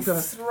like Go, to go.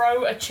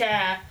 throw a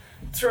chair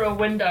through a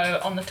window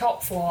on the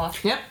top floor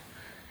Yep.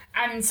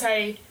 and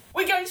say,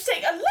 "We're going to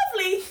take a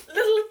lovely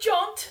little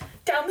jaunt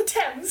down the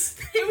Thames.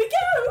 Here we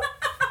go."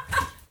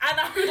 And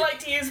I would like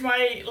to use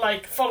my,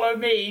 follow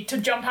me to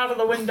jump out of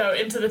the window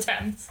into the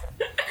Thames.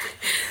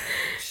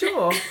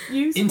 Sure.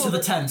 Use Into follow-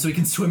 the Thames so we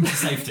can swim to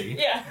safety.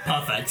 Yeah.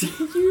 Perfect.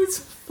 Use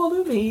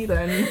follow me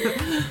then.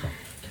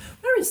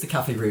 Where is the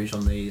Cafe Rouge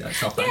on the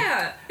south bank?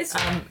 Yeah, it's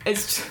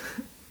It's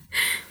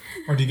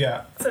What do you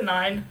get? It's a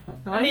 9.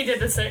 I Nice.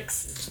 needed a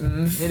 6.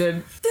 you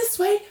did this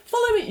way.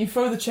 Follow me. You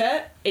throw the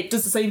chair. It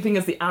does the same thing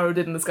as the arrow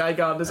did in the Sky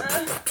Garden.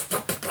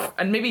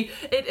 And maybe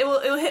it'll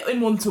hit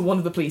in one to one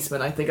of the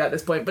policemen, I think, at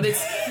this point. But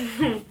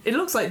it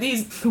looks like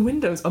the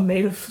windows are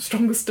made of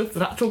stronger stuff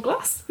than actual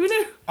glass. Who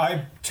knew?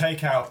 I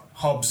take out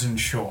Hobbs and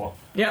Shaw.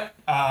 Yep.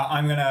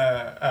 I'm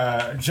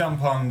gonna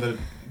jump on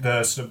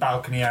the sort of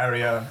balcony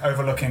area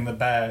overlooking the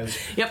bears.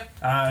 Yep.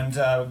 And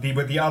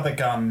with the other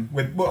gun,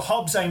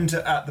 Hobbs aimed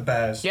at the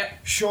bears. Yep.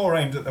 Shaw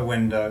aimed at the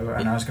window,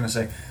 and I was going to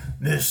say,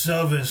 This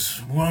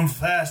service won't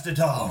fast at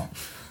all,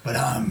 but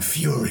I'm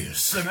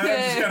furious. and then I'm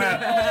just going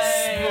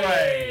to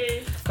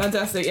spray.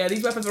 Fantastic. Yeah,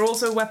 these weapons are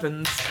also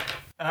weapons.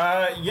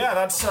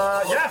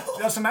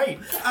 That's an 8.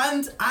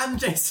 And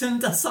Jason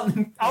does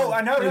something. Oh,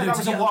 I know, They do that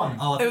was a together. 1.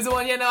 Oh, It was a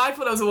one. Yeah, no, I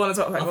thought it was a one as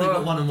well. I think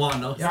got 1 and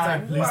 1.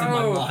 I'm losing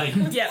my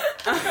mind. Yeah.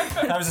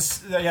 That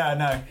was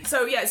no.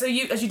 So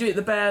you as you do it,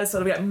 the bears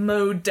sort of get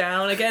mowed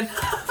down again.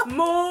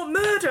 More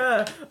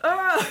murder.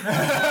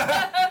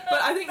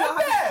 But I think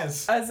what happened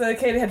Bears! as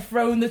Kaylee had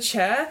thrown the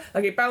chair,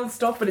 like it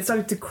bounced off, but it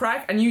started to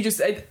crack, and you just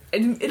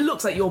it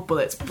looks like your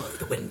bullets broke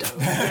the window.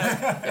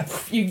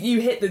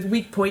 you hit the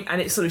weak point,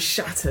 and it sort of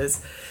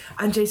shatters.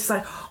 And Jason's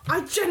like,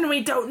 "I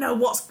genuinely don't know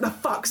what the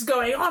fuck's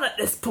going on at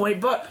this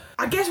point, but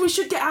I guess we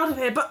should get out of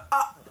here." But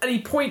and he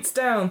points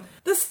down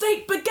the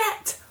steak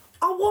baguette.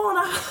 I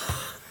wanna.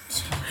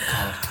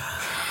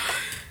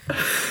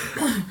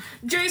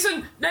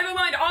 Jason, never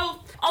mind.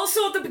 I'll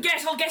sort the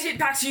baguette. I'll get it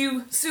back to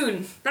you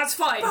soon. That's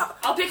fine.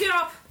 I'll pick it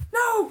up.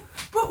 No,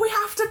 but we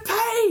have to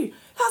pay.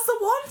 That's the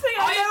one thing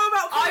I know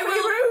about Cafe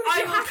Rouge. I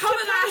You will have to cover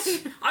pay.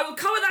 that. I will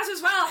cover that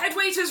as well. Head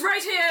waiter's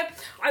right here.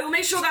 I will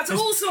make sure that's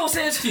all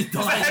sorted. The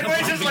head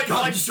waiter's like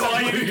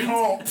dying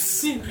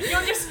corpse. You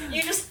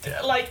just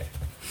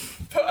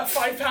put a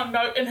 £5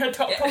 note in her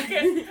top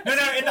pocket.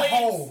 No, in the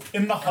hole.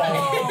 In the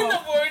hole. In the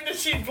wound and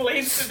she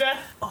bleeds to death.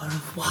 Au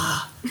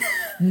revoir,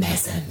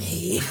 mes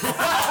amis.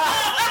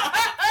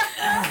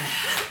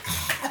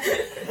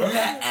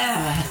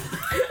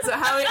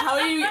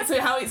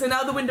 So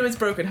now the window is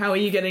broken. How are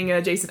you getting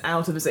Jason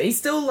out of it? He's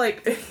still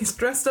he's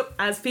dressed up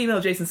as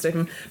female Jason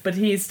Statham, but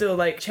he is still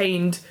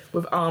chained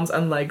with arms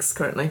and legs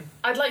currently.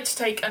 I'd like to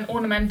take an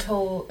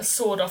ornamental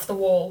sword off the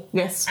wall.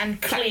 Yes. And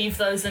cleave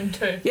those in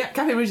two. Yeah,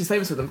 Cafe Rouge is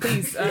famous for them.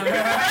 Please.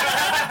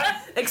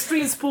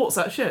 Extreme sports,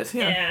 that shit.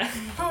 Yeah.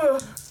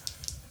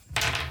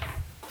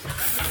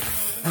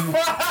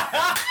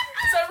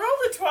 So I rolled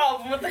a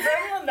 12, and with the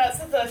gremlin, that's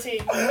a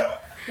 13.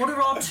 What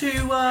are our two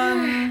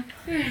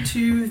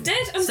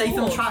Dead and Statham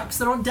bored. tracks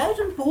that are on Dead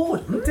and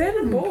Bored? Dead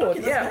and bored.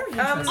 That's Yeah. very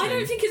interesting. I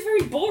don't think it's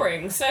very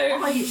boring, so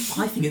I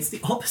think it's the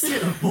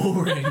opposite of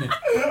boring.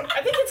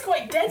 I think it's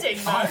quite deading,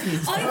 though. I think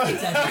it's I think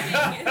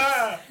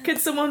dead. Could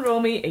someone roll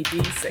me a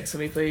d6 for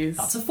me, please?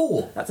 That's a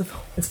 4.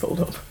 It's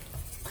fold up.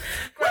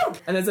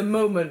 And there's a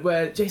moment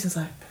where Jason's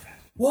like,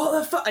 "What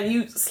the fuck?" and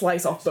you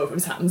slice off both of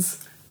his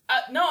hands.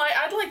 No,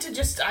 I'd like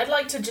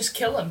to just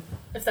kill him,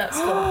 if that's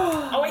cool.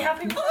 Are we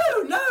happy with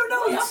that? No,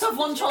 we have to have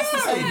one chance to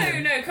save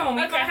him. no, come on,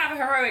 we can have a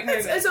heroic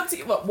moment. It's up to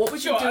you. What would you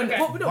Sure, do? okay.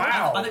 What would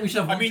Wow. I think we should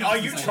have one I mean, chance are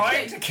to you say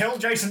trying to kill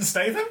Jason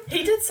Statham?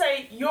 He did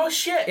say, you're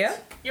shit. Yeah?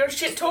 You're a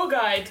shit tour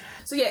guide.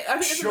 So yeah, I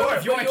think there's a Sure, moment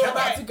if you where wanna you're kill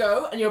about him. to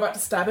go and you're about to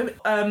stab him.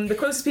 The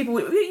closest people,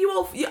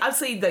 I'd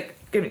say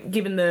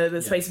given the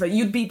space of it,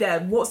 you'd be there.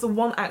 What's the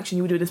one action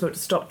you would do at this moment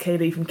to stop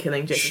Kaylee from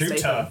killing Jason Shoot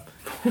Statham? her.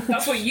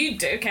 That's what you'd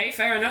do, okay,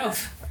 fair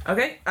enough.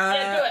 Okay.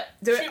 Yeah, do it.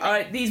 Do Shoot it. me. All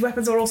right. These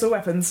weapons are also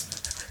weapons.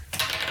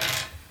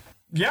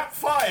 Yep,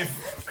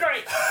 5.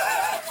 Great.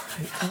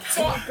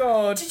 So, Oh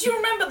God. did you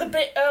remember the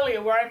bit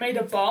earlier where I made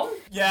a bomb?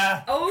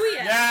 Yeah. Oh,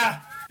 yeah.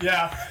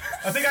 Yeah.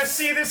 I think I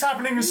see this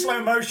happening in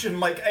slow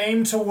motion,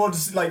 aim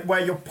towards,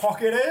 where your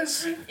pocket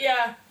is.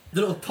 Yeah.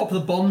 The little top of the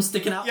bomb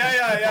sticking out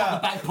Yeah.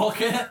 the back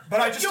pocket. But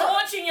I just You're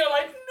watching, you're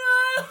like,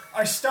 no.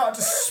 I start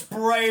to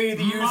spray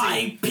the Uzi.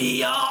 My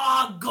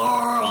PR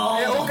girl!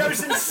 It all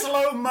goes in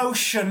slow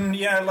motion,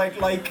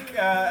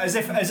 as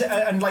if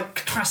and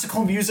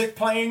classical music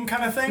playing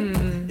kind of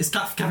thing. It's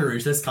Cafe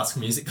Rouge, there's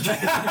classical music.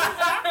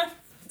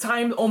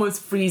 Time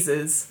almost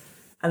freezes,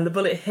 and the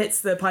bullet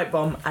hits the pipe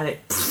bomb, and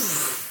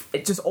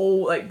it just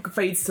all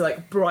fades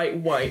to bright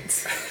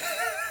white.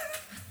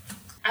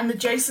 And the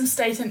Jason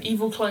Statham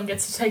evil clone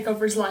gets to take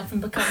over his life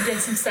and become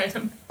Jason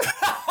Statham.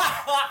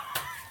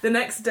 The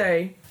next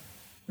day,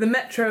 the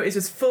Metro is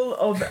just full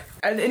of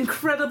an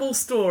incredible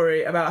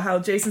story about how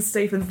Jason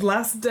Statham's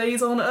last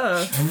days on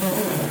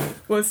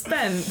Earth were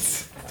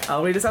spent,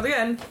 I'll read this out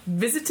again,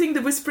 visiting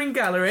the Whispering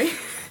Gallery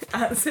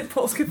at St.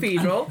 Paul's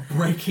Cathedral,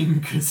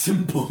 Breaking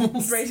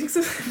symbols. breaking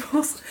some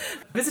symbols,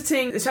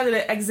 visiting the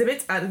Chandelier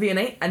exhibit at the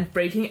V&A and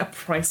breaking a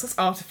priceless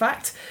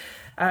artifact,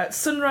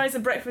 sunrise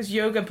and breakfast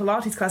yoga and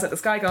Pilates class at the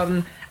Sky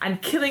Garden,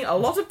 and killing a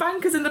lot of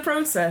bankers in the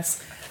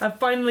process, and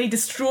finally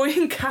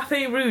destroying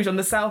Cafe Rouge on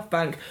the South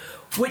Bank,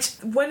 which,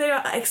 when they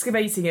are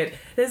excavating it,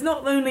 there's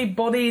not only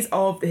bodies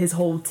of his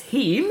whole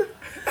team,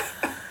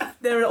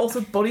 there are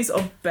also bodies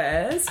of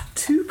bears,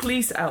 2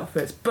 police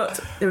outfits, but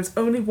there is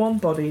only one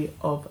body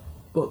of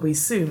what we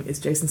assume is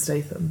Jason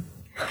Statham.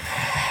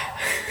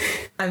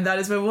 And that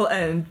is where we'll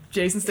end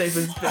Jason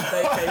Statham's Big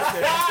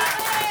Vacation.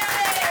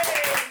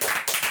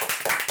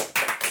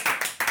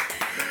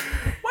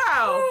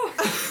 Wow!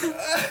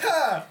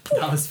 That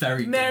was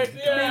very Mary, good.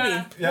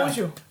 Mary, what was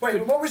your...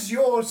 Wait, what was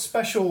your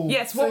special?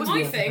 Yes, what was My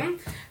your... thing,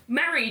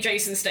 marry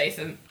Jason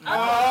Statham.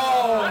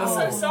 I'm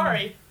so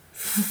sorry.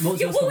 What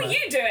was your What were story?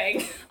 you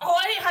doing? Oh,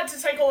 I had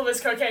to take all of his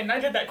cocaine. I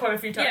did that quite a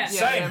few times.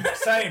 Yeah.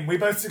 Same. We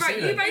both Right,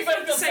 succeeded. you both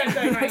got the same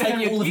thing. Take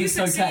Right? all of You his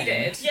cocaine.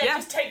 succeeded. Yeah, Yeah.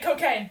 just take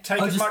cocaine.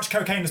 Take I as just- much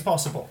cocaine as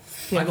possible.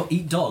 I got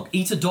eat dog.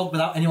 Eat a dog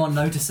without anyone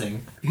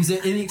noticing. Because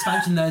in the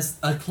expansion there's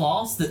a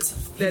class that's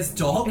his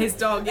dog. His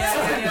dog, yeah.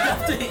 You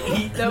have to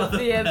eat another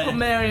The thing.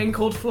 Pomerian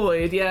called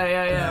Floyd,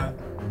 yeah.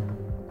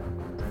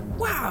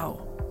 Wow.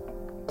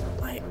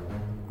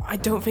 I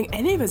don't think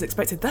any of us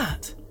expected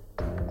that.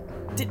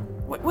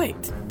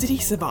 Wait, did he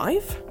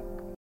survive?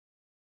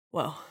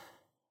 Well,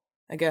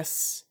 I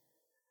guess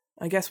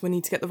we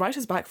need to get the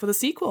writers back for the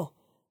sequel.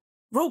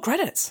 Roll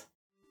credits.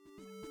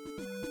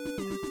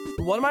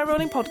 The What Am I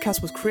Rolling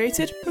podcast was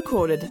created,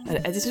 recorded,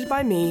 and edited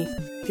by me,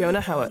 Fiona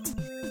Howard.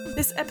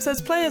 This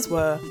episode's players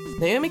were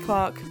Naomi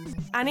Clark,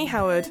 Annie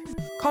Howard,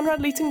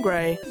 Conrad Leighton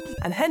Gray,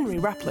 and Henry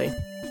Rapley.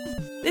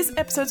 This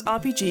episode's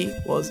RPG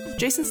was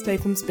Jason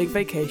Statham's Big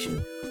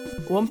Vacation,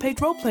 a one-page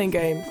role-playing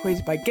game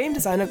created by game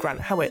designer Grant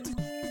Howitt.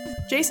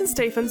 Jason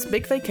Statham's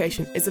Big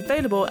Vacation is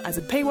available as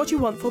a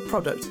pay-what-you-want-for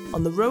product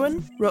on the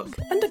Rowan, Rook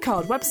and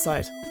Descartes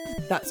website.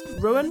 That's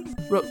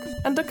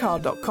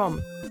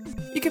rowanrookandescartes.com.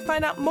 You can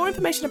find out more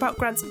information about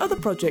Grant's other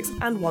projects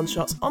and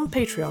one-shots on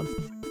Patreon.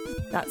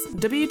 That's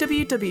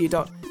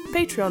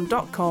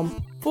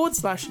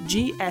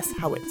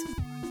www.patreon.com/GSHowitt.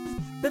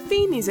 The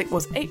theme music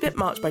was 8-Bit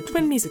March by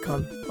Twin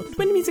Musicon of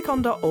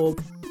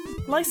twinmusicon.org,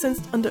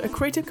 licensed under a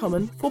Creative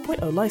Commons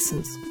 4.0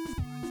 license.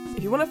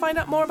 If you want to find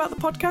out more about the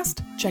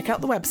podcast, check out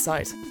the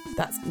website.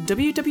 That's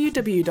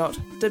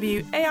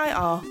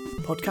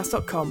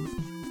www.wairpodcast.com.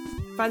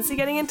 Fancy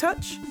getting in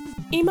touch?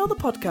 Email the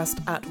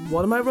podcast at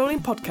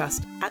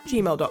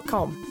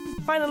whatamIrollingpodcast@gmail.com.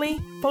 Finally,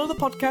 follow the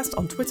podcast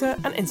on Twitter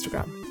and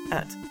Instagram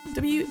at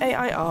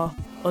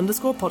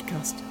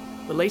WAIR_podcast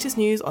for latest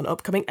news on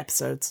upcoming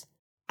episodes.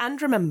 And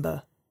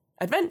remember,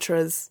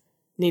 adventurers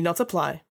need not apply.